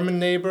German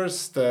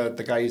neighbors,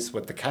 the guys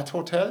with the Cat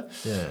Hotel.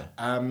 Yeah.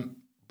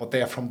 But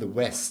they are from the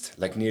West,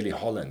 nearly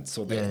Holland.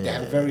 So they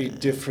have a very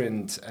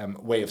different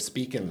way of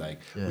speaking.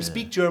 We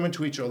speak German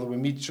to each other. We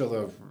meet each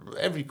other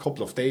every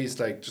couple of days,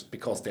 just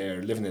because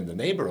they're living in the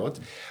neighborhood.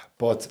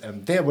 But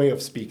their way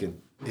of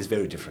speaking is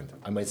very different.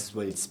 I might as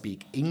well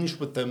speak English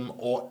with them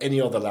or any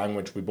other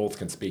language we both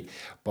can speak.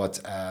 But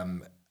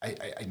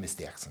I miss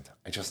the accent.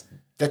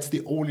 That's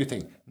the only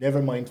thing.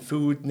 Never mind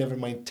food, never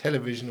mind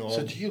television.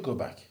 So do you go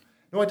back?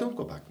 No, I don't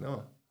go back,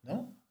 no.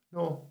 No?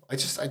 No, I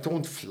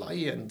don't fly,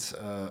 and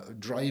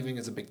driving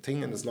is a big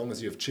thing. And as long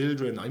as you have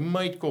children, I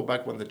might go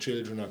back when the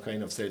children are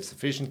kind of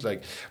self-sufficient.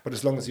 But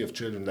as long as you have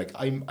children,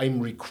 I'm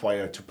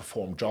required to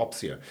perform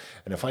jobs here.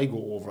 And if I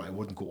go over, I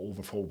wouldn't go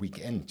over for a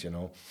weekend,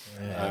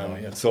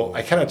 So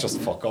I cannot just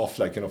fuck off,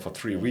 for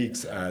 3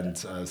 weeks and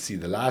see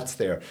the lads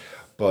there.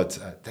 But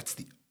that's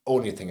the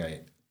only thing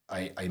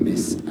I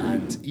miss.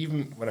 And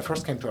even when I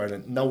first came to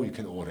Ireland, now you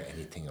can order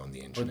anything on the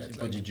internet.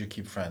 But did you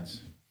keep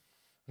friends?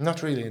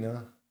 Not really,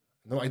 no.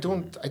 No, I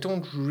don't. I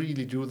don't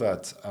really do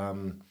that.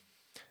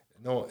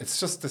 No, it's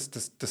just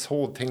this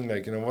whole thing.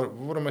 Like,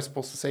 what am I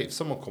supposed to say if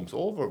someone comes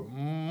over?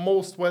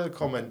 Most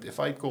welcome, and if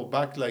I go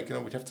back, like,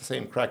 we'd have the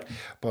same crack.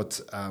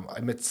 But I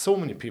met so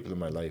many people in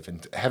my life,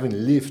 and having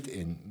lived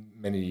in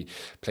many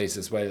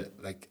places, well,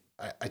 like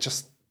I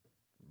just.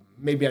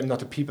 Maybe I'm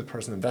not a people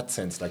person in that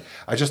sense. Like,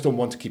 I just don't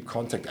want to keep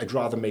contact. I'd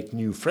rather make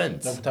new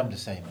friends. No, but I'm the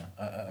same.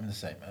 I'm the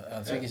same.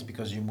 I think it's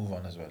because you move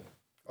on as well.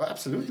 Oh,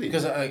 absolutely.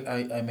 Because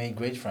I made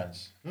great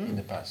friends in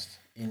the past,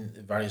 in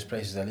various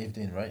places I lived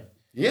in, right?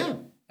 Yeah.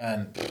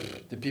 And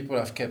the people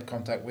I've kept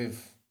contact with,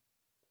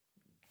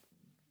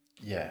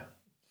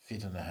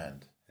 feet on the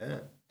hand. Yeah.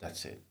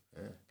 That's it.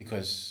 Yeah.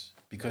 Because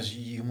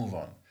you move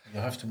on. You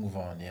have to move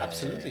on. Yeah.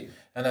 Absolutely. Yeah.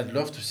 And I'd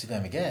love to see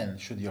them again,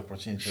 should the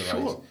opportunity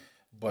arise.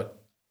 But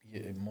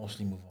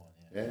mostly move on.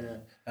 Yeah.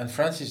 And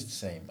France is the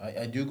same.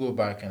 I do go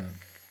back, and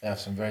I have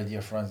some very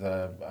dear friends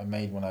that I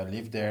made when I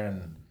lived there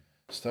and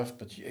stuff.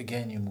 But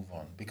you move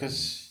on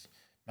because,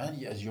 man,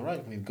 as you're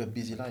right, we've got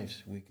busy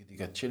lives. You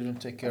got children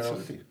to take care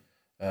of.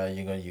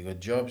 You got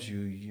jobs.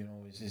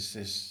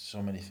 There's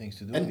so many things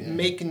to do. And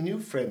making new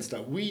friends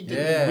that we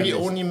did. We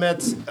only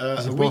met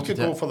a week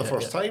ago for the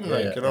first time.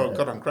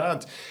 Got on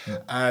grant,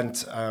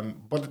 and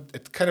but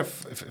it kind of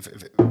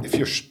if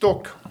you're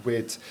stuck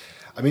with.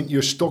 I mean,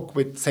 you're stuck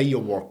with, say,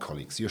 your work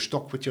colleagues. You're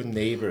stuck with your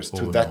neighbours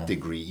to that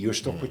degree. You're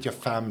stuck with your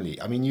family.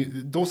 I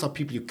mean, those are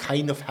people you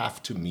kind of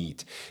have to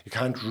meet. You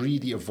can't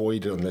really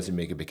avoid it unless you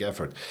make a big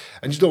effort.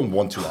 And you don't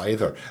want to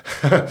either.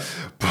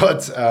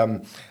 But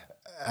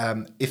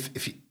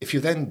if you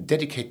then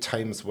dedicate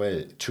time as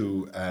well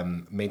to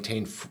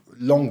maintain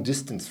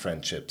long-distance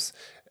friendships,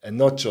 and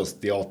not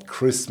just the odd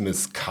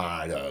Christmas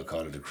card, or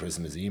call it a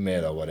Christmas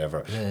email or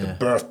whatever, the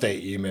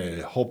birthday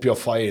email, hope you're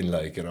fine,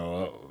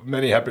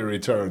 many happy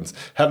returns,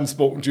 haven't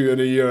spoken to you in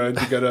a year, and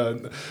you get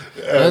a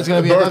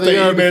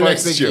birthday email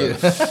next year.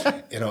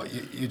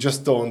 You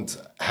just don't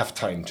have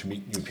time to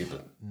meet new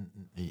people.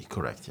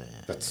 Correct,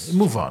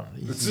 move on.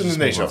 It's in the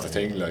nature of the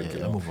thing,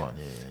 move on,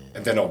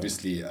 And then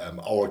obviously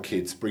our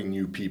kids bring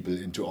new people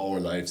into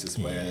our lives as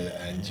well,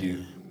 and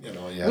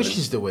which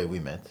is the way we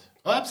met.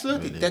 Oh,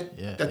 absolutely.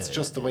 Really. That's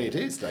just the way it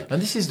is. Like,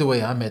 and this is the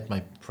way I met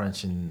my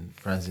friends in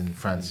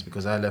France,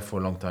 because I left for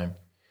a long time.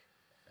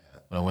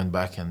 When I went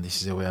back, and this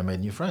is the way I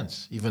made new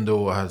friends. Even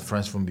though I had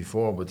friends from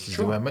before, but this is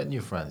the way I met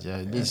new friends.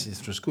 This is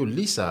through school.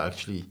 Lisa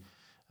actually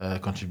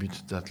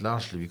contributed to that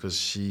largely, because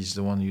she's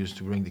the one who used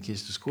to bring the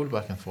kids to school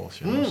back and forth.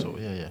 So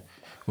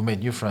we made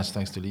new friends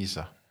thanks to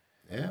Lisa.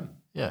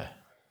 Yeah.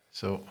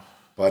 So,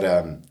 but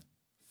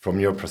from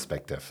your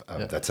perspective,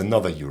 that's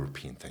another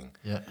European thing.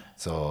 Yeah.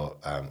 So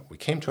we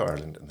came to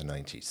Ireland in the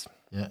 90s.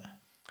 Yeah.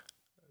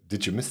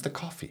 Did you miss the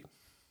coffee?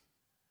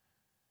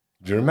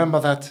 Do you remember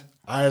that?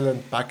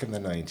 Ireland back in the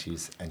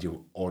 90s, and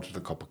you ordered a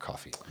cup of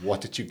coffee.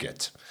 What did you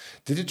get?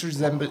 Did it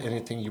resemble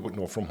anything you would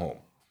know from home?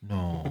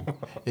 No.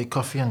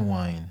 Coffee and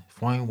wine.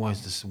 Wine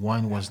was the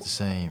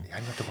same.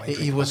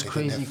 It was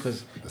crazy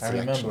because I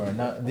remember,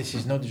 now this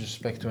is no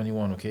disrespect to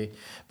anyone, okay?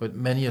 But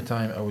many a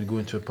time I would go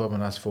into a pub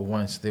and ask for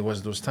wines. There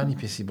was those tiny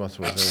pissy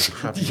bottles.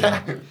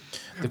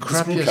 The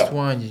crappiest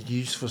wine you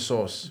use for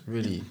sauce,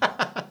 really.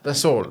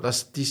 That's all.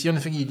 That's the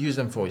only thing you'd use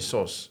them for is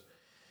sauce.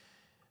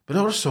 But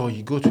also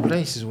you go to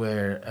places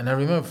where, and I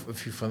remember a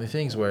few funny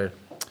things where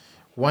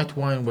white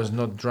wine was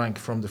not drank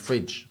from the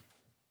fridge.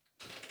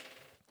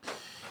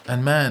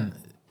 And man,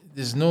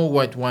 there's no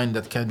white wine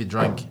that can be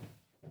drank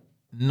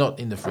not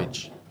in the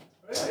fridge.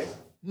 Really?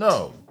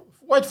 No,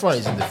 white wine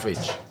is in the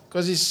fridge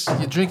because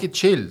you drink it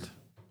chilled.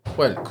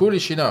 Well,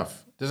 coolish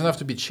enough. Doesn't have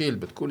to be chilled,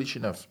 but coolish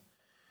enough.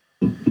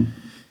 And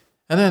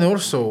then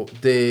also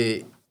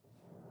they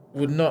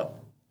would not,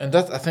 and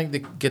that I think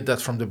they get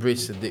that from the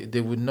Brits.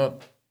 They would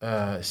not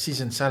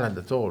season salad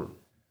at all.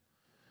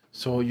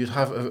 So you'd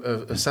have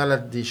a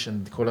salad dish,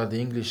 and call it the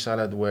English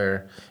salad,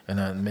 where,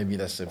 and maybe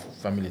that's a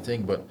family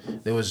thing, but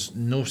there was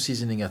no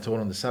seasoning at all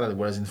on the salad.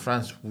 Whereas in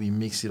France, we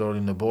mix it all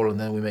in a bowl, and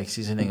then we make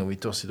seasoning, and we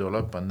toss it all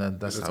up, and then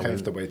that's how kind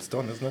of the way it's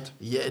done, isn't it?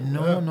 Yeah,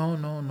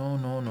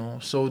 no.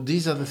 So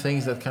these are the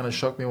things that kind of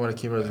shocked me when I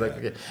came here. I was like,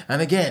 okay. And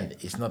again,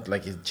 it's not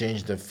like it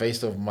changed the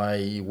face of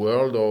my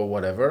world or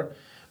whatever.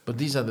 But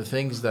these are the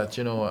things that,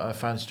 I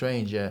found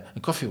strange. Yeah,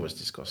 and coffee was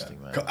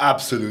disgusting, man.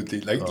 Absolutely.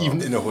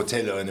 Even in a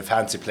hotel or in a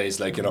fancy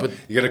place, you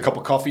get a cup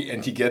of coffee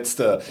and he gets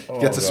a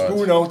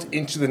spoon out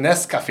into the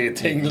Nescafe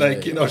thing,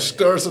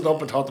 stirs it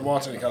up with hot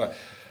water, and you kind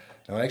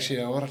of,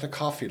 actually, I ordered a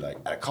coffee.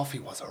 Coffee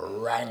was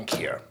rank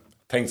here.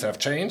 Things have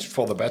changed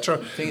for the better.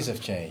 Things have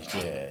changed,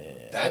 yeah.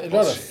 A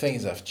lot of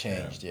things have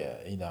changed,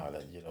 in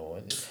Ireland,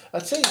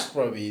 I'd say it's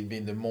probably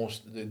been the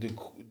most,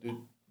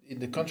 in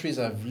the countries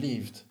I've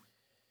lived,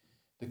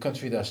 the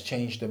country that's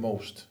changed the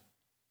most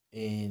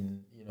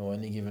in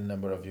any given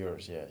number of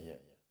years.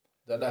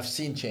 That I've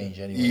seen change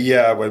anyway.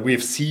 Yeah, well,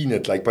 we've seen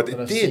it, but it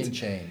I've did seen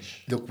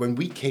change. Look, when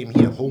we came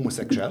here,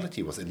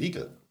 homosexuality was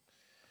illegal.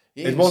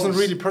 It wasn't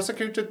really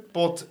persecuted,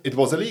 but it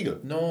was illegal.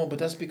 No, but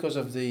that's because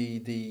of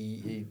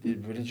the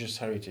religious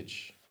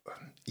heritage.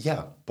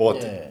 Yeah,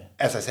 but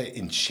as I say,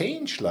 in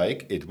change,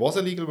 like, it was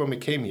illegal when we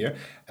came here,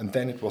 and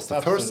then it was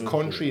the first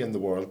country in the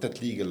world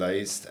that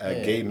legalized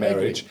gay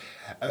marriage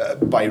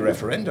by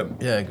referendum.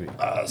 Yeah, I agree.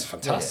 It's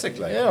fantastic.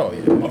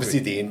 Obviously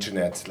the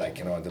internet, like,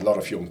 you know, and a lot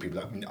of young people,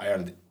 I mean,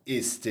 Ireland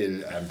is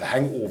still the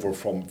hangover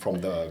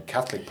from the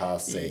Catholic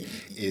past, say,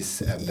 is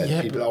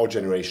that people our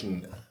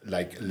generation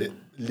like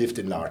lived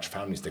in large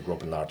families. They grew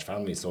up in large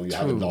families, so you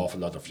have an awful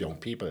lot of young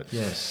people.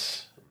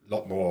 Yes.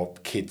 Lot more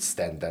kids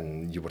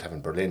than you would have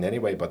in Berlin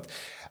anyway, but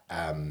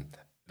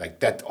like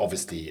that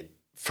obviously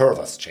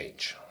furthers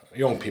change.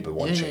 Young people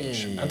want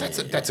change, and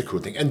that's a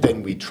cool thing. And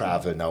then we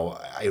travel now.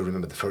 I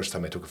remember the first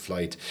time I took a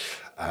flight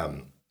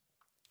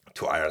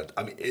to Ireland.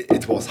 I mean,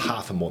 it was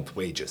half a month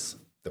wages,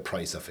 the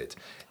price of it.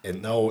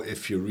 And now,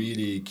 if you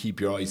really keep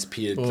your eyes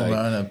peeled,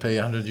 and pay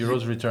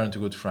 €100 return to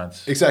go to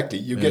France. Exactly,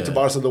 you get to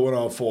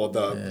Barcelona for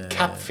the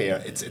cab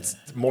fare. It's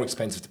more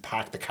expensive to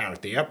park the car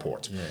at the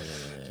airport.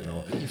 You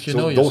know, if you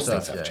know your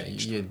stuff,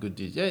 you get good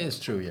deals. Yeah, it's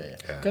true.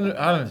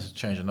 Ireland has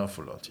changed an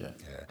awful lot.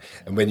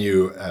 And when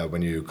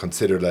you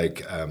consider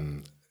like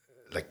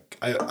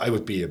I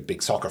would be a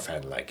big soccer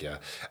fan,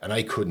 and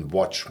I couldn't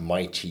watch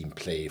my team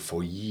play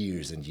for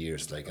years and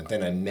years, and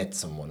then I met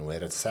someone who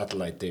had a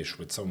satellite dish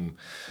with some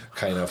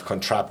kind of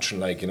contraption,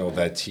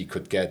 that he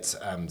could get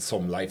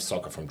some live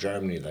soccer from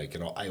Germany,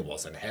 I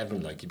was in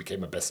heaven, he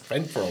became a best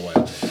friend for a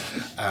while.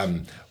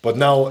 But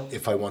now,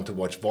 if I want to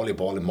watch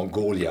volleyball in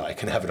Mongolia, I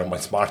can have it on my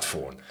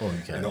smartphone.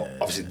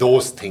 Obviously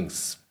those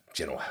things,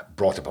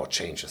 brought about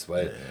change as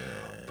well.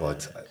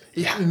 But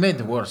it made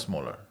the world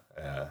smaller.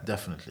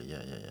 Definitely,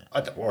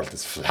 The World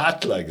is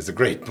Flat, it's a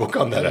great book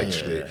on that,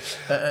 actually.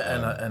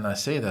 And I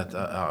say that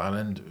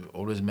Ireland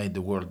always made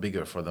the world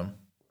bigger for them.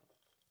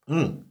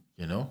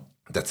 You know?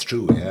 That's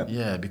true,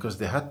 Yeah, because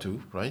they had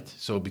to, right?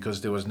 So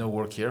because there was no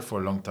work here for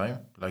a long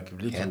time,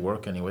 little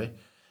work anyway.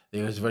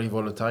 It was very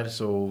volatile.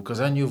 So because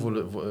I knew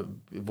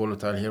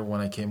volatile here when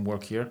I came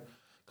work here.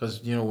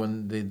 Because,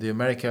 when the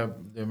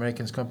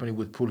Americans company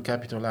would pull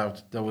capital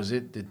out, that was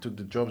it. They took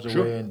the jobs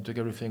away and took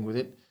everything with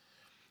it.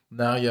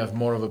 Now you have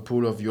more of a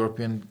pool of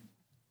European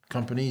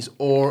companies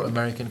or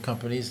American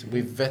companies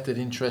with vetted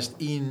interest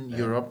in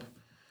Europe.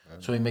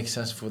 So it makes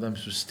sense for them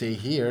to stay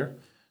here.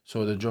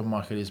 So the job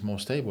market is more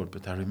stable.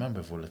 But I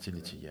remember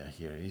volatility,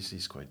 here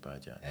is quite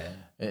bad,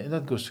 And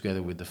that goes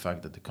together with the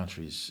fact that the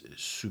country is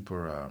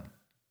super,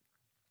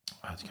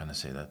 how can I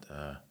say that?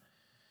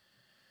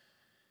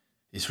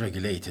 It's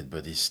regulated,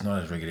 but it's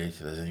not as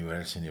regulated as anywhere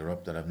else in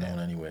Europe that I've known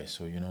anyway.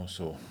 So,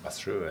 so... That's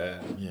true,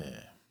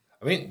 Yeah.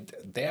 I mean,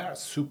 they are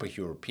super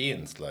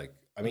Europeans.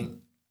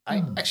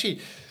 I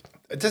actually,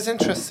 that's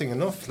interesting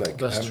enough.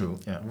 That's true.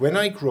 Yeah. When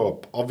I grew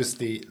up,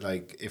 obviously,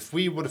 if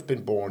we would have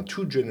been born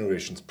 2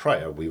 generations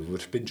prior, we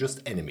would have been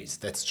just enemies.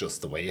 That's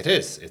just the way it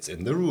is. It's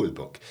in the rule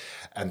book.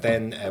 And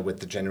then with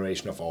the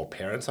generation of our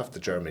parents after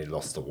Germany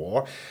lost the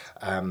war,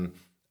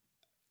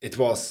 it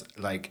was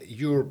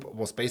Europe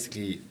was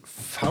basically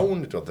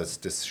founded, or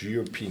this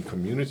European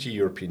community,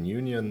 European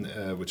Union,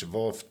 which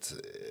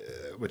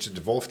it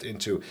evolved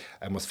into,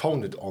 and was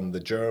founded on the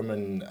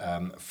German,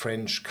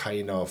 French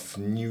kind of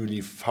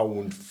newly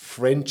found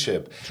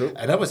friendship. True.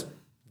 And I was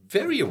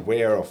very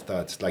aware of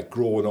that,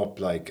 growing up.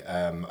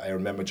 I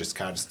remember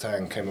Giscard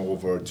d'Estaing came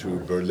over to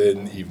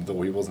Berlin, even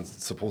though he wasn't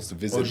supposed to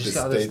visit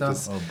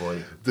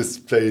this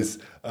place.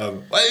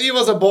 Well, he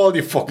was a baldy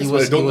fuck. It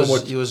was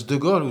De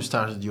Gaulle who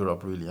started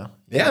Europe, really. Huh?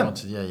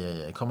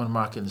 Yeah. Common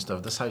market and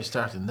stuff. That's how he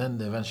started. And then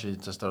they eventually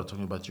just started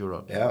talking about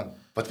Europe. Yeah,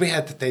 but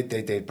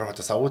they brought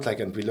us out,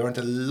 and we learned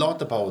a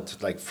lot about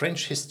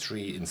French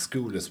history in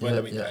school as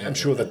well. I'm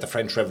sure that the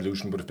French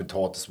Revolution would have been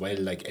taught as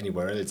well,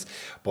 anywhere else.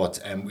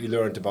 But we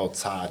learned about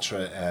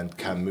Sartre and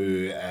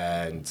Camus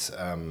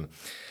and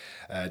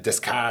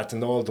Descartes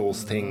and all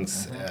those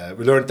things.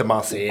 We learned the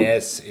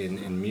Marseillaise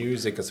in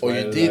music as well. Oh,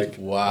 you did?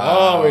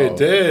 Wow. Oh, we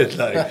did.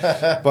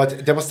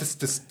 But there was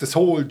this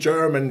whole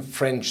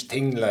German-French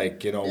thing,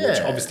 which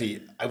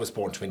obviously I was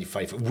born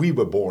 25. We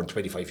were born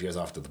 25 years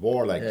after the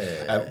war,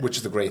 which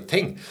is a great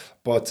thing.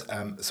 But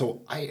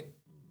so I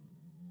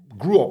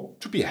grew up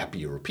to be a happy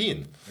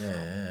European.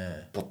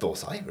 But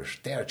those Irish,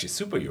 they're actually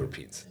super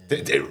Europeans.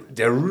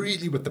 They're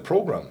really with the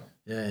program.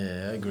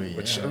 Yeah, I agree.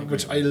 Which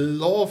I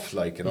love,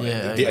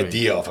 the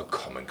idea of a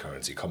common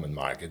currency, common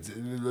market,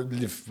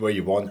 live where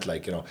you want,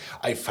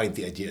 I find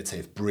the idea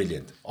itself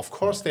brilliant. Of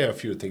course, there are a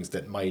few things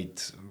that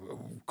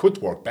could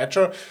work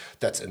better.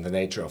 That's in the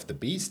nature of the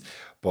beast.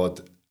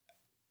 But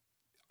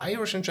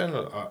Irish in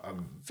general are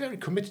very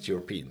committed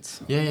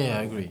Europeans. Yeah,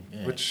 I agree.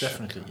 Yeah, which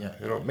definitely,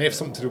 may have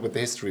something to do with the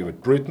history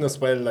with Britain as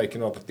well,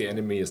 that the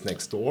enemy is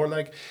next door,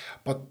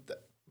 but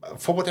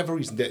for whatever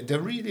reason, they're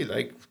really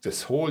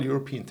this whole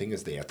European thing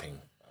is their thing,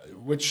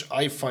 which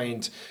I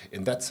find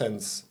in that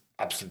sense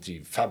absolutely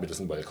fabulous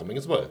and welcoming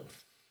as well.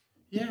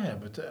 Yeah,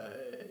 but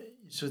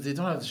so they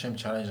don't have the same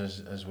challenge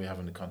as we have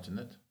on the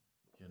continent,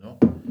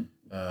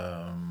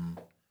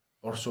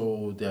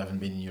 Also, they haven't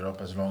been in Europe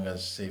as long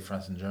as, say,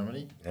 France and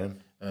Germany.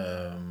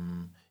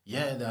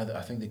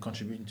 I think they're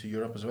contributing to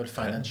Europe as well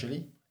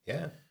financially.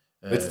 Yeah.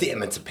 It's the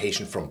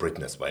emancipation from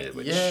Britain as well.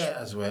 Which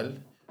as well.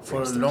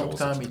 For a long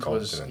time,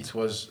 it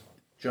was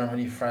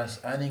Germany, France,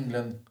 and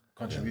England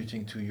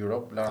contributing to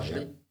Europe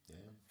largely,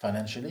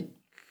 financially,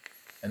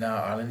 and now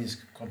Ireland is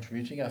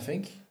contributing, I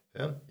think.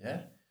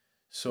 Yeah.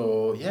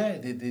 So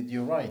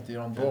you're right. They're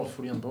on board,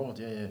 fully on board.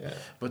 Yeah.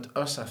 But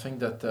us, I think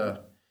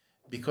that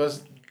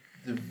because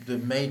the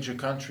major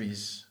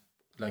countries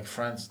like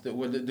France,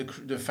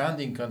 the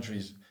founding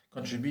countries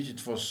contributed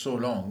for so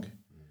long.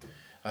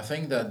 I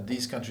think that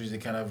these countries, they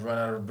kind of run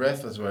out of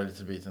breath as well a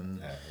little bit,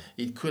 and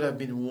it could have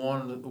been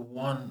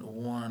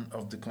one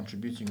of the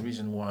contributing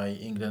reason why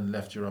England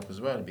left Europe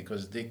as well,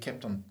 because they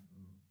kept on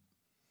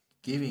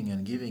giving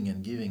and giving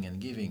and giving and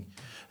giving.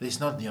 It's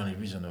not the only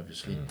reason,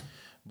 obviously,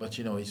 but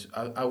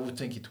I would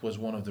think it was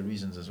one of the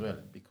reasons as well,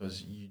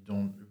 because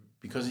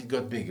it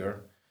got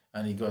bigger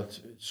and it got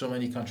so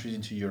many countries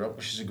into Europe,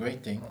 which is a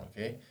great thing.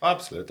 Okay,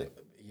 absolutely.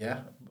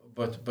 Yeah,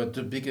 but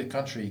the bigger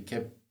country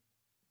kept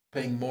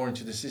paying more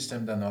into the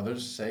system than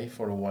others, say,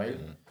 for a while,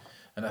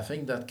 and I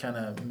think that kind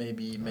of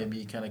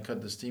maybe kind of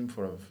cut the steam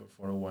for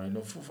a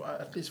while, for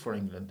at least for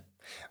England.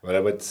 Well,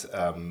 I would,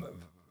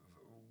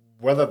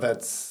 whether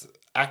that's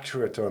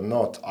accurate or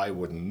not, I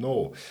wouldn't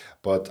know,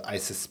 but I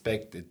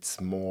suspect it's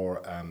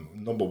more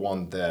number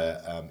one,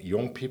 the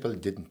young people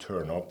didn't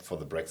turn up for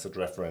the Brexit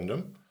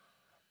referendum.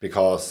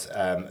 Because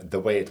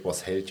the way it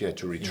was held, you had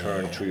to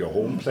return to your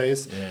home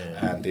place,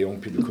 and the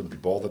young people couldn't be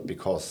bothered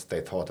because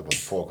they thought it was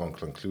a foregone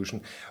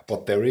conclusion.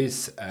 But there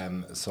is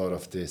sort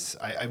of this,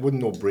 I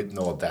wouldn't know Britain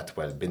all that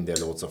well, been there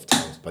loads of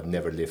times, but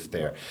never lived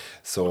there.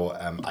 So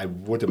I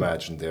would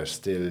imagine there's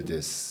still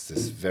this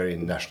very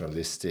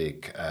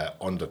nationalistic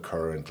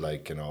undercurrent,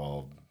 like,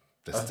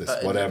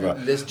 whatever,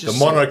 the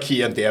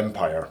monarchy and the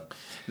empire.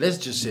 Let's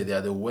just say they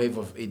had a wave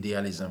of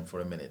idealism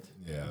for a minute.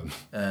 Yeah.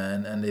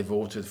 And they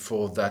voted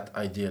for that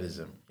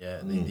idealism.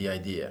 Yeah, the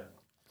idea.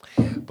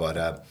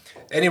 But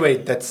anyway,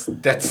 that's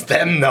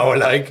them now.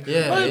 Like,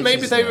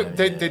 maybe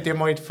they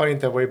might find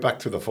their way back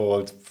to the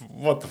fold.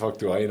 What the fuck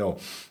do I know?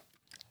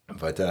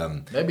 But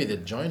maybe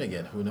they'll join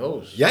again. Who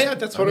knows? Yeah,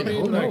 that's what I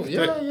mean. Who knows?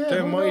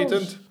 They might,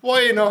 and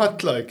why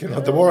not? Like,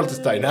 the world is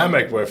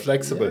dynamic. We're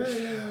flexible.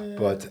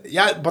 But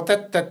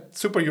that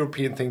super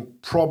European thing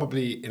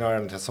probably in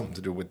Ireland has something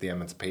to do with the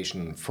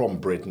emancipation from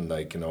Britain.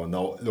 Like,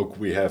 now look,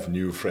 we have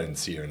new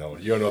friends here. Now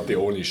you're not the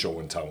only show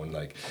in town.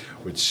 Like,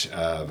 which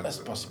that's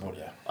possible.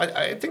 Yeah,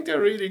 I think they're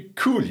really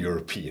cool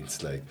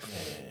Europeans. Like,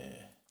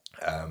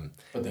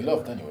 but they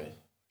loved anyway.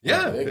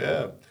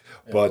 Yeah.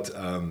 But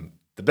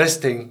the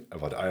best thing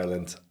about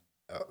Ireland.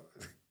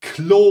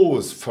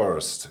 Close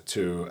first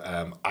to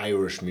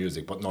Irish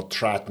music, but not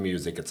trad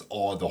music. It's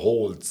all the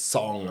whole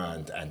song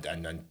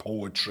and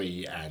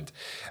poetry and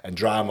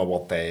drama.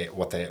 What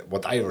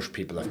Irish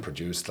people have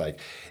produced, like,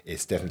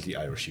 it's definitely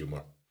Irish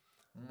humor.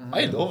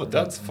 I love it.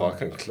 That's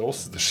fucking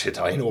close to the shit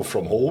I know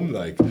from home.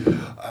 Like,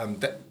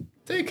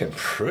 they can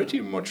pretty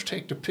much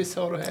take the piss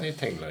out of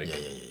anything. Like, yeah.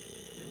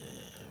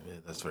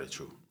 That's very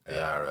true. They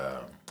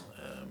are.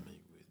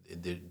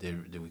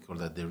 We call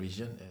that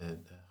derision.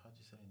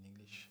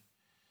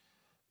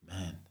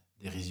 Man,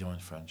 derision in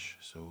French,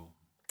 so...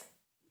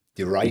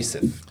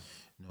 Derisive.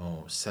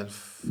 No,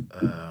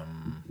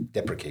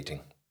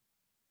 deprecating.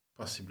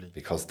 Possibly.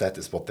 Because that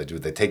is what they do.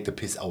 They take the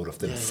piss out of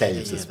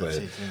themselves as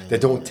well. They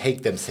don't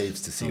take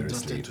themselves too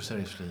seriously. Don't take too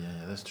seriously,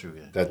 that's true.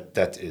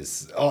 That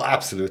is... Oh,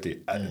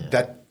 absolutely.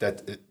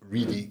 That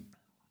really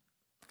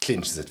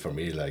clinches it for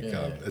me. Like,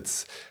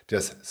 it's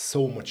there's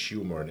so much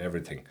humor in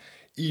everything.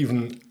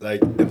 Even,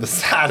 like, in the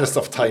saddest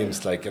of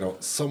times, like,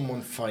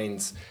 someone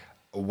finds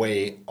a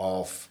way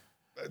of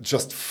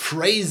just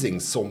phrasing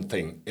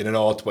something in an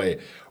odd way,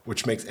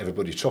 which makes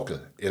everybody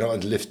chuckle,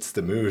 and lifts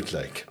the mood,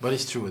 like. But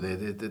it's true.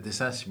 The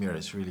sense of humor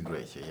is really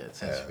great. Yeah, the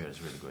sense of humor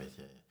is really great.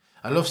 Yeah.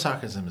 I love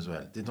sarcasm as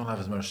well. They don't have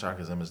as much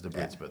sarcasm as the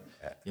Brits, but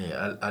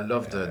I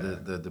love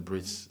the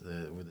Brits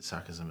with the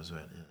sarcasm as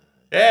well.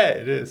 Yeah,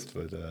 it is.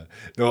 But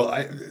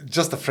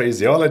just the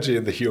phraseology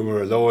and the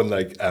humor alone.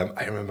 Like,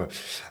 I remember,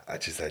 I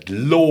just had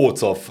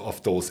loads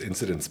of those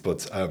incidents,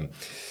 but.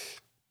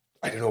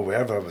 I don't know,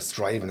 wherever I was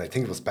driving, I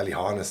think it was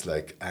Ballyhonest,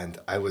 like, and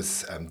I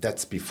was,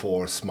 that's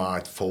before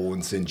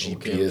smartphones and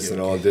GPS and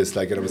all this,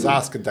 like, and I was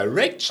asking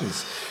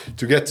directions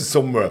to get to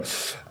somewhere.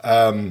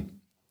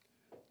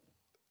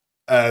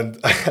 And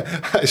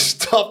I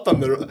stopped on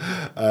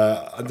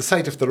the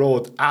side of the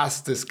road,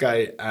 asked this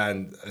guy,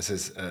 and I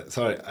says,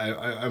 sorry,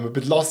 I'm a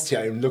bit lost here,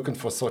 I'm looking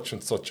for such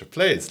and such a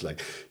place,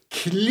 like,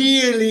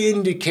 clearly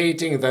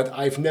indicating that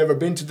I've never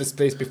been to this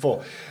place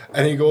before.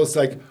 And he goes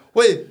like,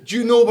 well, do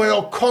you know where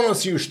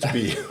O'Connor's used to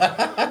be?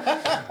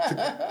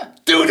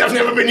 Dude, I've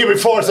never been here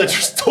before, so I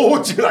just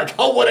told you, like,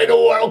 how would I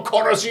know where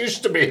O'Connor's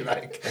used to be?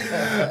 Like,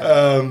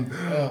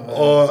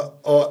 or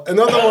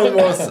another one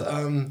was,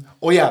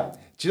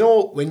 do you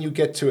know when you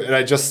get to, and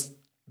I just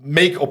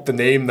make up the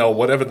name now,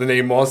 whatever the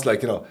name was,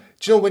 like, do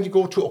you know when you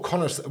go to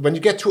O'Connor's, when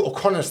you get to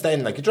O'Connor's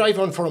then, like, you drive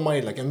on for a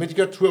mile, like, and when you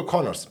get to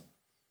O'Connor's,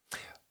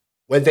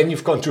 well, then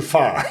you've gone too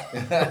far.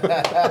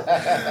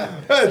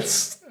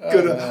 That's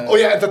good. Oh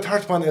yeah, and the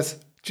third one is,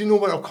 do you know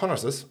where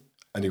O'Connor's is?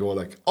 And you go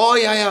like, oh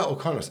yeah,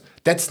 O'Connor's.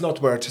 That's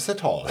not where it is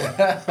at all. It's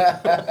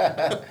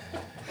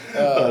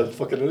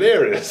fucking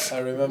hilarious. I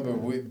remember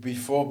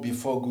before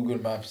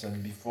Google Maps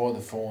and before the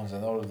phones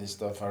and all of this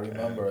stuff, I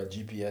remember a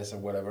GPS or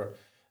whatever.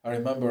 I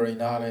remember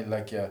in Ireland,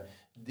 like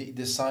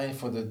the sign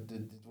for the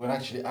were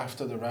actually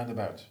after the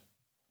roundabout.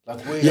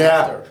 Like way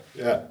after.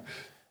 Yeah.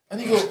 And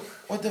you go,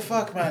 what the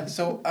fuck, man?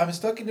 So I'm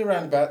stuck in the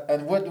roundabout,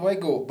 and where do I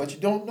go? But you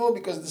don't know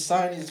because the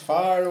sign is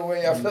far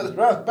away after the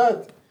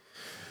roundabout.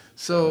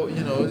 So,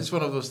 it's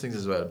one of those things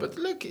as well. But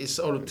look, it's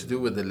all to do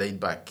with the laid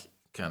back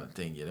kind of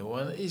thing,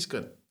 and he's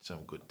got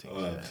some good things.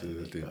 Oh,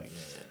 absolutely.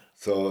 Yeah.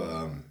 So,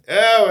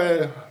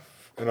 well,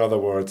 in other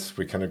words,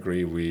 we can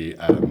agree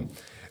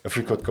if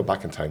we could go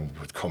back in time, we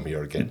would come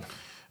here again.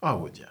 I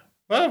would, yeah.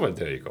 Well,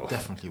 there you go.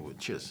 Definitely would.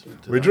 Cheers.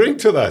 We drink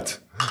to that.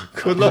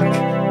 Good luck.